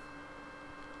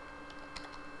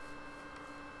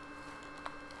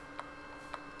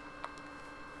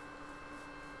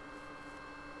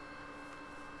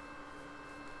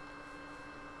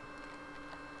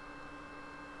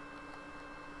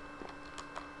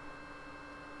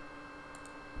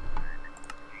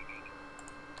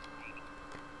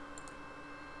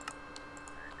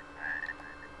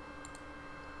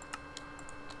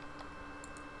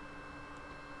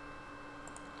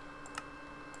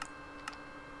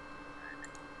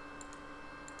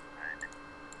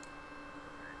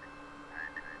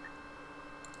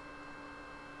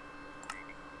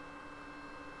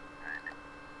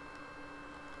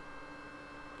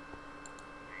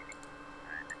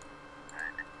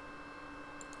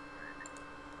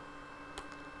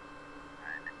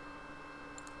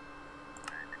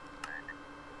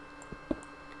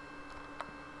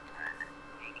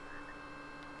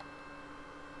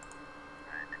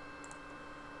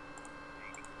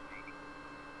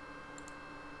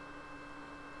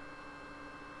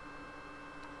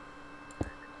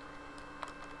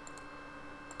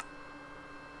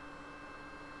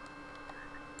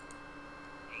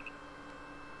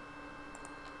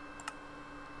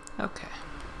 Okay.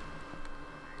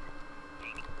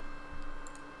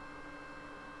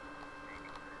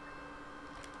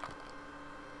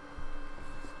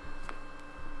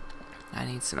 I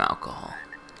need some alcohol.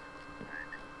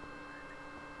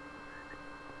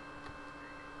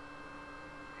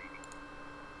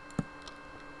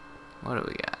 What do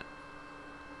we got?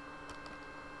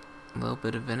 A little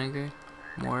bit of vinegar?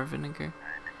 More vinegar?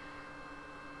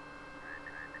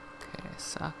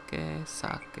 Okay,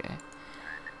 sake,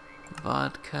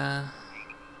 vodka.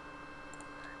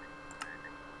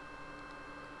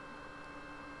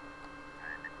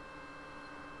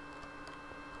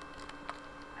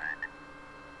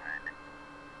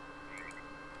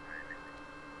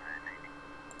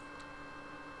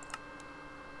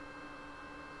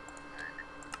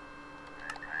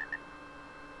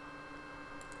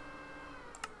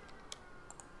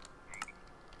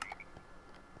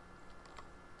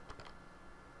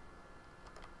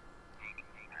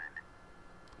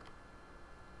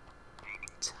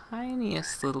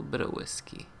 Tiniest little bit of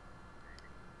whiskey.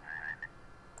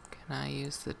 Can I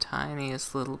use the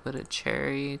tiniest little bit of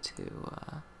cherry to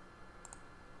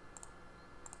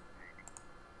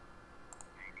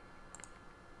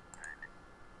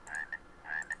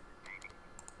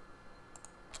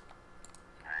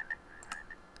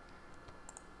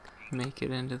make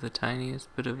it into the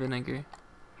tiniest bit of vinegar?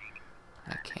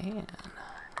 I can.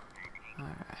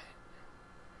 Alright.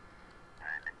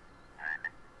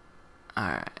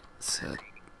 Alright, so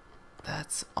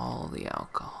that's all the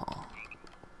alcohol.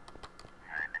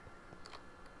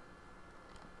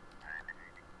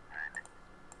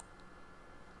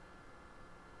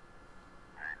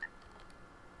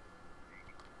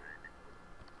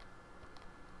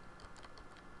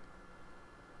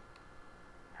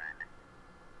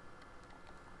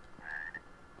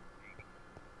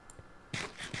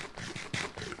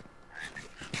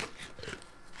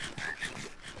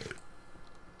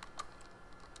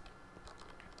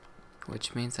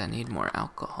 Which means I need more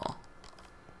alcohol.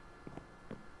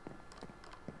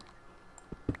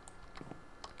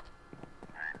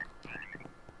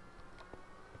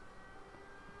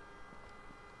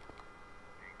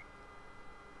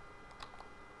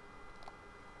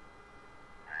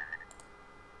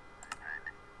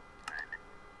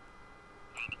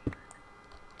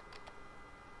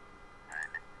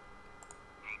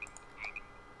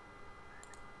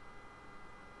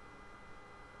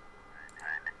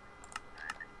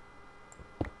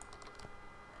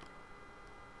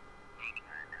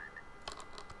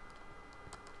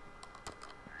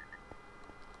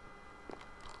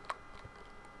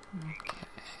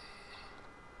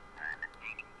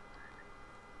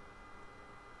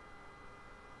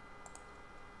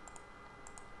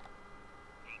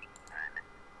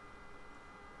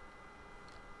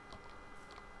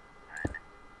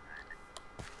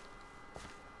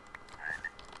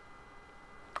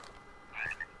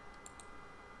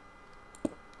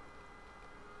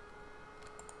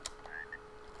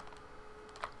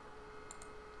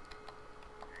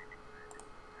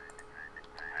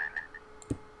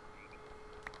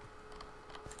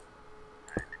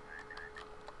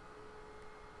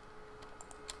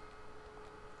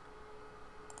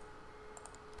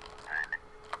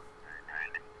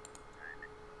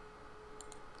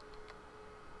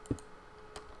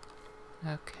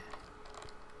 Okay.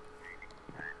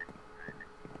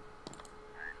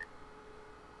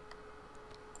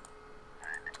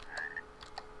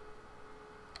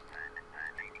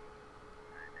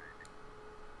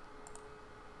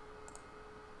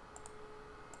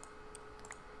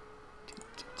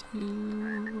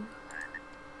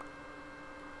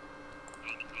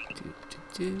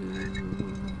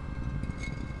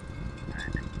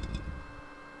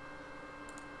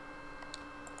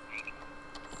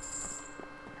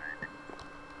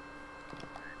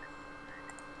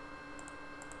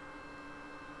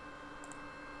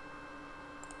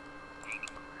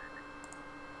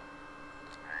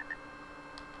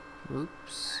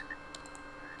 Oops.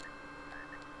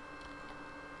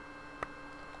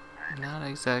 Not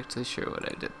exactly sure what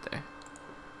I did there.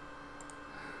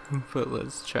 But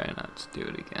let's try not to do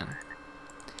it again.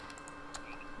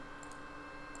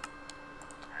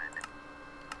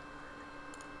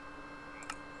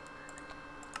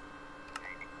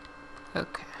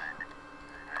 Okay.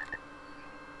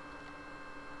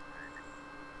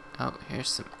 Oh, here's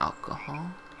some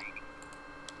alcohol.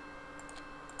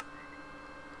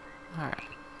 Alright.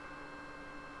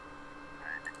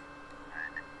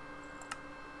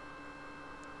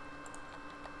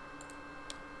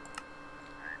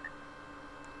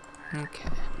 Okay.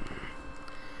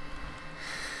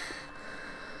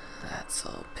 That's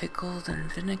all pickled in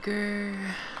vinegar.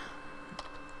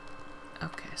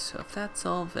 Okay, so if that's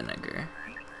all vinegar,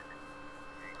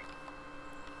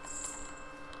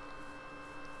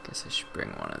 guess I should bring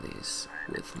one of these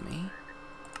with me.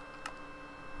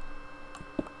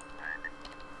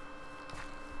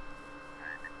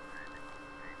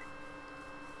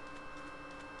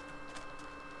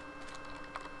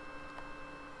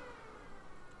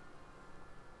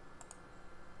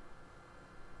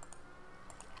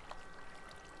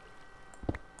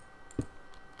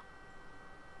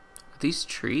 Are these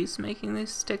trees making these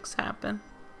sticks happen?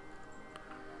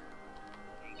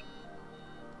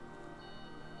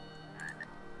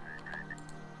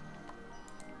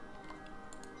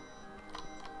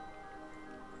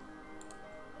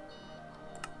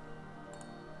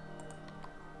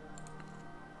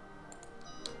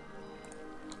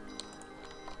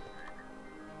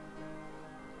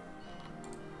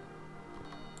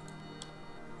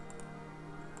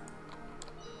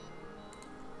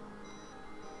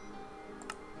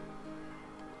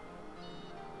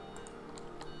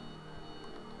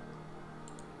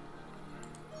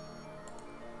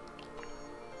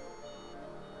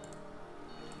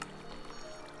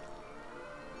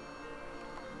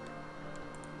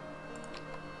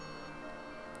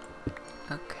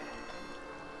 Okay.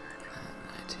 And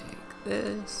I take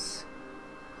this,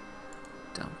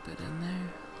 dump it in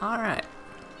there. Alright.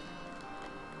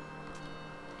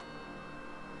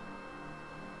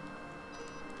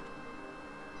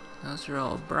 Those are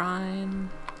all brine.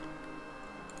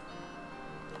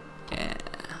 Yeah.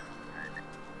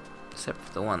 Except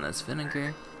for the one that's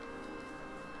vinegar,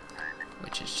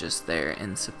 which is just there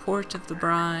in support of the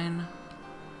brine.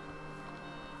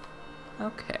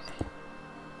 Okay.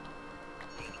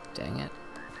 Dang it.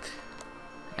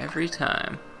 Every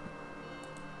time.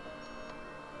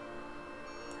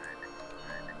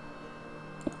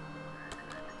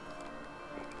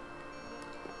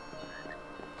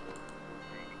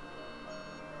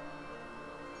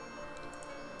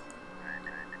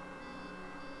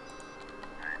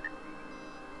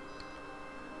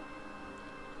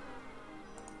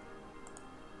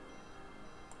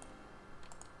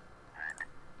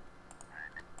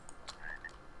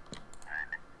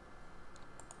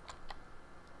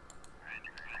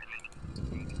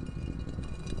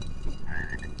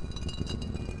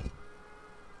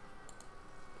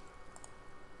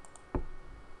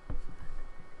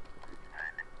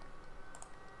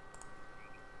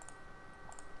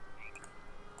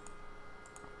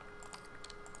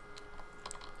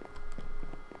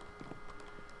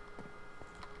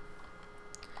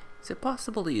 Is it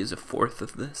possible to use a fourth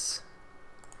of this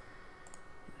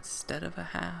instead of a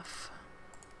half?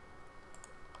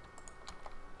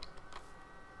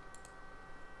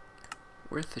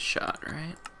 Worth a shot,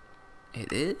 right?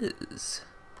 It is.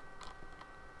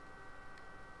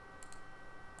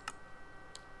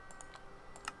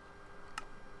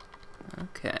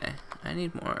 Okay, I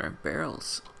need more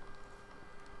barrels.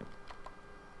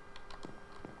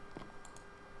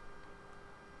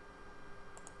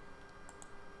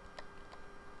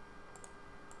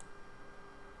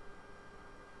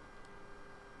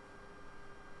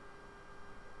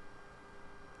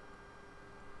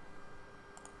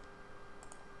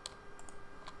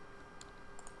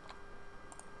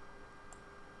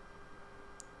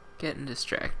 Getting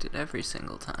distracted every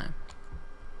single time.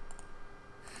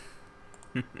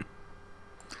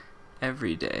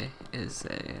 Every day is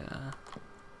a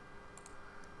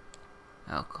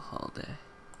alcohol day.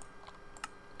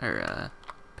 Or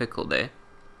pickle day.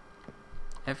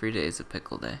 Every day is a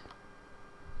pickle day.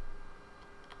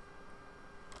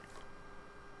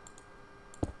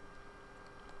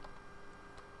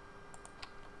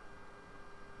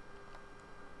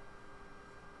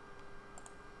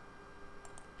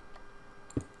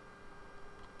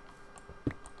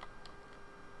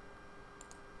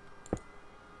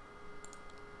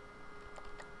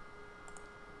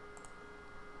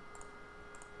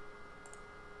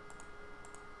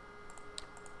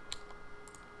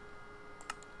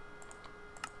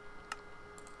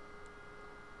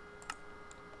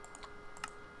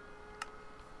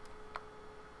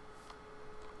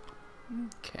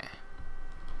 Okay.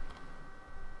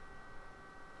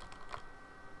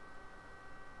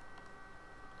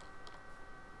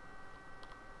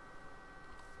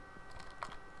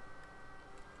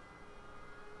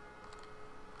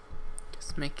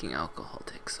 Just making alcohol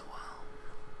takes a while.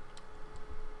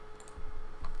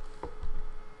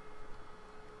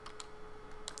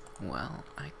 Well,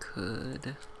 I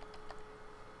could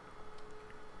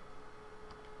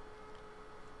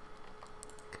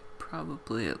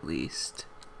probably at least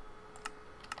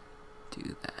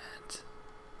do that.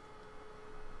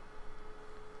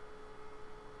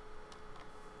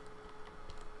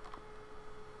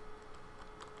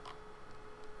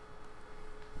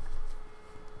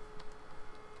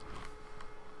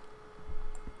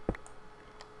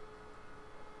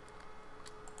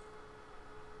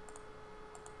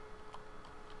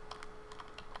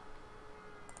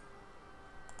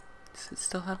 Does it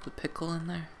still have the pickle in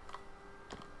there?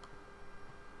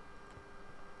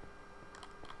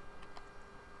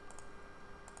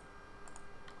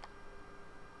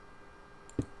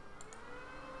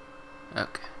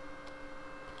 Okay.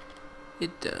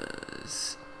 It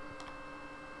does.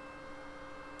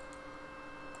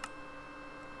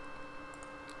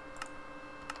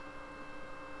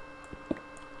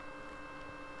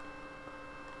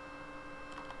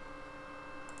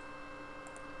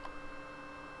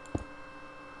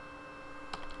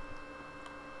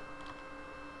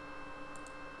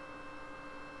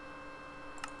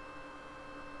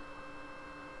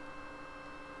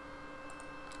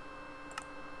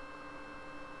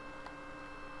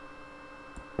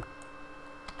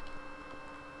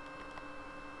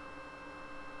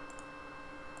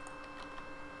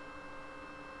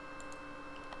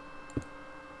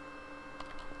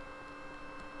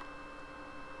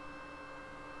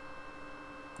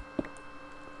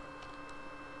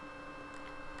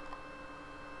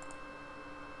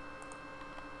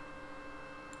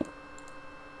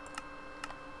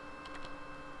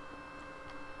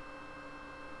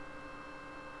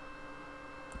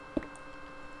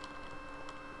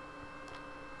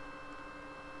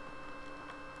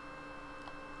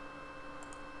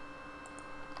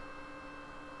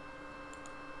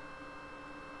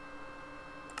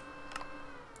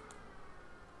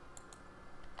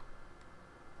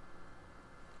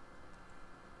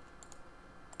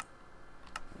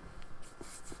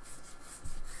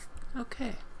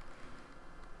 Okay.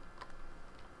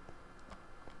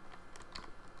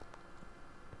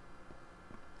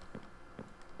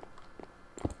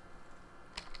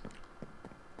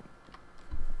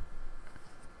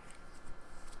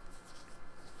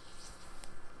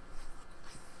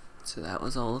 So that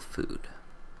was all the food.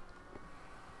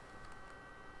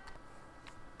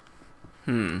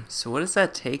 So what does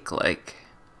that take, like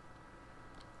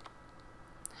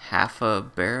half a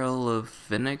barrel of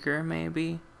vinegar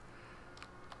maybe?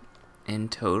 In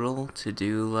total to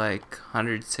do like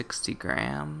 160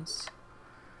 grams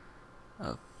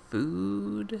of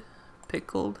food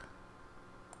pickled?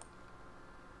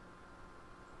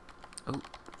 Oh.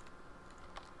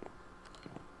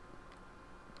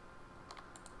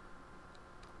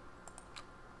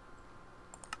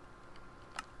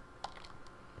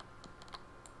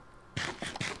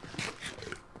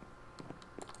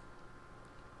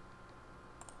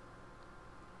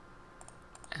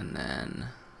 And then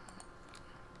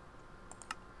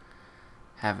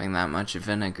having that much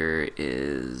vinegar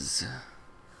is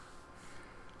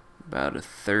about a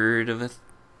third of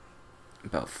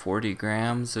about 40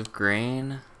 grams of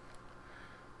grain,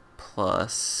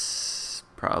 plus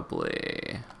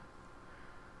probably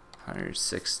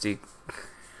 160.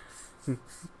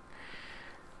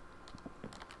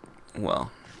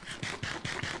 Well,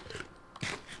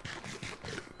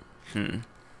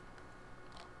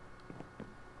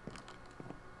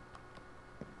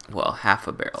 well, half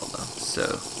a barrel though,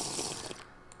 so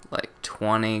like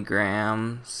 20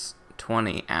 grams,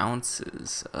 20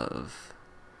 ounces of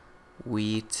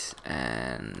wheat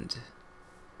and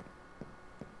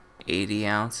 80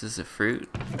 ounces of fruit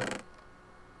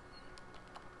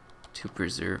to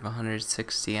preserve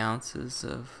 160 ounces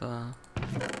of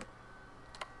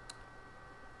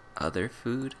other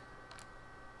food.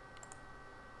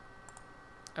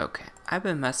 Okay, I've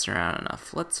been messing around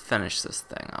enough. Let's finish this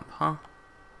thing up, huh?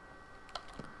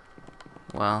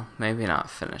 Well, maybe not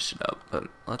finish it up, but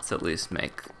let's at least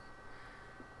make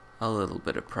a little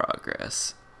bit of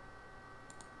progress.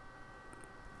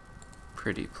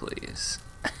 Pretty please.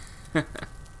 Okay,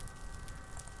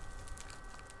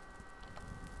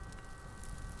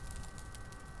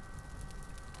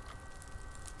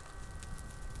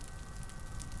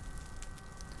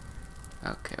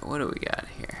 what do we got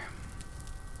here?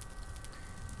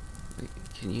 We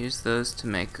can use those to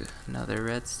make another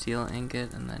red steel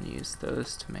ingot, and then use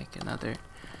those to make another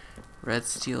red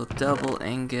steel double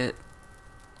ingot.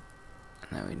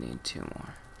 And then we need 2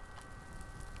 more.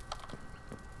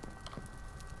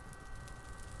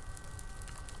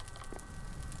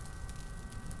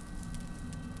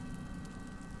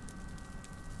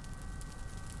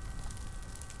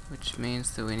 Which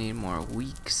means that we need more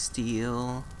weak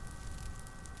steel.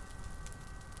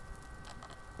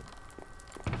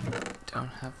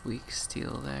 Don't have weak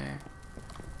steel there.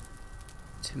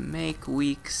 To make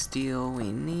weak steel,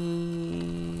 we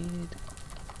need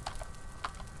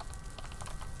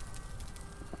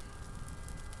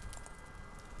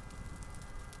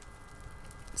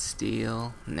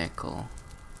steel, nickel,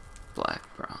 black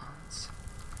bronze.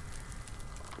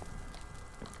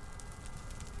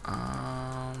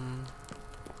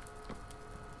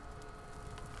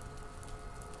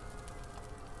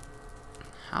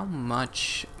 How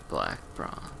much black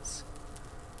bronze?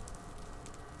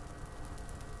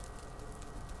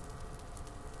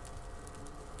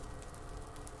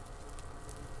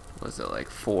 Was it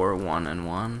like 4 1 and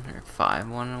 1 or 5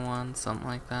 1 and 1, something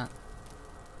like that?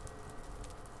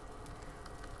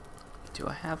 Do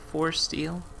I have 4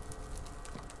 steel?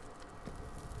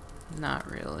 Not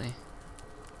really.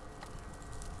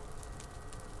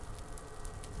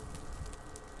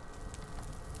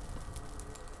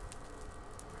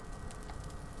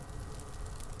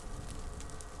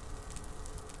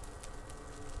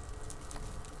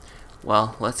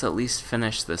 Well, let's at least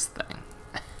finish this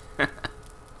thing.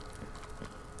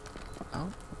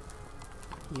 Oh,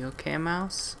 you okay,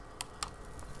 mouse?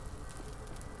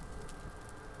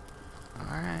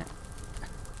 Alright.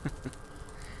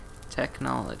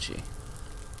 Technology.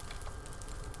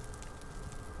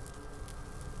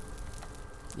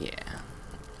 Yeah,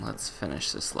 let's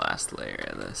finish this last layer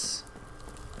of this.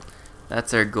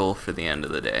 That's our goal for the end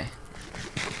of the day.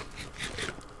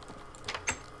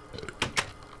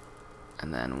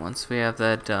 And then once we have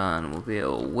that done, we'll be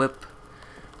able to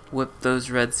whip those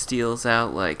red steels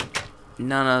out like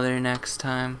none other next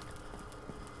time.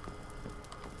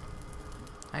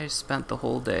 I just spent the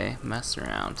whole day messing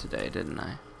around today, didn't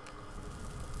I?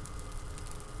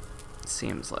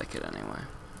 Seems like it anyway.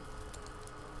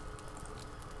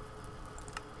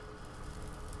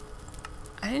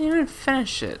 I didn't even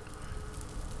finish it.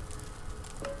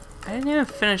 I didn't even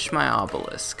finish my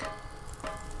obelisk.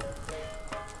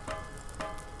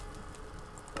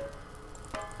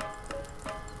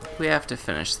 We have to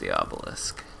finish the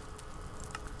obelisk.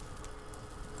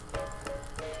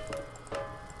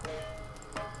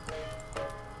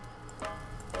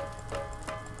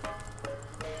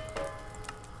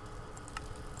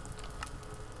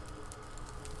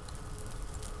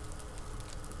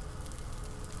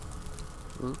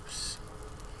 Oops.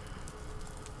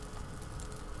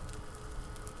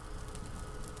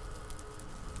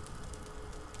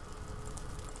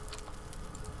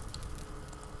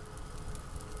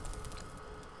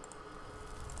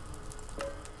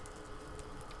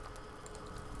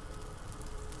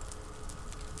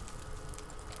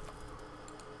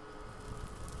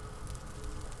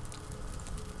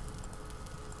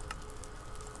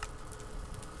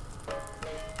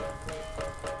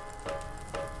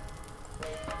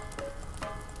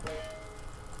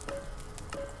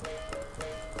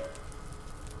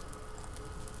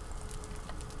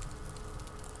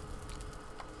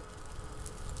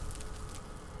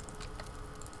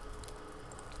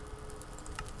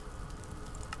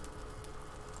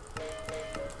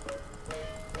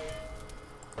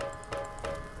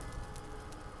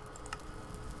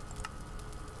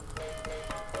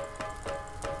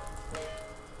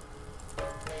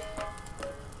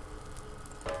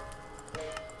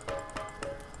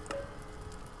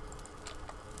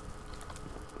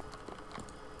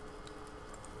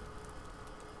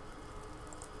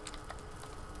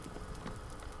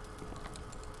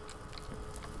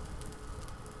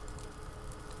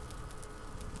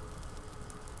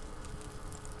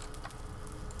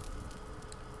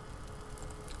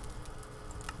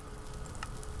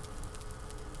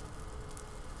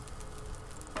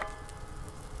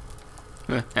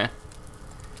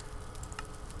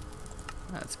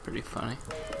 That's pretty funny.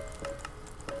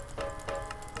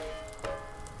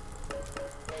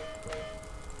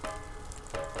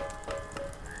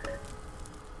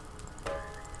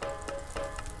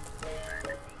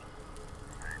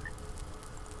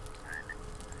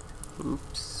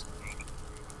 Oops.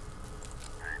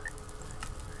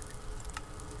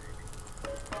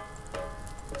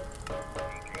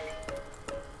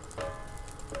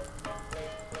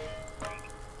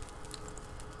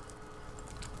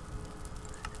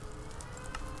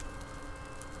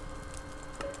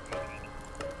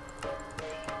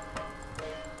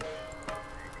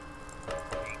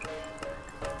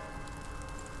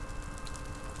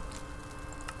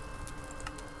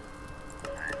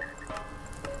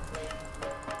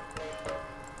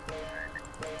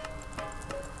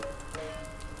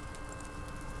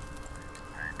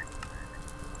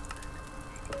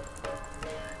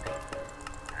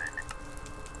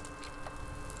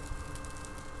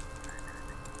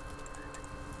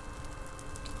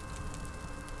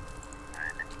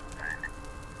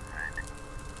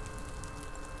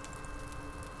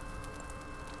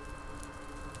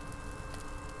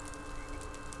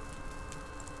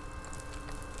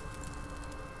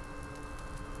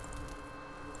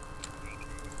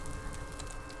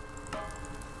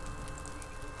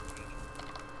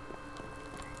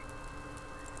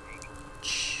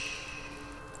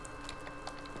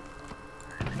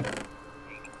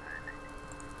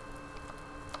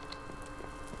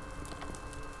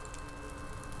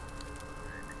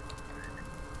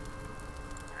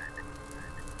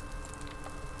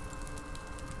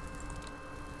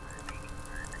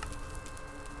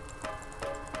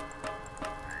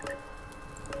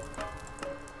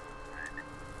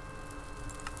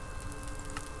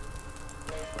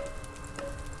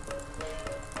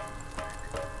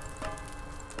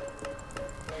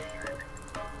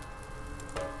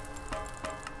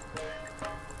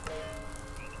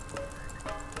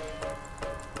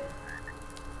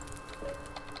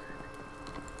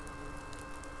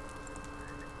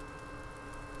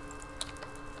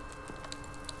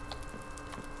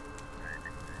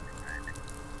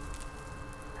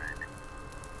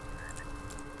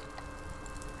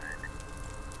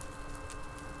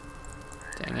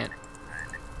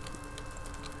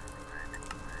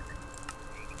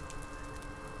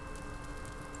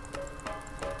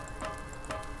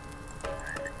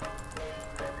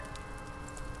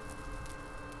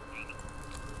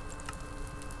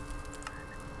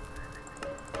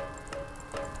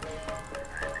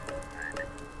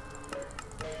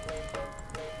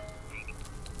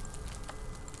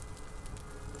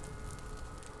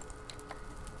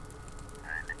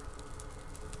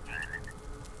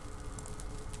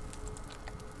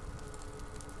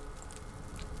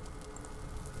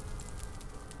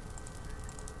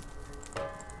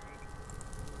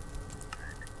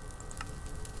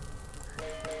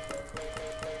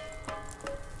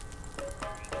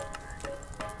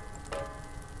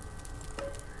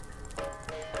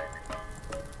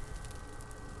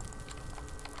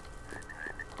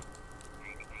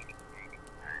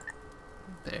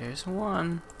 There's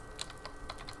one.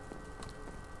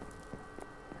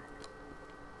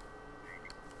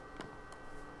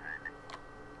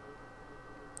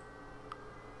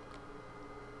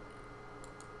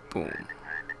 Boom.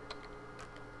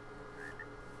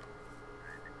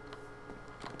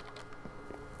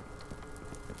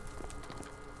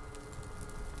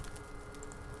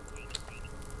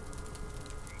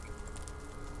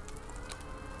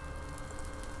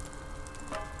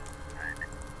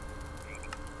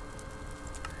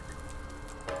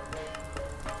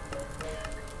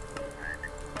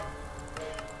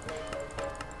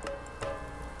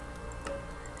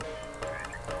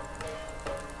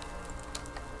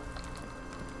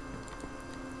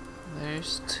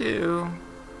 There's two.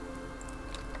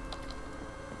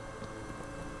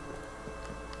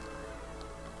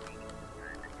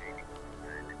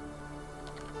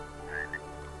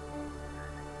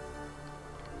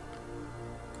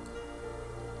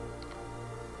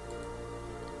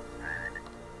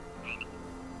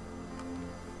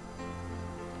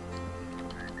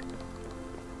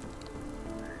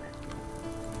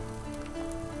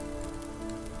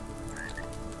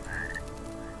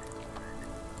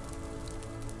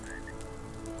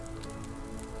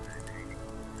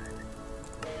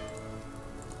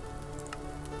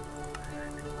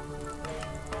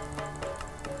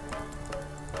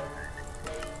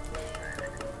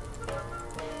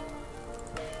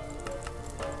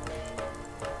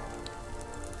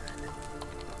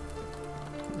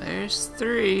 There's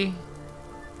three.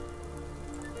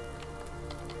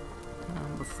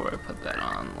 Before I put that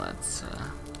on, let's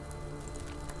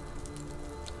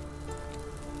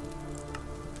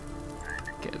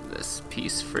get this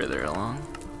piece further along.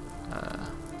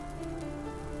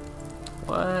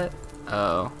 What?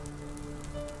 Oh.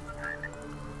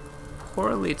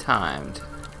 Poorly timed.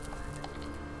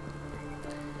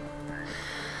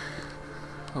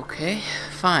 Okay,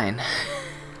 fine.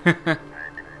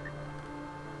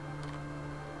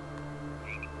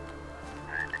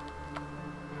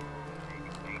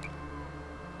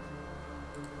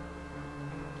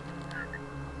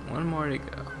 One more to go.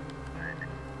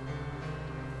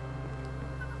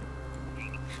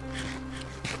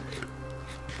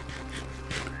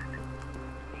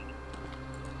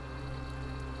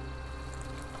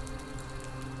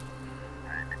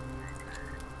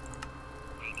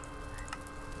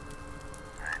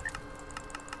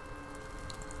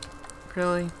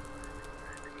 Really?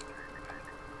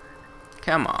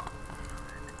 Come on.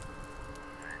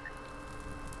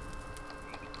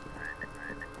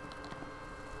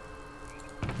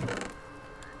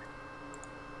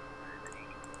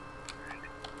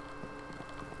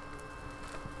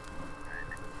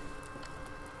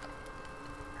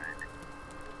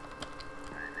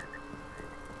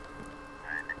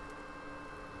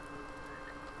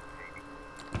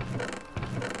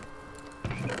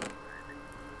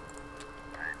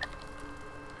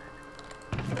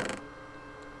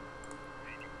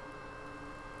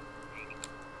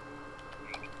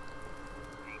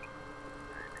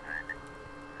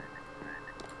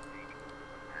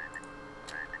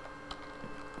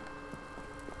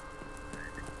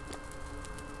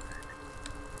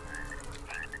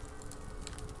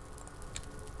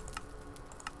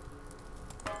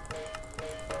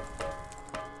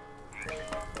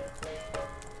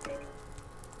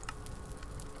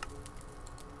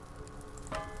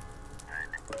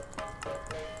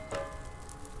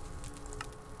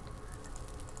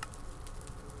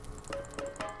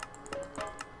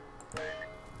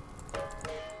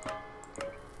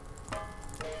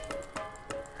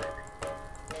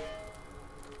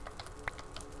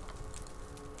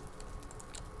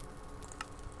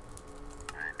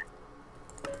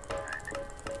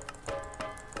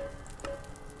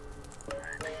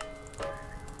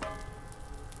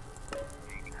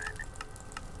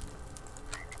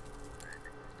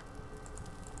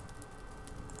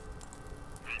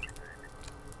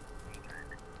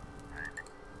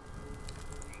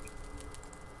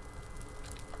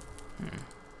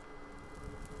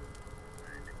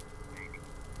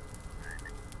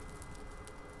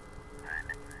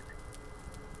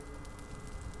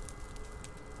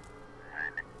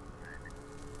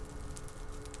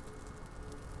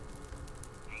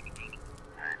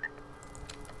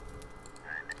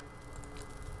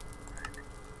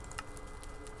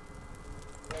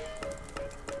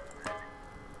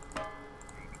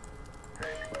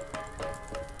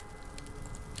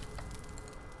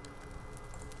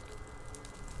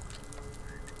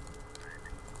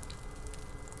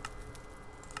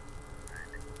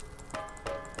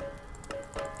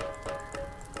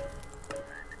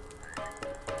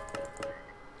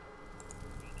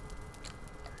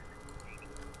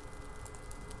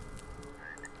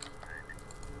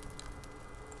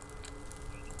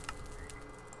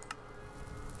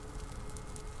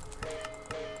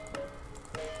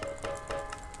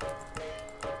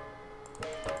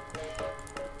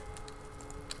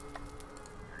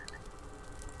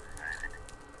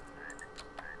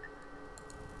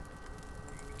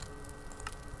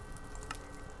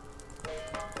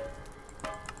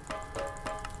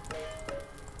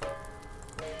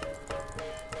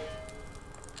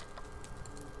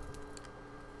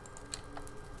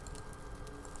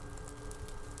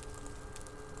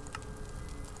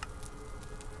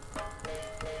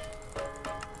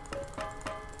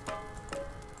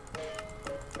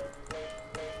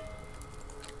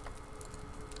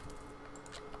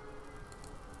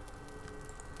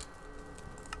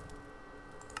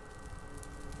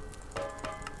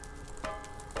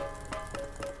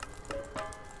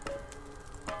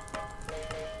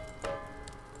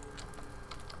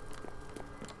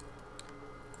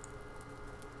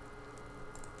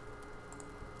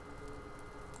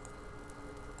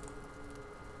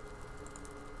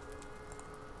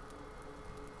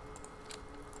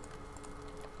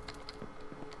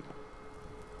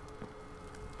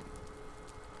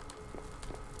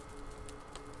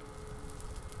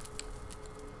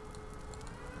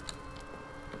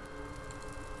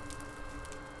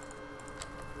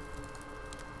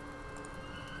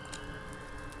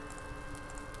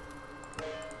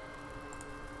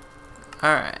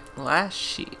 Alright, last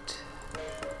sheet.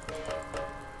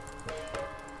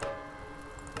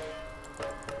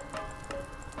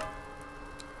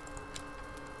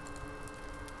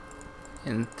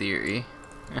 In theory.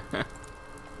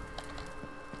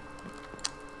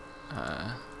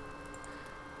 I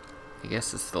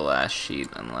guess it's the last sheet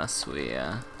unless we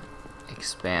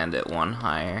expand it one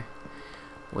higher,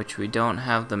 which we don't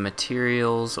have the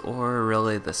materials or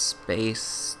really the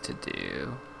space to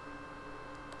do.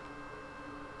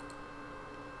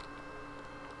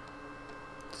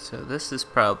 So this is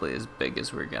probably as big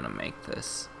as we're gonna make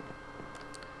this.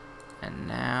 And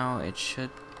now it should...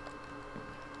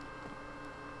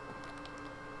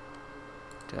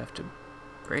 Do I have to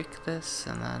break this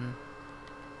and then...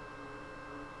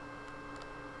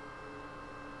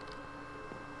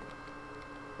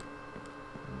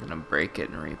 I'm gonna break it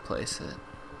and replace it.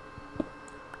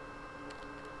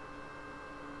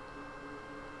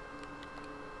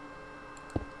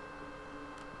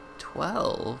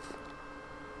 $12?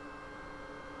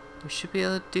 We should be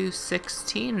able to do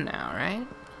 16 now, right?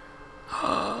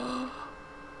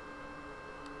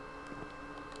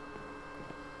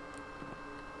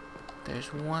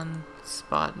 There's one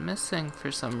spot missing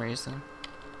for some reason.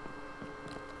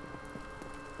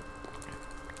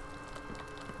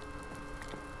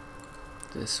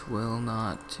 This will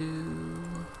not do.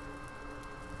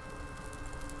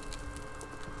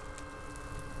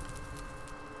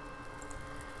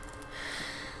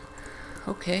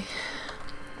 Okay.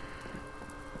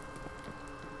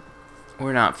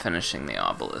 We're not finishing the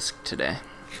obelisk today.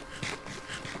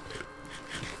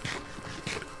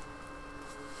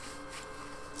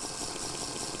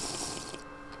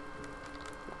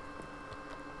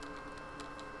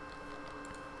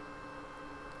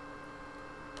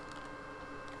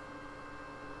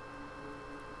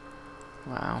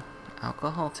 Wow,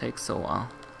 alcohol takes a while.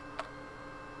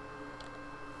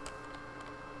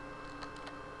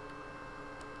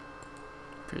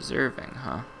 Preserving,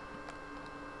 huh?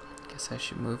 Guess I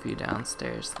should move you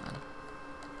downstairs then.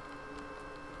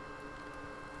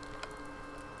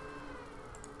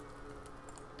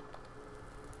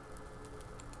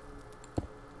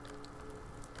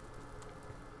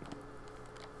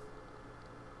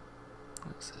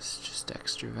 What's this, just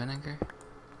extra vinegar?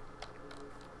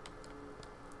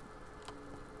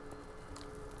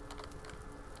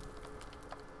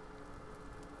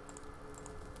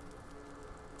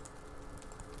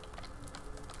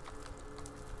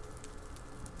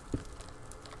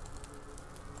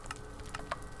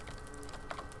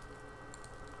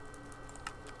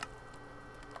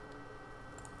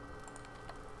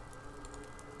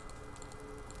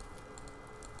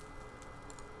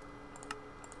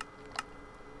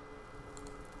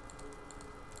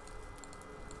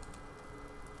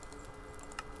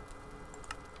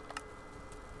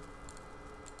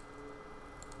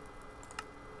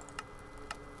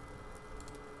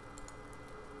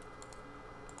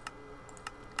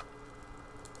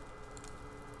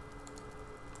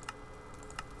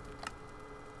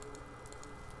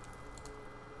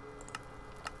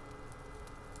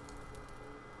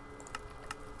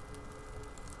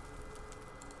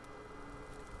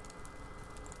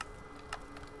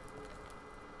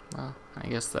 Well, I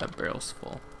guess that barrel's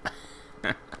full.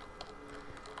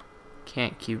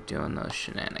 Can't keep doing those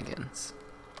shenanigans.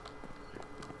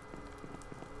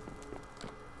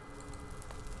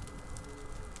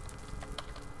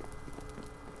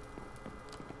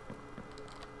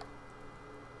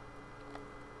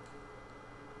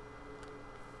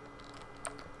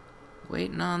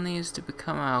 Waiting on these to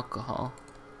become alcohol.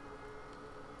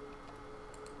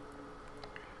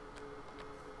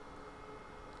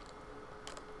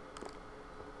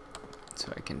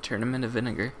 So I can turn them into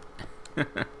vinegar.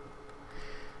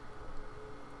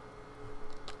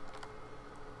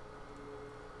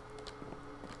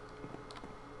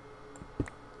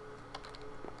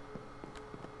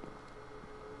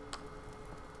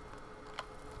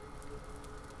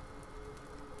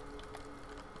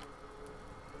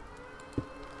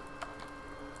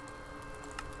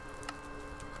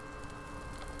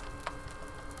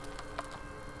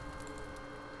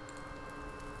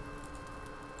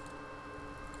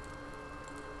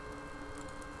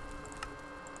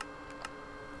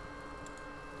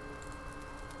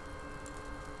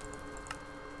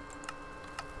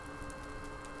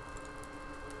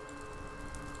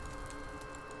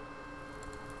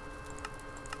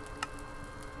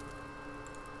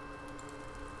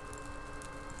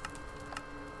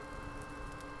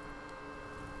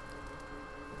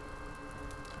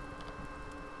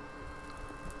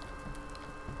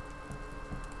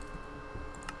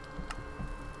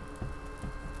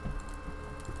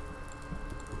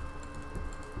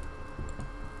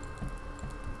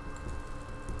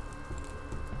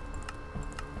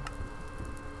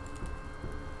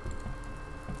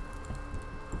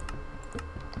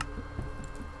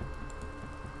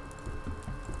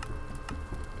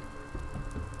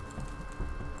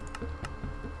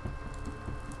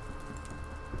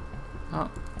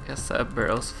 guess that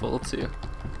barrel's full too.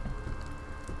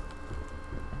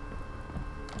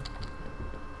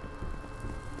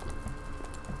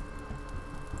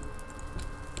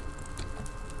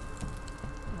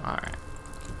 Alright.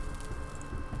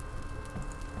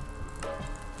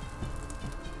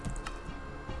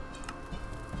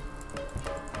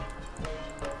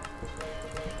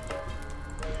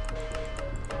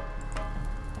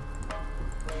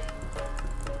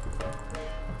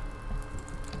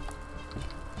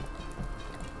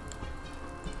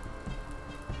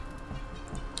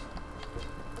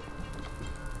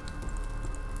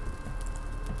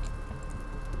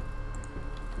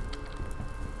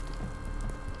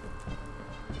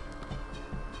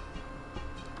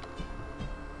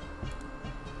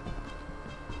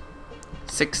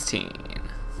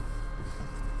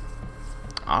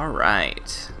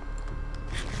 Alright.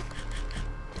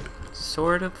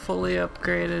 Sort of fully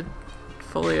upgraded.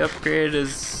 Fully upgraded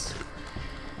is...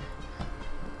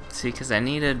 See, because I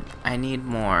need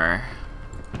more.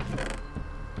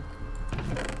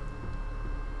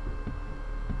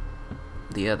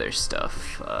 The other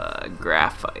stuff,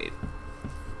 graphite,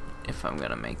 if I'm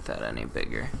gonna make that any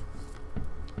bigger.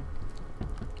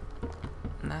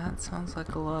 That sounds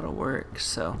like a lot of work,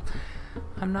 so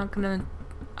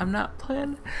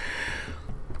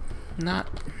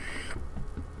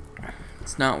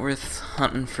it's not worth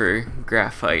hunting for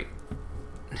graphite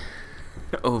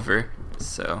over,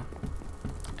 so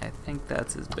I think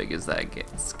that's as big as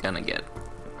it's gonna get.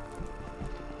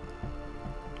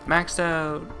 Maxed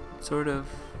out, sort of.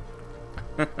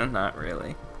 Not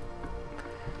really.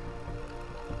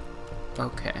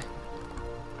 Okay.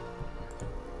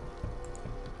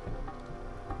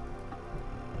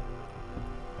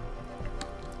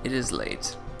 It is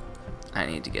late. I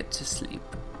need to get to sleep.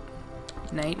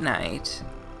 Night night.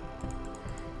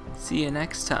 See you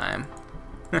next time.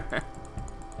 Bye-bye.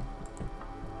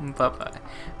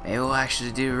 Maybe we'll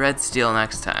actually do red steel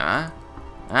next time,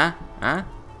 huh? Huh?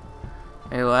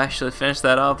 Maybe we'll actually finish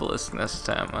that obelisk next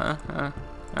time,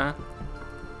 huh?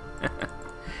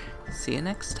 See you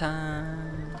next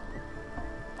time.